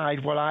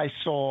died what I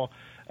saw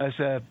as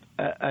a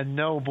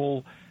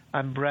noble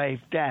and brave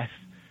death,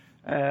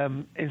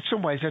 in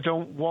some ways I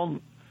don't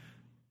want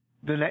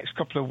the next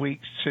couple of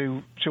weeks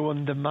to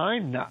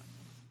undermine that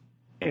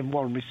in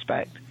one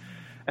respect.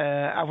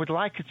 I would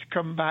like her to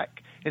come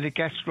back in a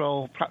guest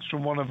role, perhaps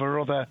from one of her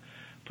other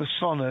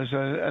personas,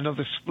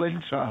 another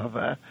splinter of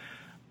her.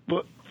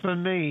 But for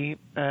me,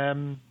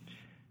 I'm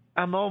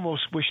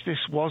almost wish this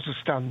was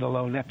a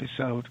standalone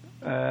episode.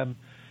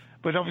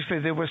 But obviously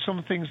there were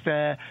some things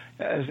there,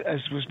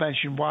 as was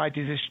mentioned. Why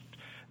did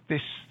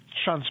this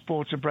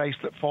transporter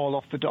bracelet fall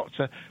off the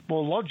Doctor?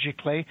 More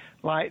logically,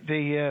 like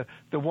the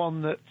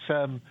one that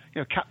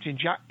Captain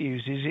Jack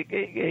uses,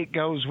 it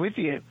goes with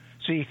you,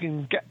 so you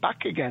can get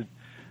back again.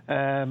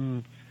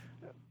 There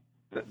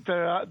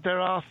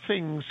are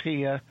things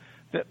here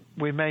that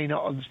we may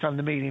not understand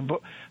the meaning,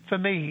 but for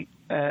me,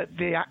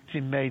 the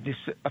acting made this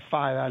a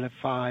 5 out of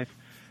 5.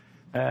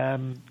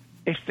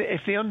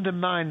 If they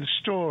undermine the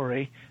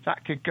story,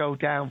 that could go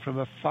down from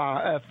a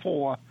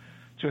 4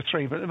 to a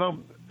 3. But at the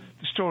moment,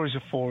 the story's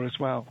a 4 as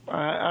well.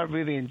 I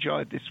really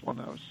enjoyed this one.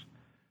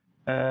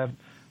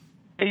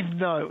 Even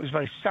though it was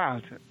very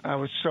sad, I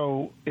was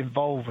so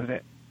involved with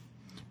it.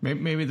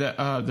 Maybe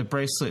the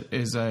bracelet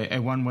is a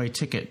one-way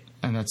ticket,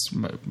 and that's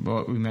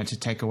what we meant to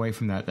take away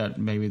from that. That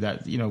maybe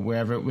that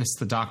wherever it whisks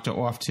the Doctor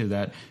off to,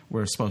 that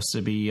we're supposed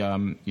to be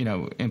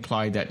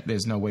implied that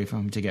there's no way for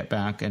him to get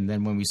back, and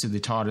then when we see the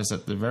TARDIS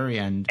at the very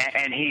end,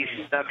 and he's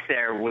stuck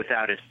there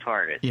without his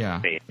TARDIS. Yeah,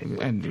 basically.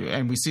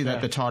 and we see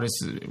that the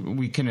TARDIS,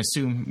 we can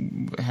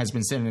assume, has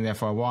been sitting there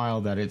for a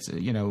while. That it's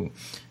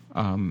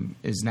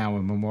is now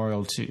a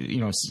memorial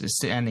to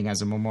standing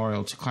as a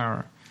memorial to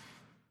Clara.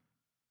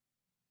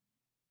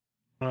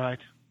 Right.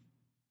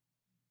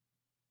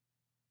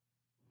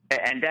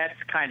 And that's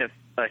kind of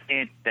a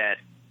hint that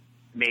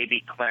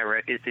maybe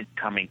Clara isn't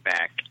coming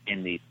back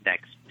in these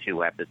next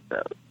 2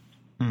 episodes.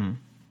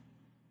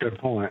 Good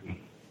point.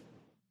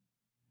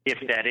 If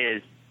that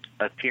is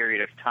a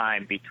period of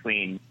time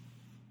between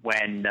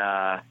when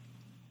the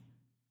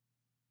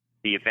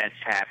events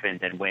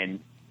happened and when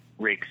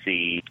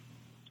Rigsy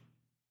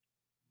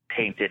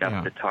painted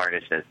up the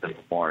TARDIS as the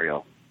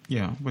memorial.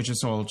 Yeah, which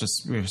is all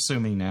just we're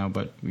assuming now,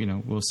 but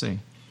we'll see.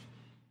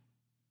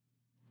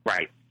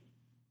 Right.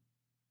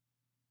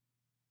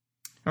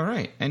 All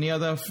right. Any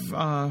other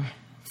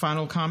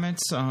final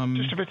comments?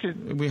 Just a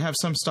bit we have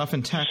some stuff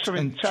in text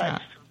and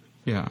chat.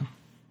 Yeah.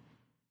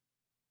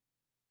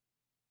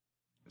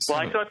 Well,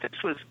 I thought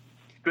this was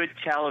good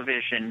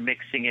television,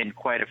 mixing in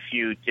quite a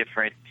few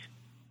different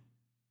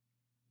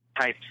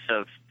types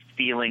of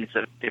feelings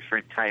of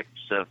different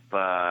types of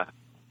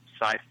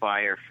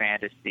sci-fi or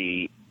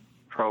fantasy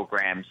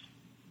programs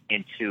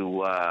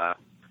into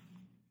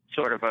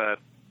sort of a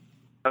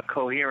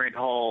coherent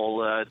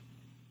whole.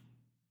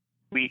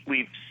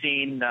 We've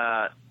seen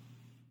the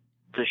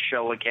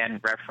show again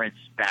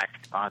referenced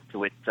back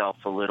onto itself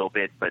a little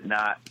bit, but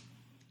not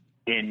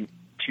in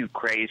too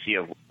crazy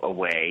a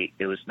way.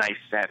 It was nice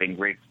having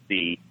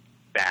Rigsby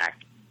back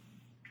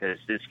because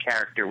this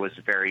character was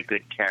a very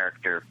good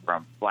character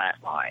from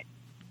Flatline,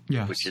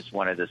 which is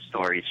one of the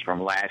stories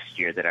from last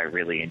year that I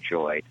really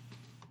enjoyed.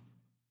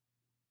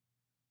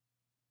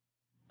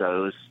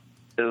 So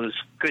it was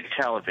good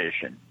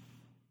television.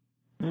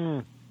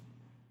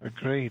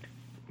 Agreed.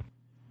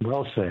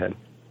 Well said.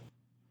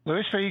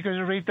 Louis, are you going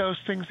to read those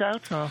things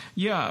out? Or?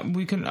 Yeah,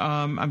 we can.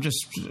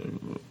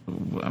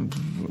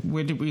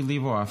 Where did we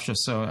leave off?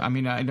 Just so I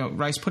know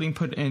Rice Pudding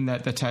put in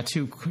that the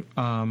tattoo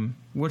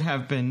would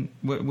have been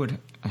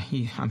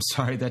I'm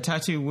sorry, the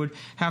tattoo would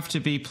have to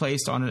be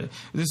placed on it.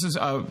 This is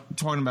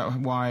talking about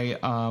why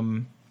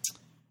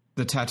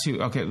the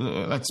tattoo. Okay,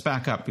 let's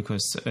back up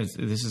because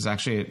this is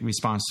actually a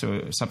response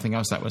to something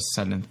else that was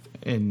said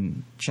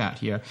in chat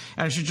here.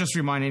 And I should just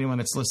remind anyone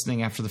that's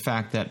listening after the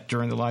fact that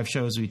during the live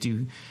shows we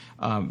do.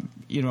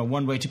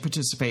 One way to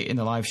participate in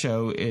the live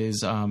show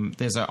is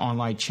there's an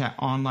online chat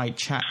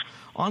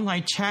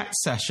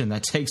session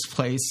that takes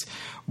place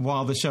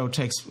while the show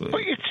takes.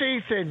 Put your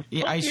teeth in.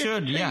 Yeah, I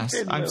should. Yes,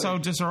 I'm so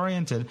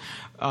disoriented.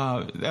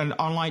 An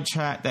online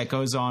chat that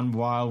goes on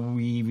while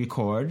we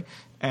record,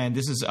 and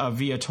this is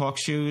via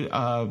TalkShoe.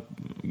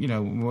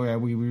 Where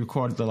we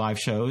record the live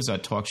shows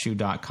at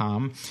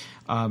TalkShoe.com.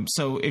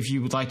 So if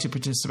you would like to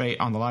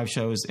participate on the live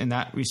shows in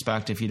that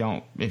respect, if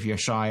you're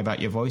shy about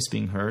your voice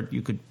being heard,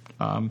 you could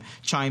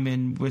chime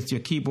in with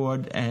your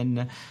keyboard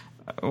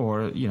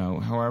or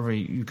however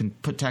you can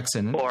put text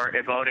in it. Or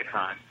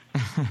emoticons.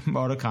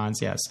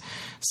 Emoticons, yes.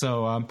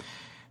 So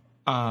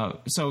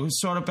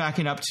sort of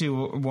backing up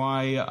to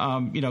why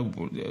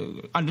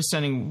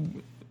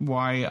understanding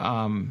why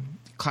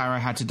Clara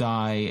had to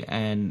die,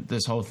 and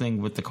this whole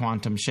thing with the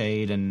quantum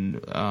shade and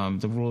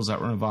the rules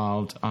that were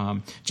involved.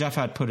 Jeff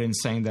had put in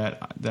saying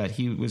that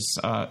he was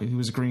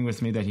agreeing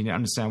with me that he didn't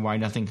understand why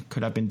nothing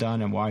could have been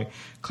done and why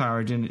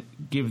Clara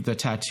didn't give the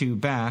tattoo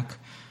back,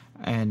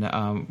 and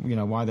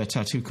why the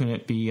tattoo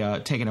couldn't be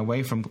taken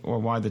away from, or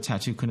why the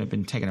tattoo couldn't have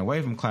been taken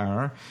away from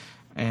Clara.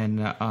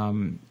 And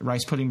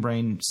Rice Pudding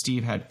Brain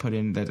Steve had put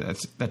in that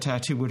the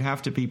tattoo would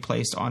have to be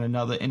placed on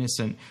another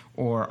innocent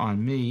or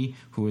on me,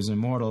 who is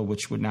immortal,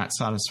 which would not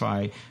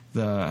satisfy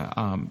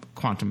the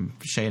quantum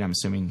shade. I'm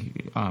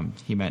assuming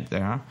he meant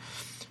there.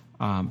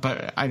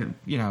 But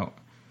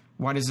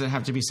why does it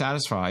have to be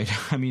satisfied?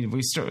 I mean,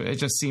 it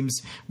just seems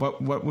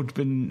what would have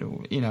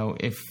been,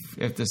 if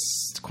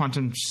this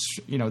quantum,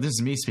 this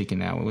is me speaking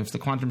now. If the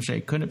quantum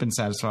shade couldn't have been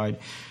satisfied.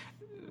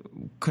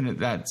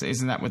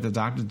 Isn't that what the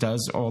Doctor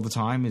does all the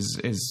time?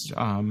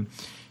 And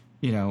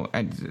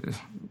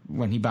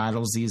when he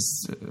battles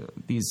these.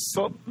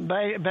 But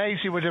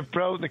Maisie would have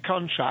broken the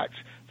contract.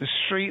 The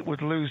street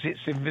would lose its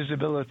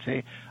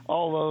invisibility.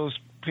 All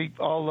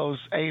those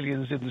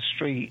aliens in the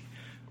street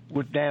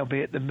would now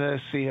be at the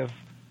mercy of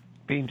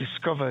being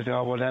discovered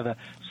or whatever.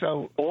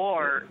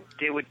 Or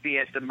they would be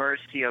at the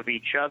mercy of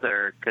each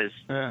other because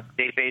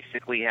they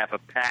basically have a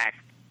pact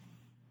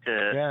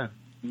to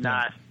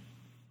not.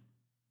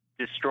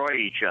 Destroy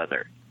each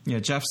other. Yeah,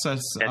 Jeff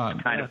says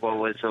that's kind of what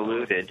was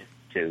alluded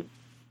to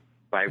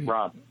by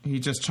Rob. He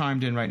just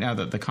chimed in right now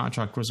that the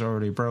contract was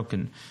already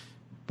broken,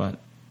 but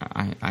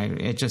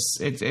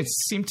it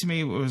seemed to me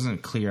it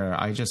wasn't clear.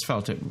 I just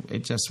felt it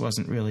just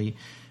wasn't really.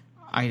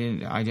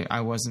 I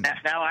wasn't.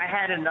 Now I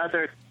had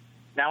another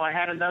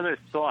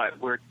thought.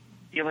 We're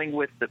dealing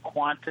with the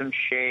quantum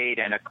shade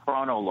and a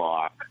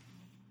chronolock.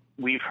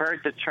 We've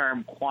heard the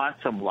term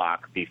quantum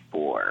lock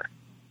before.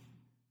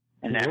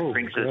 And that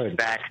brings us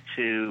back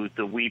to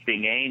the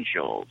Weeping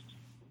Angels.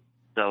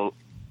 So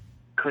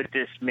could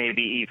this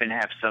maybe even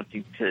have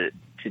something to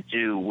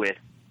do with,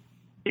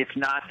 if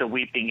not the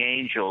Weeping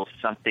Angels,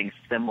 something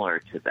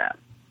similar to them?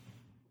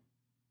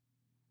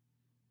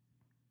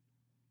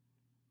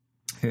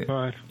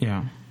 Right.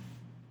 Yeah.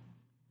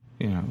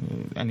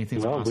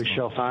 Anything's possible. We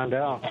shall find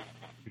out.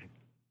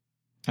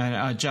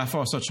 And Jeff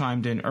also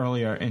chimed in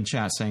earlier in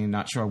chat saying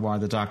not sure why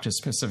the Doctor's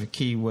specific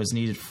key was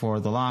needed for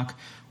the lock,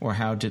 or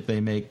how did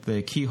they make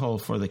the keyhole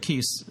for the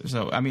keys.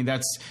 So, I mean,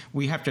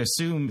 we have to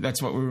assume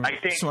that's what we were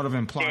sort of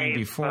implying Dave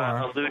before.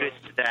 alluded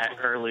to that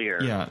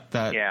earlier. Yeah,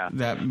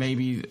 that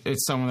maybe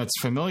it's someone that's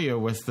familiar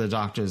with the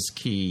Doctor's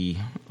key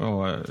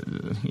or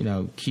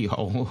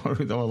keyhole, or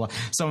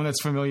someone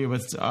that's familiar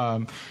with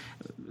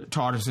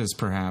TARDISes,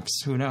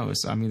 perhaps. Who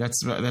knows? I mean,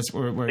 that's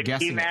we're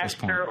guessing at this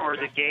point. The keymaster or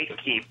the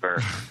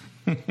gatekeeper.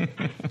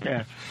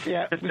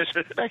 Yeah. We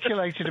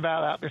speculated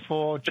about that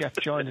before Jeff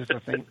joined us, I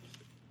think.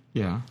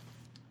 Yeah.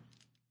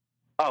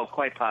 Oh,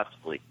 quite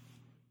possibly.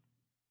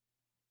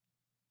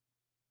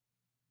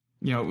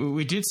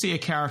 We did see a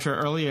character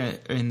earlier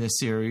in this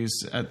series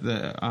at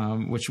the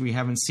which we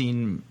haven't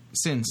seen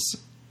since.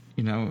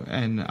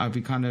 And I'd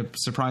be kind of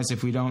surprised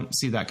if we don't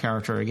see that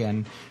character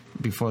again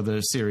before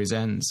the series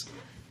ends.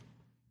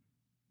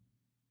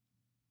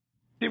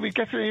 Did we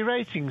get any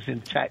ratings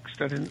in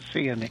text? I didn't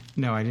see any.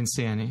 No, I didn't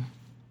see any.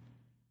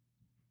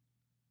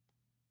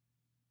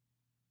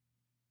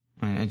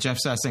 And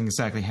Jeff's asking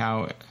exactly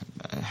how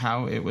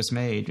it was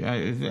made.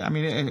 I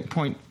mean,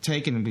 point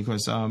taken,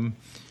 because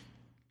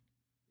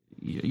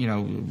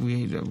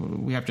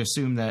we have to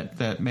assume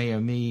that May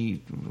or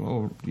Me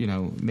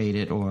made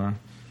it, or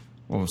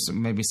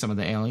maybe some of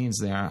the aliens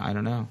there. I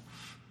don't know.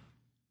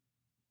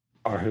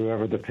 Or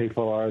whoever the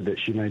people are that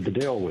she made the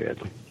deal with.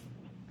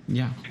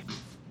 Yeah,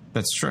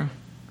 that's true.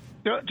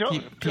 Don't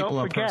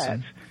forget,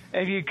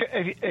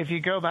 if you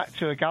go back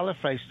to a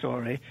Gallifrey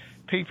story,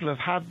 people have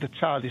had the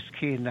TARDIS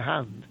key in the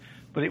hand,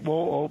 but it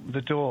won't open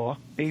the door,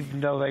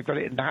 even though they've got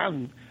it in the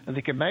hand and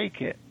they can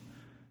make it.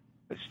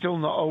 It's still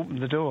not open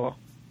the door.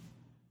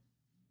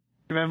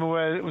 Remember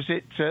where was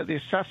it the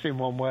assassin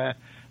one, where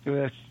they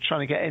were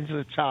trying to get into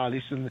the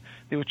TARDIS and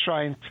they were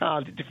trying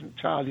different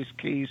TARDIS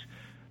keys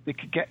they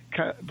could get,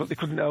 but they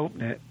couldn't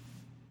open it.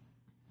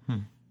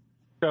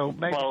 So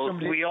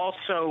maybe we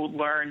also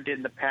learned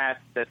in the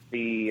past that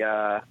the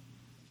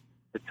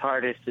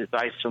TARDIS is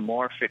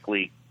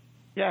isomorphically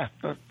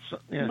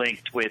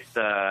linked with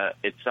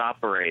its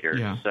operator.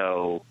 Yeah.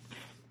 So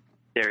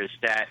there's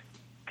that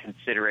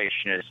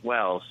consideration as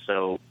well.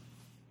 So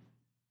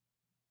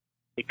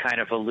it kind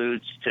of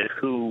alludes to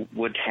who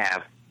would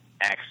have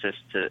access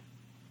to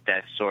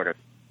that sort of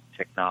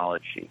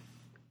technology.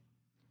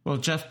 Well,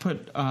 Jeff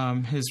put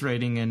his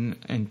rating in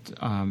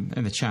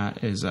the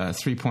chat is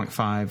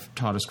 3.5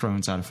 TARDIS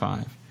Crones out of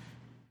 5.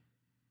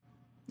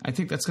 I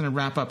think that's going to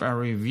wrap up our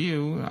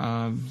review.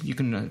 You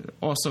can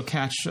also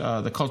catch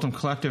the Cultum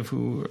Collective,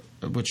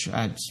 which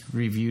had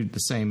reviewed the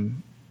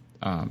same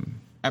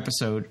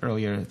episode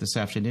earlier this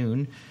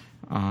afternoon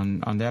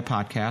on their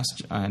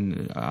podcast,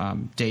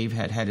 and Dave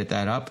had headed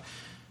that up.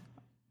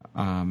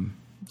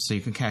 So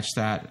you can catch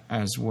that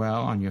as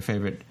well on your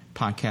favorite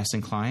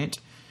podcasting client.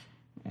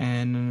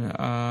 And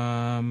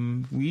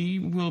we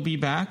will be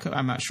back.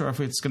 I'm not sure if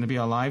it's going to be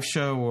a live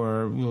show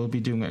or we'll be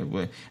doing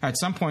it. At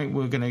some point,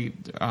 we're going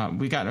to...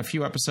 we got a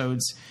few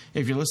episodes.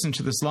 If you're listening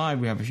to this live,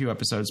 we have a few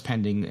episodes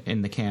pending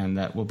in the can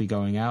that will be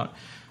going out.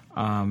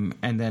 And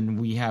then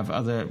we have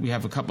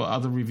a couple of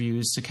other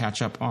reviews to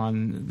catch up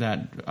on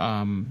that...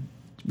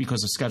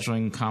 because of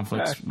scheduling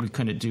conflicts, we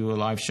couldn't do a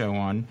live show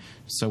on.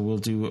 So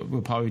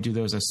we'll probably do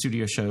those as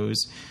studio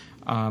shows.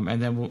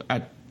 And then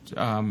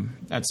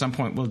at some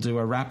point we'll do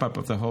a wrap up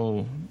of the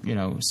whole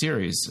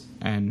series,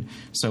 and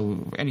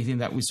so anything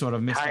that we sort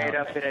of missed tie it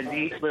up in a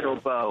neat little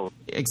bow.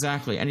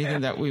 Exactly.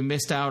 Anything that we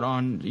missed out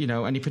on,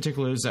 any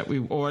particulars that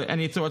or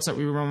any thoughts that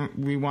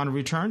we want to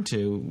return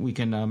to, we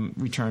can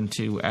return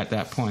to at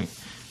that point.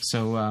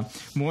 So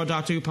more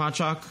Doctor Who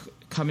Podshock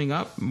coming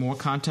up, more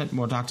content,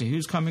 more Doctor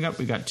Who's coming up.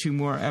 We got two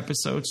more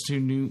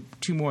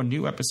more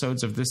new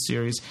episodes of this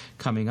series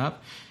coming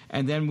up.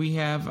 And then we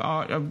have...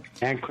 I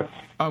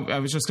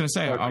was just going to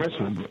say...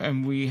 Christmas.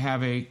 And we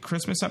have a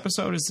Christmas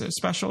episode. Is it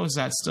special? Is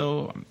that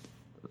still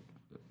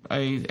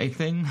a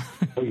thing?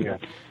 Oh, yeah.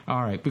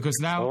 All right, because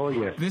now...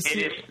 it is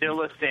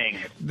still a thing.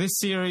 This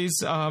series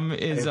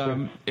is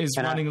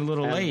running a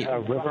little late.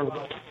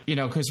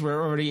 Because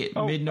we're already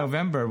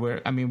mid-November.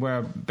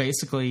 We're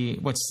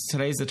basically...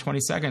 Today's the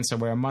 22nd, so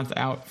we're a month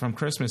out from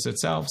Christmas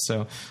itself.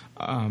 So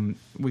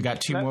we got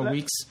 2 more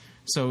weeks...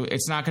 So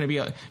it's not going to be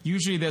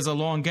usually there's a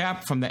long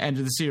gap from the end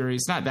of the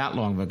series. Not that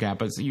long of a gap,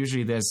 but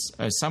usually there's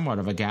somewhat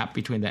of a gap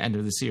between the end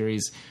of the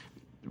series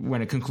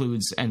when it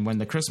concludes and when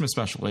the Christmas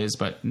special is.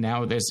 But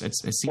now it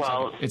seems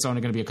like it's only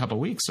going to be a couple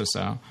of weeks or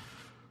so.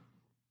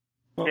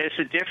 There's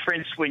a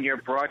difference when you're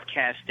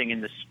broadcasting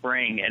in the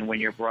spring and when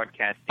you're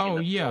broadcasting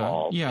in the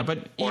fall. Yeah,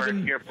 but or if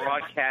you're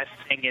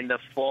broadcasting in the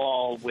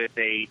fall with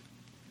a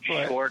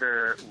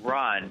shorter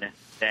run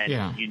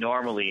than you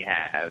normally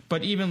have.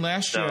 But even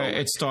last year,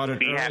 it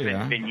started earlier. We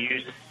haven't been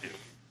used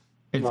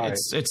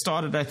to. It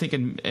started, I think,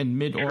 in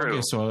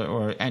mid-August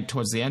or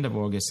towards the end of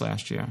August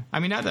last year.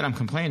 Not that I'm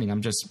complaining.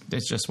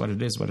 It's just what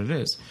it is. What it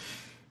is.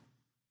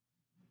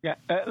 Yeah.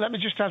 Let me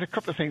just add a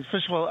couple of things.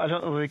 First of all, I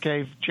don't know if we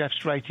gave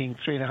Jeff's rating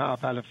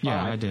 3.5 out of 5.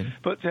 Yeah, I did.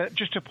 But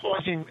just a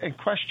point in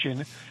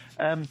question.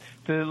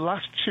 The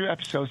last 2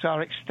 episodes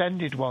are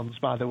extended ones,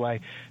 by the way.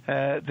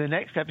 The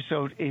next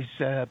episode is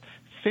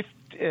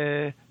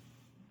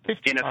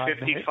in a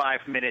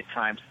 55-minute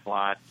time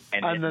slot,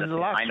 and then the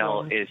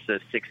final is a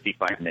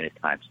 65-minute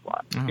time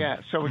slot. Oh. Yeah,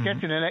 so we're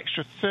getting an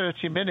extra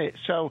 30 minutes.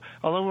 So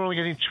although we're only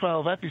getting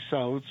 12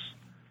 episodes,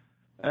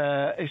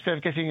 instead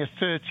of getting a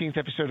 13th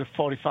episode of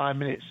 45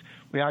 minutes,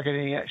 we are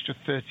getting an extra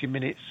 30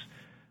 minutes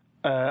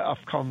of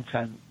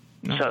content.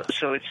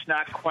 So it's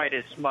not quite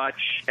as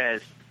much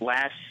as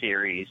last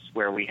series,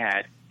 where we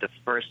had the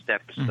first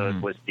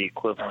episode was the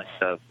equivalent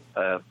of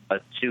a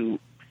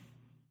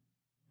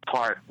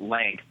 2-part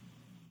length,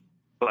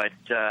 but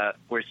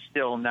we're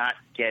still not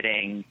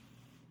getting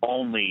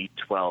only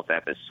 12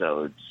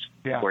 episodes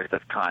worth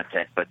of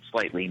content, but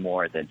slightly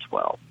more than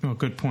 12. Oh,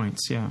 good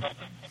points, yeah.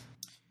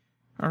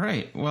 All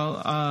right.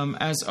 Well,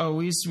 as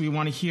always, we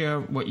want to hear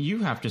what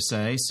you have to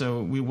say,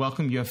 so we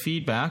welcome your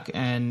feedback,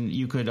 and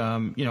you could,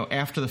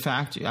 after the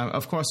fact,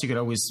 of course, you could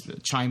always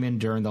chime in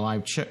during the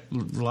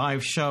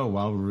live show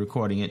while we're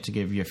recording it to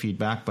give your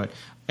feedback, but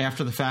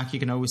after the fact, you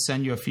can always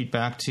send your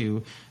feedback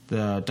to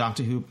the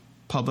Doctor Who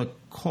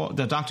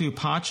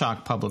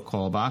Podshock public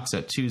call box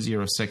at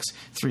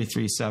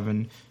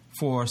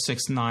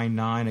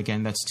 206-337-4699.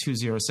 Again, that's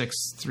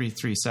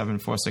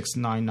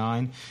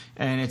 206-337-4699.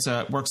 And it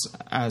works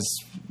as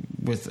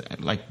with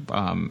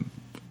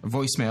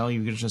voicemail.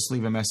 You can just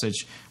leave a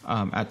message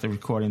at the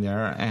recording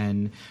there,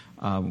 and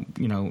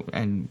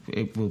and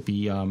it will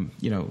be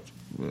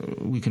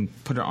we can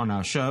put it on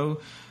our show.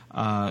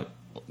 I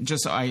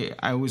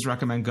always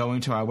recommend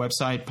going to our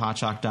website,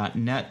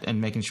 podshock.net,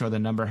 and making sure the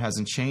number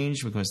hasn't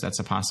changed, because that's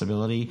a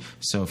possibility.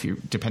 So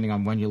depending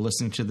on when you're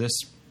listening to this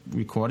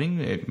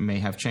recording, it may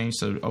have changed.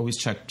 So always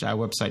check our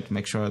website to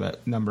make sure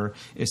that number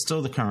is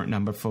still the current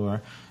number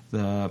for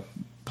the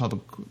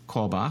public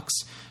call box.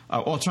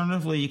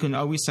 Alternatively, you can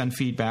always send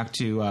feedback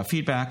to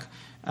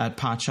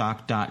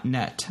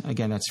feedback@podshock.net.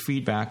 Again, that's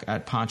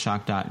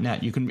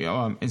feedback@podshock.net. You can,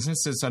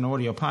 since it's an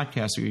audio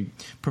podcast, we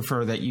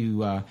prefer that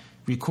you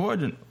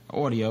record an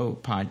audio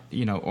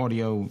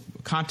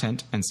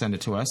content and send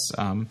it to us,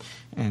 and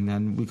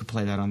then we could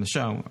play that on the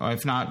show. Or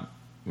if not,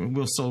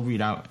 we'll still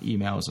read out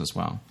emails as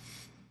well.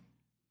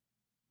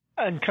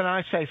 And can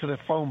I say for the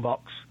phone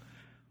box,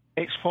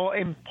 it's for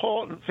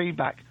important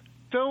feedback.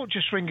 Don't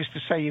just ring us to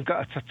say you've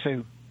got a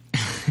tattoo.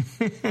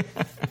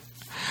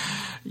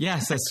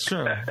 Yes, that's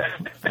true.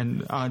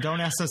 And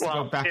don't ask us to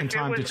go back in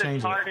time to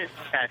change it.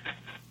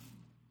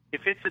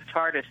 If it's a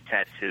TARDIS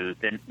tattoo,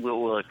 then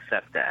we'll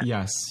accept that.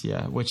 Yes,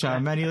 yeah, which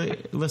many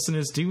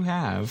listeners do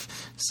have.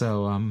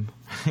 So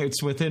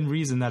it's within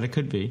reason that it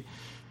could be.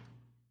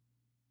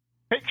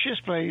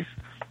 Pictures, please.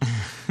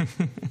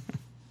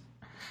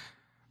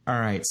 All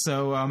right,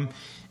 so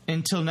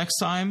until next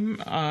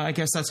time, I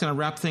guess that's going to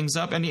wrap things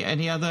up.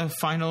 Any other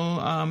final?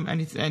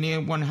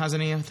 Anyone has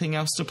anything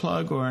else to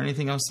plug, or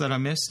anything else that I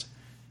missed?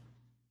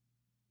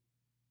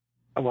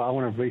 Well, I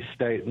want to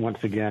restate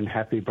once again,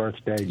 happy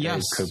birthday,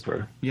 Dave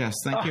Cooper. Yes,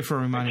 thank you for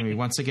reminding me.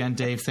 Once again,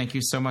 Dave, thank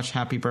you so much.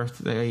 Happy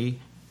birthday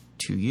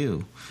to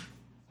you.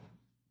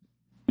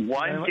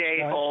 One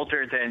day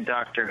older than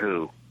Doctor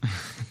Who.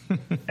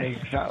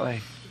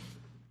 Exactly.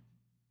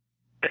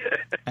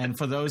 And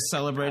for those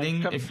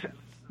celebrating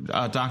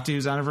Doctor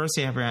Who's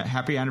anniversary,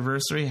 happy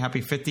anniversary,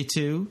 happy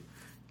 52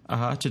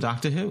 to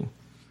Doctor Who.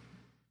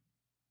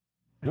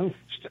 Oh,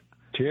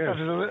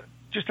 cheers.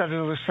 Just had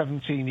another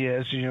 17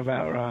 years, and you're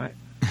about right.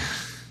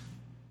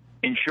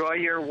 Enjoy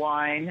your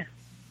wine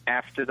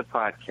after the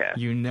podcast.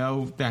 You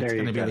know that's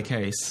going to be the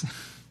case.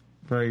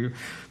 Very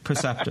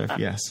perceptive,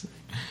 yes.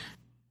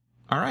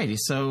 All righty,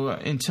 so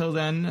until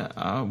then,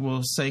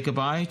 we'll say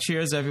goodbye.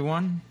 Cheers,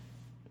 everyone.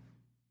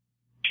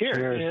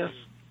 Cheers.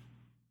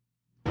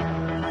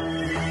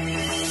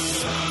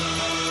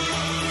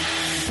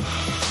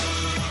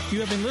 You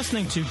have been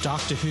listening to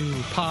Doctor Who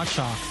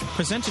Podshock,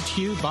 presented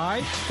to you by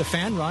the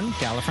fan-run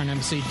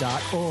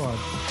GallifreyanEmbassy.org.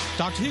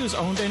 Doctor Who is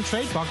owned and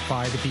trademarked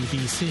by the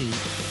BBC.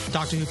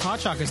 Doctor Who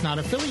Podshock is not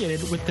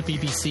affiliated with the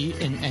BBC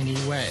in any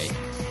way.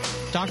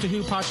 Doctor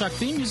Who Podshock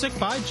theme music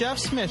by Jeff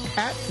Smith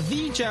at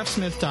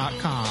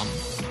thejeffsmith.com.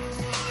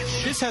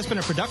 This has been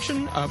a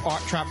production of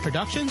Art Trap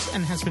Productions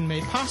and has been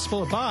made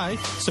possible by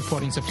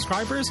supporting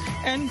subscribers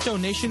and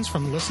donations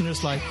from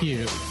listeners like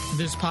you.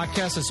 This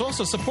podcast is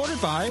also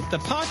supported by the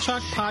Podshock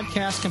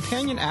Podcast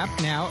Companion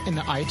app, now in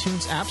the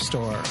iTunes App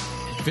Store.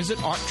 Visit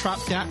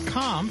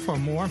arttrap.com for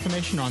more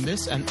information on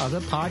this and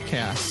other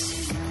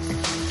podcasts.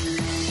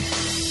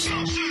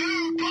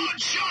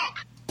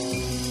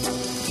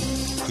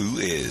 Who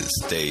is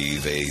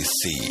Dave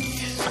A.C.?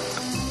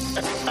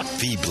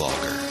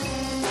 V-blogger,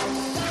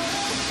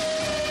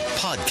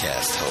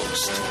 podcast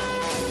host,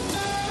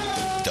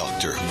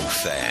 Doctor Who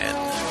fan,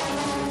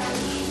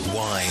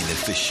 wine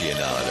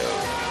aficionado,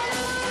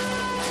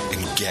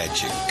 and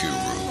gadget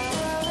guru.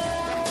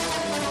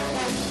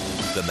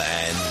 The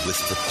man with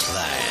the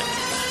plan.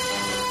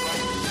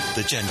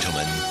 The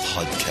gentleman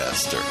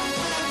podcaster.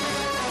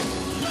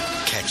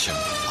 Catch him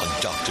on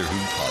Doctor Who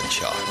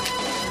Podshock,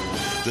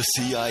 the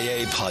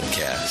CIA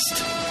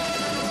podcast,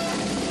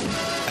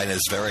 and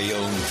his very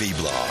own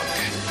V-blog.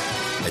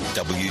 at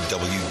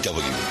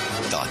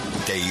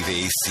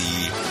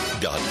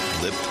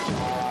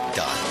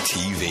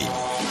www.daveac.blip.tv.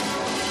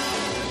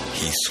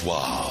 He's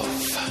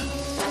suave.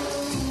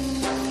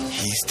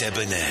 He's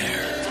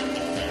debonair.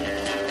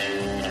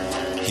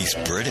 He's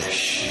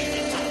British.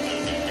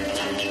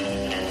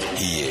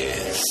 He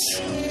is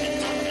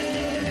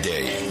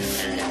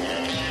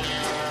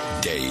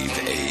Dave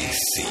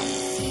AC.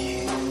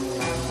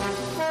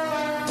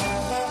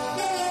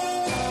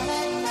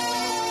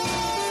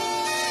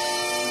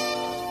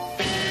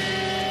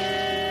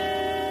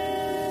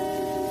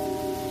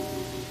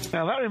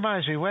 Now that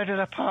reminds me, where did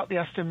I park the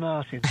Aston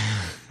Martin?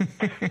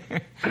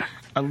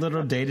 A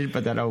little dated,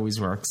 but that always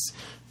works.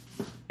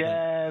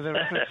 Yeah, the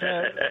reference.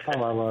 I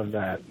love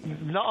that.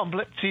 Not on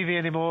Blip TV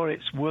anymore.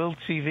 It's World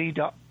TV.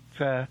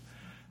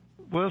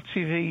 World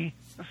TV.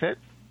 That's it.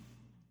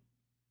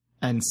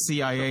 And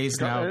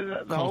CIA's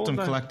now Colton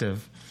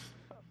Collective.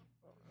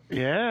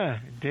 Yeah,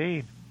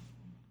 indeed.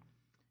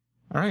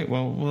 All right.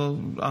 Well,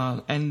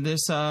 we'll end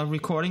this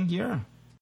recording here.